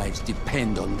many lives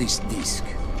depend on this disc?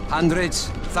 Hundreds?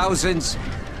 Thousands?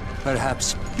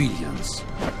 Perhaps billions.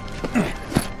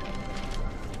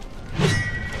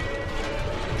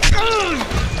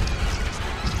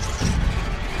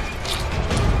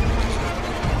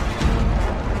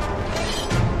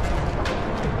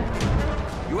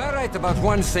 You are right about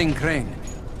one thing, Crane.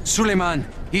 Suleiman,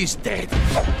 he's dead.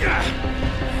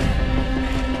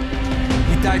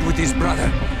 He died with his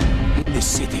brother in the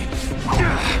city.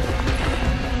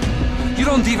 You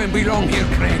don't even belong here,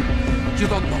 Crane. You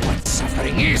don't know what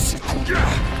suffering is.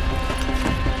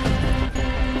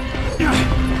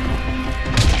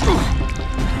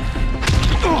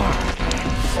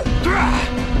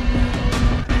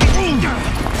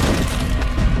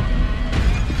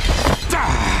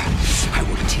 I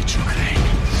will teach you, Crane.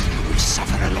 You will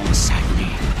suffer alongside me.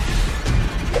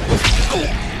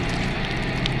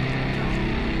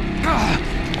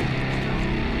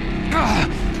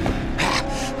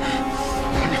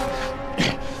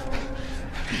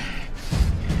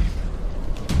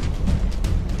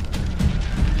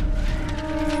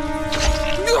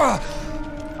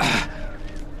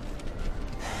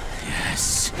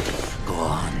 Yes, go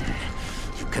on.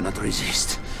 You cannot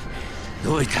resist.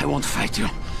 Do it, I won't fight you.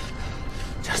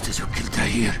 Just as you killed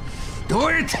Tahir. Do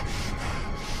it!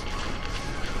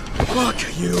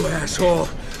 Fuck you, asshole.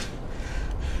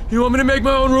 You want me to make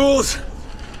my own rules?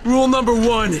 Rule number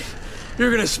 1.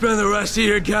 You're gonna spend the rest of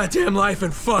your goddamn life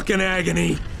in fucking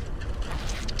agony.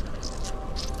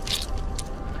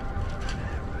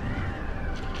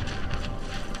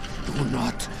 Do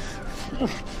not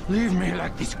leave me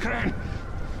like this, Crane.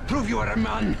 Prove you are a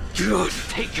man. God.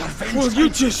 Take your vengeance. Will you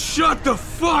just shut the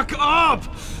fuck up?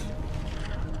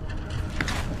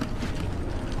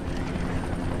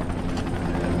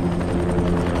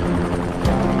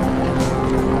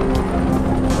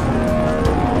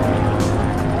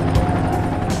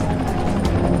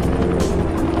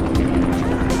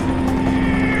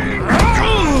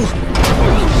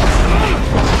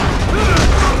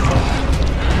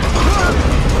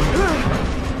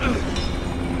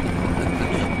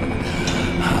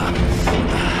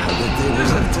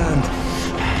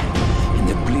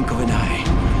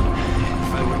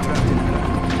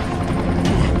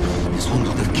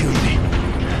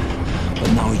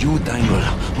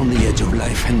 On the edge of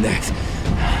life and death.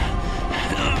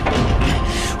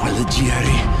 While the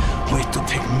GRE wait to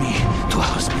take me to a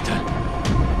hospital.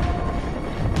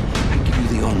 I give you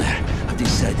the honor of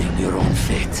deciding your own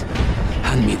fate.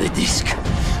 Hand me the disc,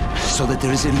 so that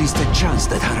there is at least a chance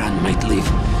that Haran might live.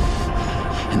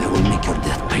 And I will make your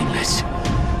death painless.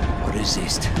 Or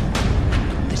resist.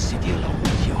 The city along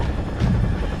with you.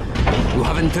 You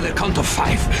have until the count of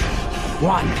 5.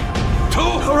 1, 2...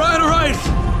 All right!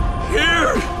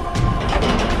 Here!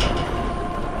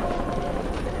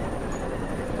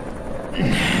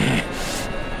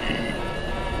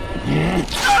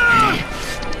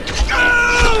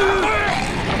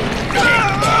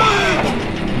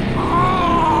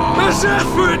 Let's ask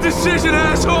for a decision,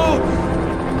 asshole!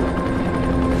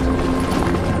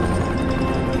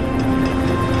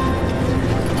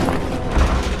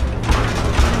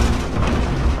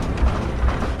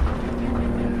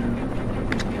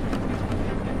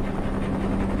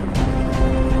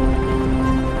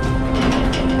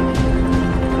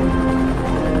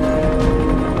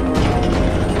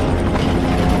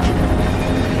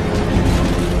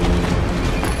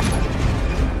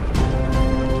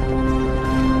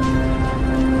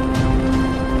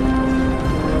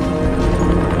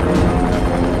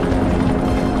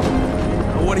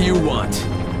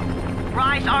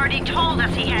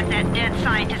 that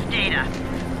scientist data.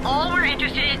 All we're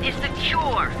interested in is the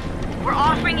cure. We're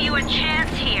offering you a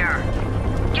chance here.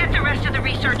 Get the rest of the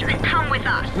research and come with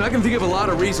us. And I can think of a lot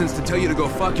of reasons to tell you to go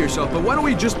fuck yourself, but why don't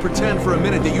we just pretend for a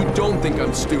minute that you don't think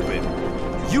I'm stupid?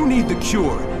 You need the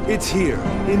cure. It's here,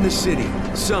 in the city,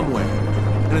 somewhere.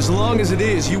 And as long as it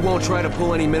is, you won't try to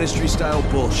pull any ministry-style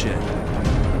bullshit.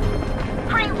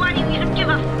 Crane, why do you even give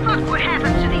a fuck what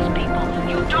happens to these people?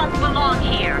 You don't belong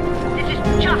here. This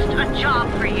is just a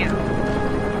job for you.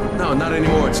 No, not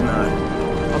anymore, it's not.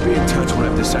 I'll be in touch when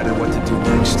I've decided what to do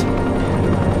next.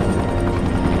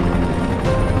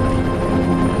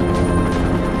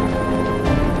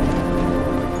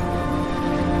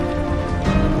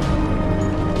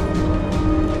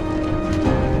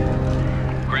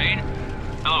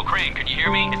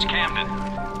 It's Camden.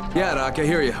 Yeah, Doc, I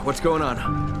hear you. What's going on?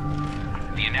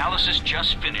 The analysis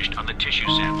just finished on the tissue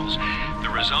samples. The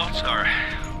results are...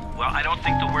 well, I don't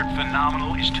think the word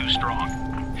phenomenal is too strong.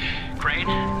 Crane,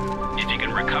 if you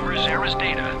can recover Zara's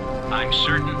data, I'm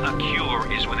certain a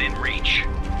cure is within reach.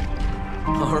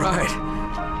 All right.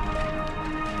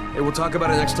 Hey, we'll talk about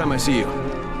it next time I see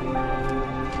you.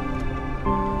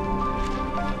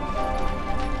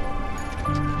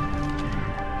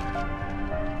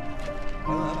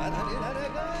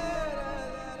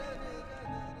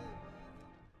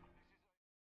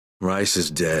 Rice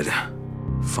is dead.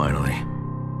 Finally.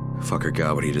 Fucker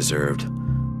got what he deserved.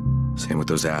 Same with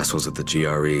those assholes at the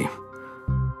GRE.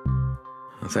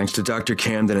 Well, thanks to Dr.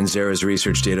 Camden and Zara's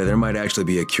research data, there might actually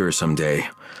be a cure someday.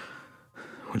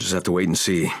 We'll just have to wait and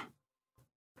see.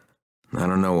 I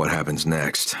don't know what happens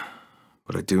next,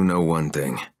 but I do know one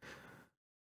thing.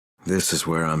 This is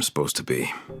where I'm supposed to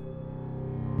be.